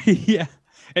 Yeah.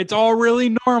 It's all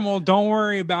really normal. Don't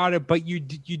worry about it. But you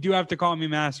do have to call me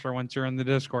master once you're in the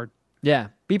Discord. Yeah.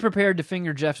 Be prepared to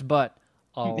finger Jeff's butt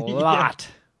a lot.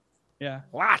 Yeah.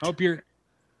 Lot. Hope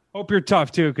you're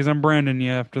tough too, because I'm branding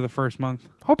you after the first month.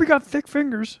 Hope you got thick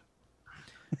fingers.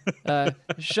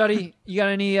 Shuddy, you got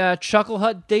any Chuckle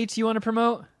Hut dates you want to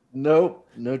promote? Nope,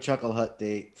 no Chuckle Hut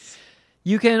dates.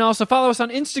 You can also follow us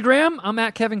on Instagram. I'm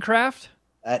at Kevin Kraft.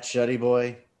 At Shuddy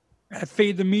Boy. At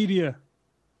Fade the Media.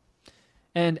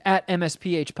 And at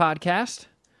MSPH Podcast.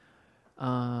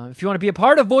 If you want to be a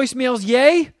part of Voicemails,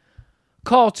 yay,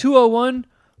 call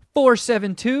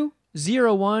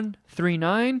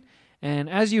 201-472-0139. And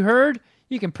as you heard,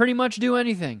 you can pretty much do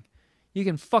anything. You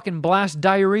can fucking blast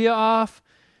diarrhea off.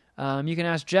 You can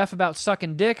ask Jeff about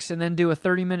sucking dicks and then do a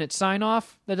 30-minute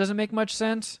sign-off. That doesn't make much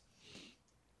sense.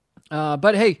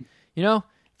 But hey,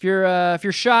 if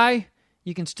you're shy,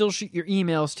 you can still shoot your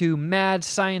emails to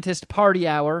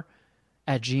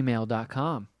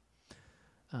madscientistpartyhour@gmail.com.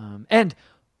 And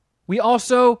we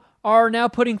also are now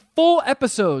putting full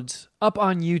episodes up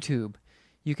on YouTube.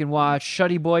 You can watch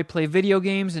Shuddy Boy play video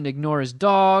games and ignore his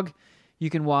dog.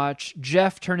 You can watch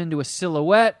Jeff turn into a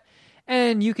silhouette.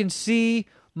 And you can see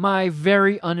my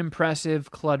very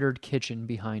unimpressive cluttered kitchen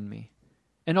behind me.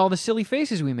 And all the silly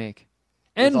faces we make.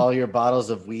 And With all your bottles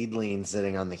of weed lean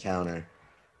sitting on the counter.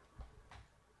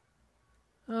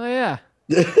 oh, yeah.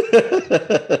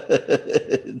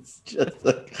 It's just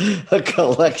a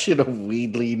collection of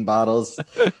weed lean bottles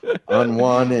on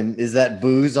one, and is that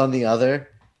booze on the other?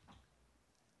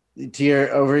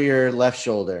 Over your left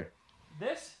shoulder.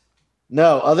 This?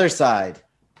 No, other side.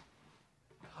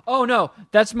 Oh, no.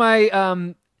 That's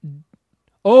my...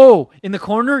 Oh, in the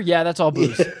corner? Yeah, that's all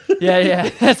booze. Yeah,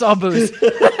 that's all booze.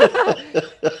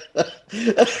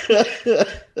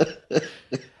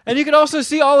 And you can also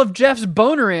see all of Jeff's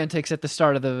boner antics at the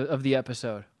start of the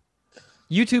episode.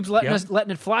 YouTube's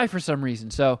letting it fly for some reason.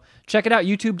 So check it out,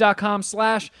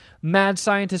 youtube.com/Mad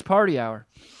Scientist Party Hour.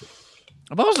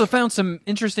 I've also found some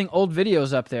interesting old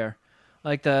videos up there,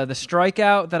 like the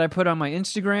strikeout that I put on my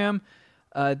Instagram.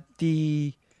 I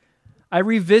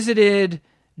revisited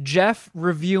Jeff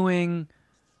reviewing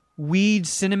Weed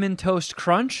Cinnamon Toast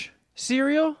Crunch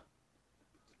cereal,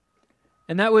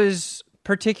 and that was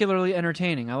particularly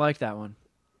entertaining. I like that one.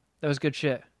 That was good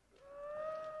shit.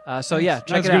 So yeah,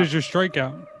 check as it good out. as your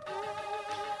strikeout.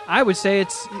 I would say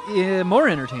it's more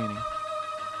entertaining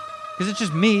because it's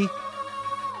just me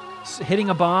hitting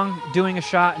a bong, doing a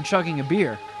shot, and chugging a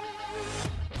beer.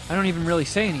 I don't even really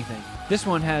say anything. This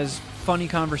one has funny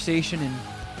conversation and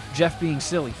Jeff being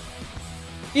silly.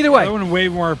 Either way. That would be way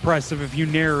more impressive if you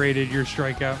narrated your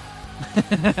strikeout.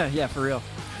 Yeah, for real.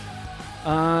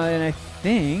 And I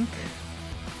think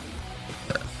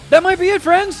that might be it,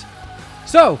 friends.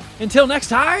 So, until next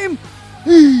time,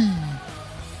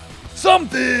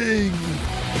 something.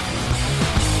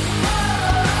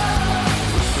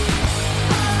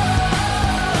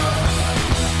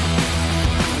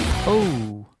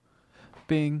 Oh,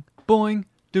 bing, boing,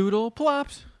 doodle,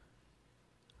 plops.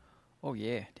 Oh,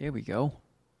 yeah, there we go.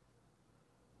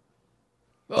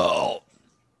 Oh.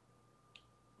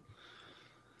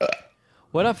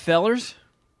 What up, fellers?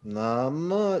 Not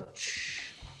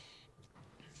much.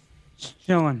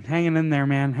 Chilling, hanging in there,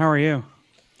 man. How are you?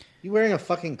 You wearing a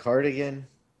fucking cardigan?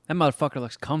 That motherfucker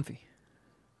looks comfy.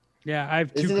 Yeah, I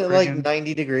have two. Isn't it like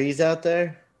 90 degrees out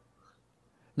there?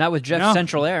 Not with Jeff's No.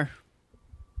 central air.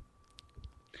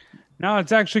 No,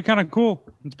 it's actually kind of cool.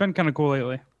 It's been kind of cool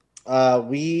lately.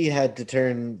 We had to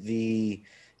turn the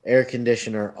air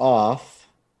conditioner off.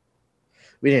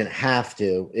 We didn't have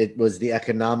to. It was the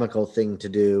economical thing to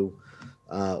do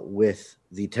with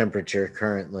the temperature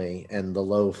currently and the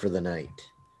low for the night.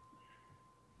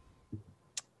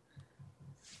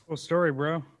 Cool story,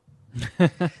 bro.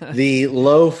 The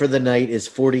low for the night is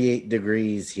 48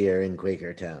 degrees here in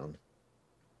Quakertown.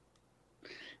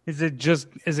 Is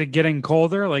it getting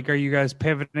colder? Like, are you guys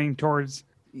pivoting towards?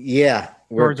 Yeah,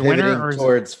 we're Towards winter, pivoting or is it-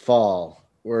 towards fall.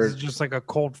 Is it just like a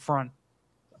cold front?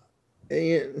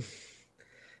 I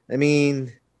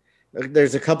mean,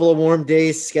 there's a couple of warm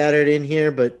days scattered in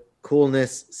here, but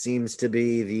coolness seems to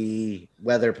be the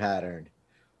weather pattern.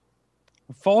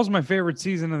 Fall's my favorite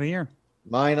season of the year.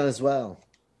 Mine as well.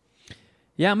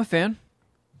 Yeah, I'm a fan.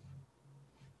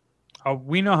 Oh,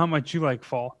 we know how much you like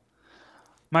fall.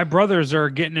 My brothers are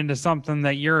getting into something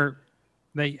that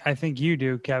I think you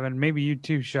do, Kevin. Maybe you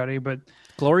too, Shuddy, but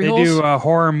Glory they holes? do a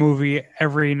horror movie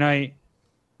every night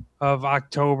of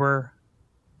October,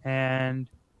 and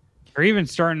they're even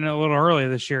starting a little early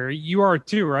this year. You are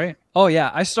too, right? Oh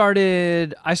yeah, I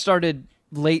started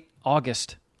late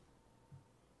August.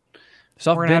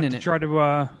 So We're I've gonna been have in to try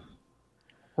to.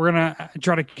 We're gonna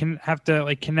try to have to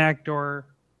like connect or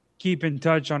keep in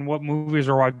touch on what movies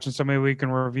we're watching, so maybe we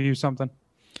can review something.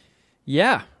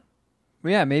 Yeah,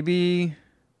 maybe.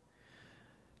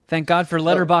 Thank God for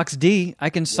Letterboxd D. I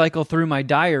can cycle through my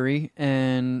diary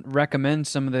and recommend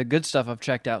some of the good stuff I've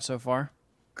checked out so far.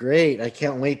 Great. I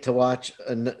can't wait to watch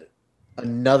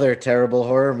another terrible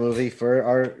horror movie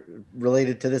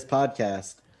related to this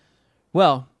podcast.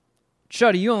 Well,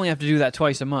 Shuddy, you only have to do that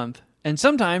twice a month. And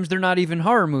sometimes they're not even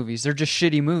horror movies. They're just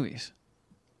shitty movies.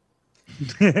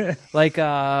 Like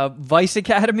Vice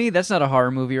Academy, that's not a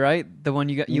horror movie, right? The one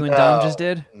you and Dom just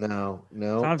did? No.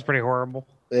 Sounds pretty horrible.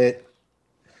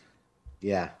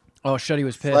 Yeah. Oh, Shuddy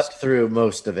was pissed. Slept through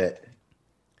most of it.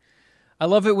 I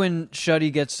love it when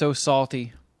Shuddy gets so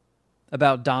salty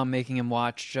about Dom making him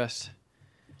watch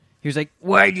he was like,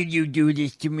 "Why did you do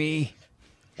this to me?"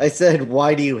 I said,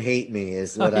 "Why do you hate me?"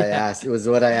 is what I asked. It was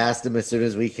what I asked him as soon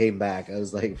as we came back. I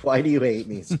was like, "Why do you hate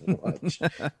me so much?"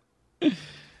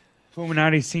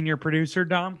 Fuminati senior producer,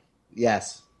 Dom?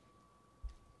 Yes.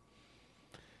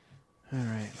 All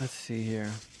right, let's see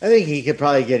here. I think he could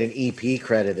probably get an EP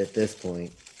credit at this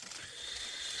point.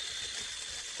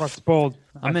 That's bold.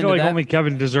 I I'm feel into like that. only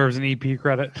Kevin deserves an EP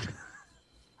credit.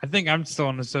 I think I'm still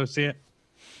an associate.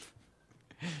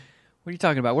 What are you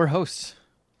talking about? We're hosts.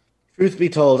 Truth be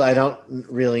told, I don't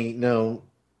really know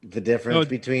the difference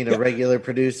between a regular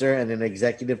producer and an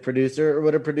executive producer, or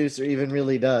what a producer even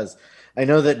really does. I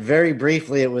know that very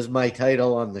briefly it was my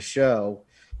title on the show,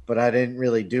 but I didn't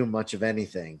really do much of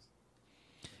anything.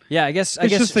 Yeah, I guess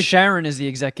just Sharon is the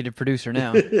executive producer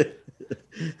now.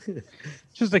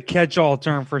 Just a catch-all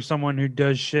term for someone who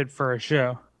does shit for a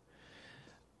show.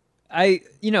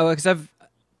 Because I've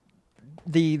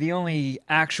the only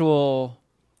actual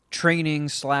training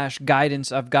 /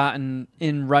 guidance I've gotten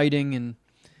in writing and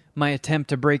my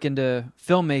attempt to break into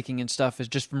filmmaking and stuff is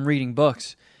just from reading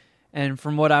books. And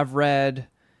from what I've read,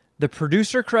 the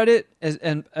producer credit,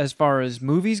 as far as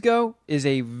movies go, is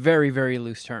a very, very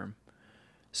loose term.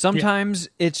 Sometimes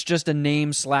it's just a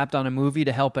name slapped on a movie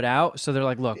to help it out. So they're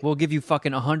like, "Look, we'll give you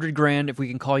fucking $100,000 if we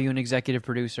can call you an executive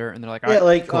producer." And they're like, "All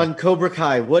right, cool." On Cobra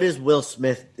Kai, what is Will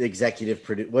Smith executive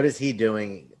what is he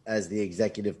doing as the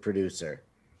executive producer?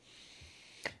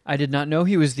 I did not know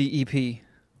he was the EP.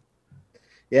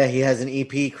 Yeah, he has an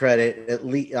EP credit at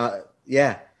least.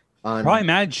 Probably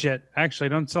mad shit. Actually,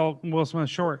 don't sell Will Smith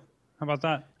short. How about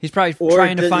that? He's probably Or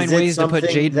trying to is find it ways to put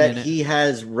something Jaden that in it. he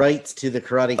has rights to the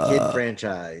Karate Kid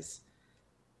franchise,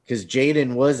 because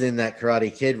Jaden was in that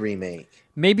Karate Kid remake.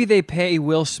 Maybe they pay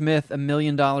Will Smith $1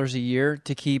 million a year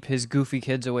to keep his goofy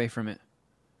kids away from it.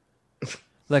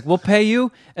 Like, we'll pay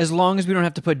you as long as we don't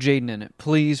have to put Jaden in it.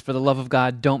 Please, for the love of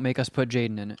God, don't make us put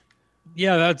Jaden in it.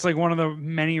 Yeah, that's like one of the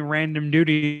many random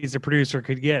duties a producer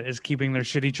could get is keeping their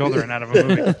shitty children out of a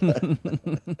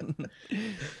movie.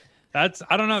 I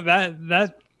don't know,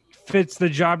 that fits the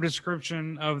job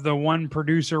description of the one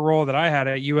producer role that I had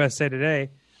at USA Today.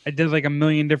 I did like a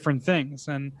million different things,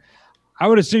 and I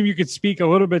would assume you could speak a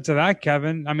little bit to that,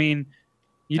 Kevin. I mean,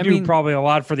 you do probably a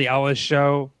lot for the Ellis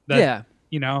show. That,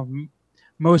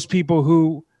 most people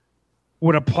who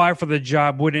would apply for the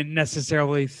job wouldn't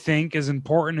necessarily think is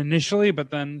important initially, but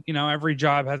then, every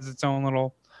job has its own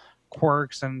little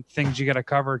quirks and things you got to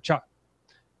cover,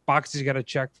 boxes you got to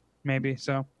check maybe.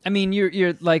 So, I mean,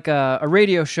 you're like a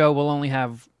radio show will only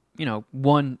have,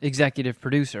 one executive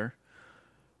producer.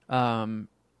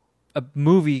 A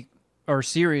movie or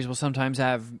series will sometimes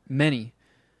have many.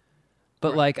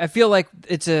 But I feel like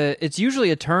it's usually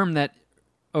a term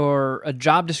or a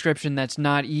job description that's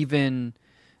not even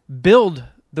billed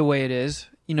the way it is.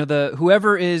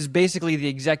 Whoever is basically the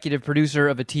executive producer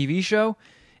of a TV show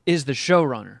is the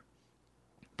showrunner,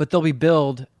 but they'll be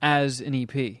billed as an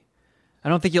EP. I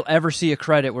don't think you'll ever see a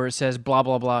credit where it says blah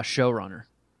blah blah showrunner,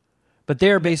 but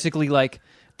they're basically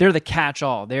they're the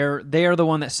catch-all. They are the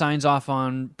one that signs off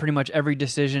on pretty much every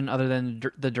decision other than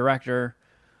the director.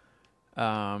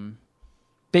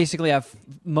 Basically have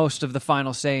most of the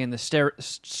final say in the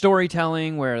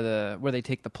storytelling, where they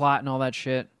take the plot and all that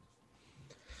shit.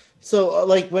 So,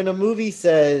 when a movie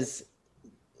says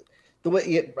the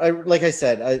way, like I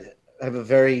said, I have a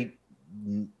very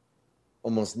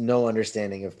almost no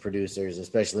understanding of producers,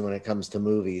 especially when it comes to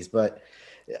movies. But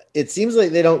it seems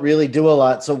like they don't really do a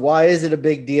lot. So why is it a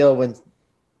big deal when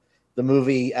the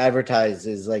movie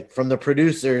advertises like from the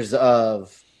producers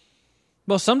of?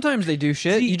 Well, sometimes they do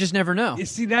shit. You just never know. You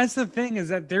see, that's the thing is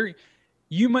that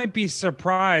you might be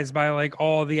surprised by like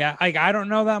all the like I don't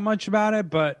know that much about it,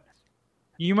 but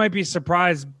you might be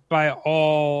surprised by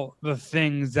all the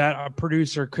things that a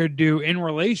producer could do in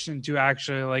relation to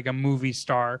actually like a movie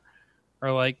star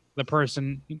or like the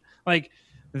person like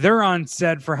they're on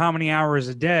set for how many hours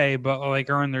a day, but like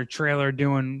are in their trailer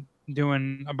doing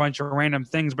a bunch of random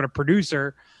things, but a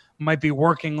producer might be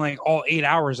working like all 8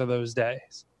 hours of those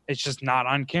days. It's just not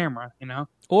on camera, you know?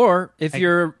 Or if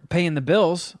you're paying the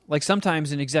bills, like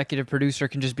sometimes an executive producer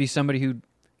can just be somebody who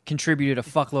contributed a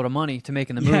fuckload of money to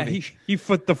making the movie. Yeah, he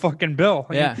foot the fucking bill.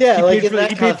 Yeah. He Like paid in that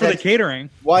he paid for the context, catering.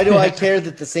 Why do I care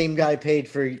that the same guy paid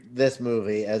for this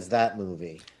movie as that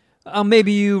movie?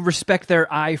 Maybe you respect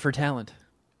their eye for talent.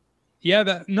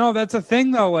 Yeah, that's a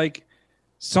thing though. Like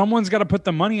someone's got to put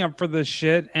the money up for this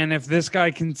shit, and if this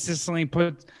guy consistently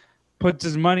puts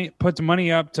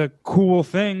money up to cool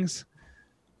things,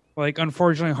 like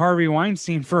unfortunately Harvey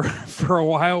Weinstein for a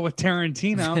while with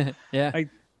Tarantino. Yeah. Like,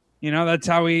 that's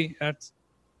how he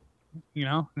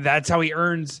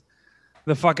earns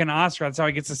the fucking Oscar. That's how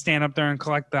he gets to stand up there and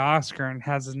collect the Oscar and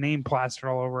has his name plastered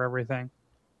all over everything.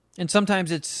 And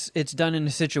sometimes it's done in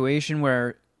a situation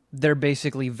where they're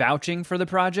basically vouching for the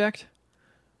project.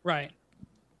 Right.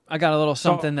 I got a little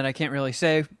something that I can't really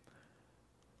say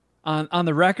on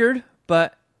the record,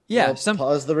 but yeah. Well,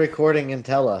 pause the recording and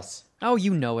tell us. Oh,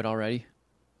 you know it already.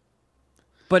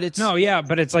 But it's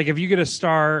but it's like if you get a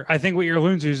star, I think what you're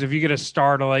alluding to is if you get a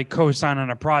star to like co-sign on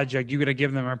a project, you got to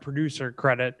give them a producer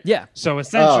credit. Yeah. So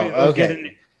essentially, they'll get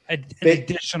okay. an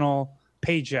additional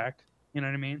paycheck. You know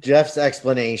what I mean? Jeff's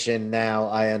explanation now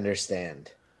I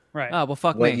understand. Right. Oh, well,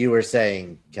 fuck What me. you were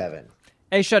saying, Kevin.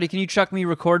 Hey, Shuddy, can you chuck me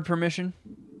record permission?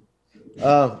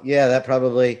 Oh, yeah, that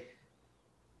probably.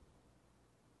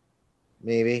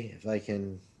 Maybe if I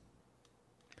can.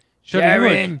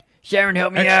 Sharon,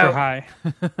 help me extra out. high.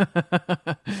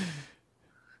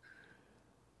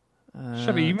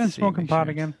 Chevy, you been let's see, smoking make pot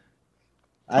sure. again?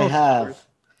 I have.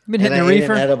 Been hitting And a I ate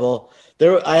reefer? an edible.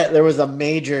 There was a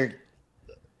major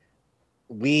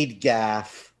weed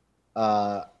gaff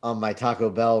on my Taco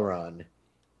Bell run.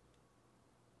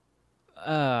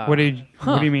 What do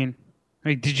you mean?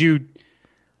 Like,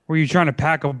 were you trying to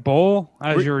pack a bowl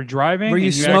as you were driving? were you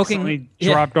and smoking- accidentally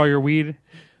yeah. dropped all your weed?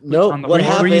 Nope. On the What way.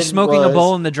 happened Were you smoking a was-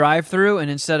 bowl in the drive-thru,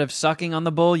 and instead of sucking on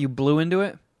the bowl, you blew into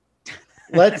it?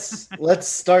 Let's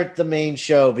start the main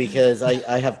show because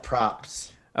I have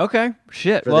props Okay,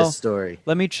 shit. for Well, this story.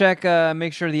 let me check.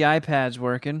 Make sure the iPad's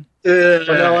working. Oh,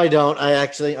 no, I don't.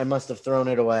 I must have thrown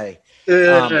it away.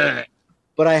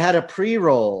 But I had a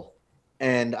pre-roll,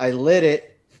 and I lit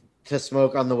it to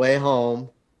smoke on the way home.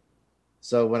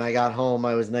 So when I got home,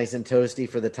 I was nice and toasty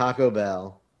for the Taco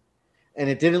Bell, and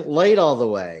it didn't light all the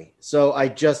way. So I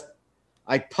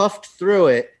puffed through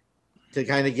it to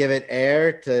kind of give it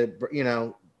air to,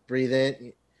 breathe in.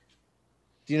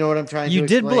 Do you know what I'm trying to You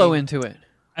did explain? blow into it.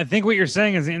 I think what you're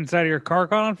saying is the inside of your car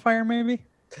caught on fire, maybe?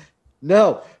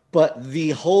 No, but the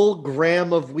whole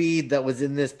gram of weed that was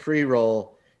in this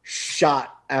pre-roll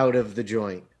shot out of the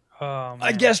joint. Oh, I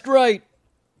man. guessed right.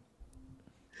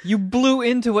 You blew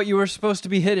into what you were supposed to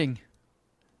be hitting.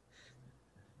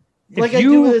 Like I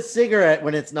do with a cigarette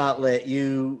when it's not lit.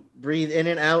 You breathe in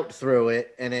and out through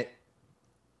it, and it.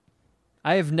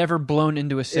 I have never blown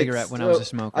into a cigarette when I was a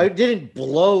smoker. I didn't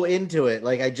blow into it.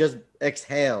 Like I just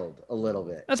exhaled a little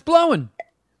bit. That's blowing.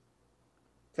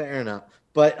 Fair enough.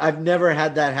 But I've never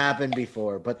had that happen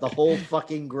before. But the whole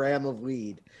fucking gram of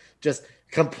weed just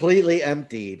completely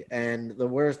emptied. And the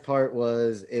worst part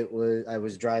was I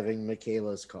was driving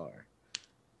Michaela's car.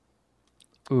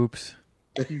 Oops.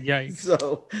 Yikes.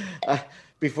 So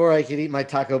before I could eat my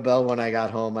Taco Bell when I got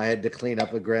home, I had to clean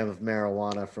up a gram of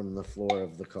marijuana from the floor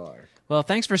of the car. Well,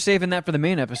 thanks for saving that for the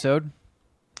main episode.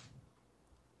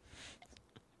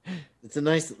 It's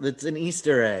an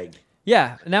Easter egg.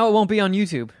 Yeah, now it won't be on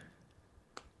YouTube.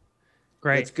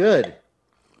 Great. It's good.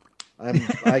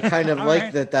 I kind of All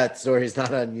like right. that story's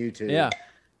not on YouTube. Yeah.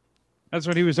 That's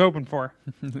what he was hoping for.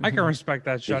 I can respect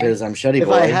that, Shuddy. Because I'm Shuddy If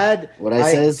Boy. I had, what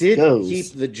I says did goes.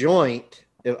 keep the joint.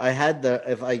 But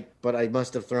I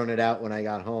must have thrown it out when I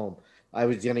got home. I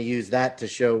was going to use that to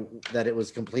show that it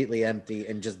was completely empty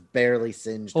and just barely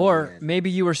singed. on the Or end. maybe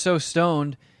you were so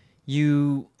stoned,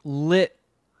 you lit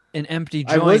an empty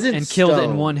I joint wasn't and killed it in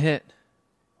stoned. one hit.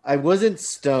 I wasn't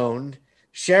stoned.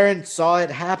 Sharon saw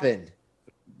it happen.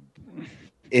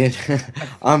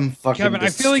 I'm fucking Kevin, I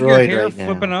destroyed feel like your hair right now.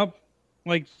 flipping up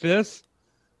like this,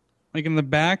 like in the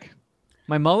back.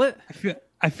 My mullet?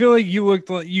 I feel like you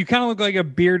kind of look like a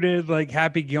bearded, like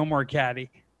Happy Gilmore caddy.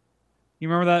 You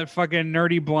remember that fucking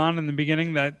nerdy blonde in the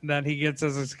beginning that he gets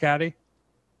as his caddy?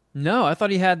 No, I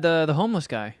thought he had the homeless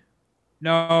guy.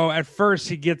 No, at first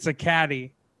he gets a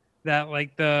caddy that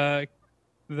like the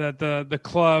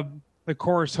club, the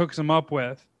chorus hooks him up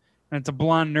with, and it's a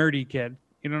blonde nerdy kid.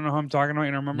 You don't know who I'm talking about?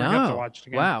 You don't remember? No. I have to watch it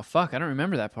again. Wow, fuck, I don't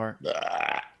remember that part.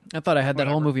 I thought I had that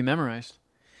whole Whatever. movie memorized.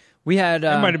 We had...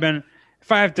 It might have been.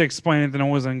 If I have to explain it, then it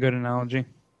wasn't a good analogy.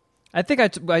 I think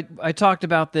I talked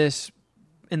about this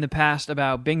in the past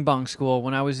about Bing Bong School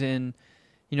when I was in,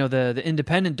 the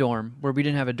independent dorm where we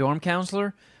didn't have a dorm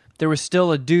counselor. There was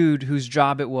still a dude whose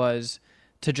job it was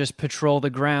to just patrol the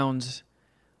grounds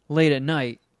late at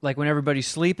night. Like when everybody's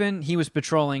sleeping, he was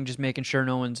patrolling, just making sure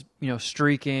no one's,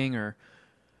 streaking or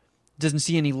doesn't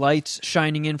see any lights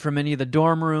shining in from any of the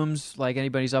dorm rooms, like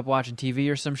anybody's up watching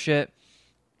TV or some shit.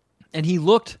 And he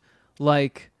looked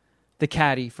like the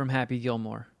caddy from Happy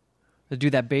Gilmore, the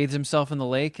dude that bathes himself in the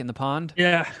lake, in the pond.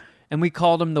 Yeah. And we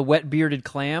called him the wet-bearded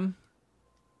clam.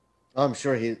 Oh, I'm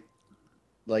sure he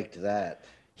liked that.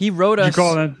 He wrote Did you us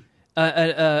call it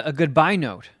a goodbye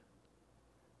note.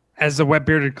 as the wet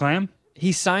bearded clam?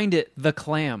 He signed it, the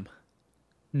clam.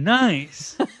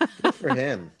 Nice. Good for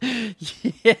him.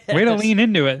 Yes. Way to lean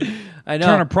into it. I know.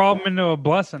 Turn a problem into a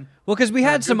blessing. Well, because we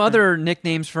had good some for other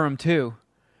nicknames for him too,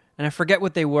 and I forget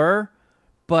what they were,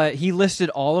 but he listed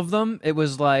all of them. It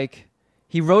was like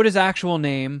he wrote his actual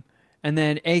name, and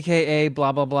then AKA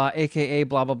blah blah blah, AKA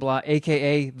blah blah blah,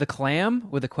 AKA the clam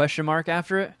with a question mark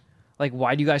after it. Like,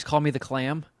 why do you guys call me the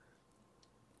clam?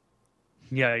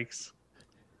 Yikes.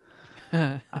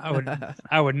 I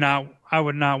would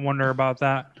not wonder about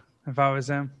that if I was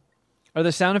him. Are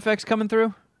the sound effects coming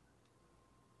through?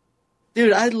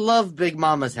 Dude, I love Big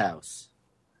Mama's house.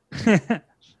 I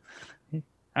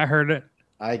heard it.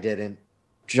 I didn't.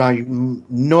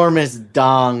 Enormous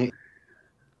dong.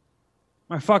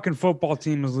 My fucking football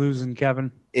team is losing,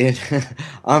 Kevin.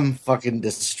 I'm fucking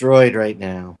destroyed right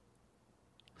now.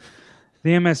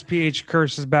 The MSPH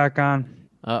curse is back on.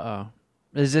 Uh-oh.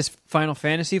 Is this Final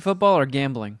Fantasy football or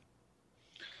gambling?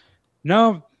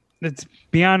 No, it's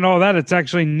beyond all that. It's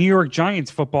actually New York Giants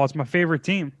football. It's my favorite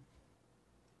team.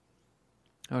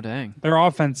 Oh, dang. Their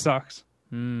offense sucks.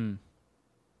 Hmm.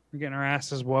 We're getting our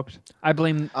asses whooped. I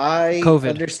blame... I COVID.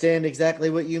 understand exactly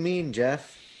what you mean,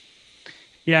 Jeff.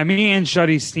 Yeah, me and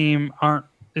Shuddy's team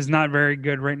is not very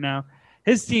good right now.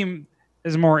 His team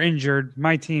is more injured.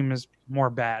 My team is more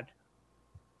bad.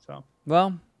 So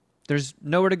Well, there's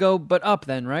nowhere to go but up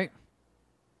then, right?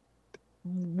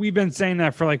 we've been saying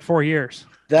that for like 4 years.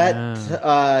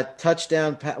 That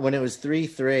touchdown when it was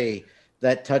 3-3,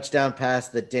 that touchdown pass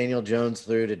that Daniel Jones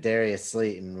threw to Darius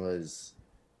Slayton was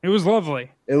It was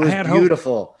lovely. it was I had hope.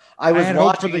 beautiful. I was had hope for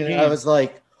watching the it game. and I was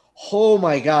like, "Oh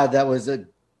my god, that was a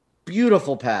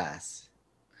beautiful pass."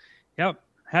 Yep,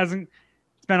 it's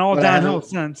been all But I downhill haven't-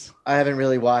 since. I haven't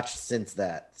really watched since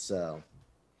that, so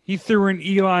He threw an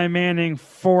Eli Manning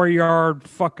 4-yard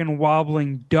fucking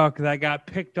wobbling duck that got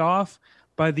picked off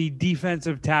by the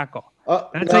defensive tackle.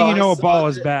 That's how you know a ball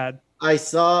is bad. I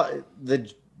saw the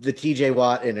TJ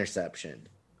Watt interception.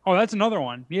 Oh, that's another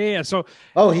one. Yeah. So,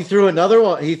 He threw another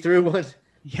one. He threw one.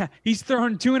 yeah, he's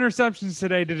throwing 2 interceptions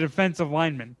today to defensive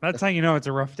linemen. That's how you know it's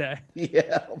a rough day.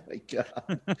 Yeah. Oh my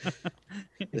god.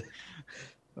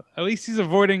 At least he's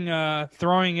avoiding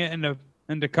throwing it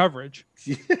into coverage.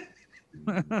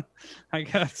 I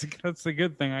guess that's a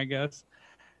good thing, I guess.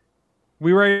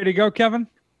 We ready to go, Kevin?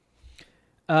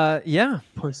 Yeah.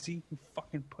 Pussy. You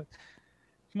fucking pussy.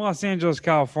 From Los Angeles,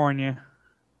 California.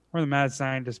 We're the Mad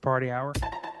Scientist Party Hour.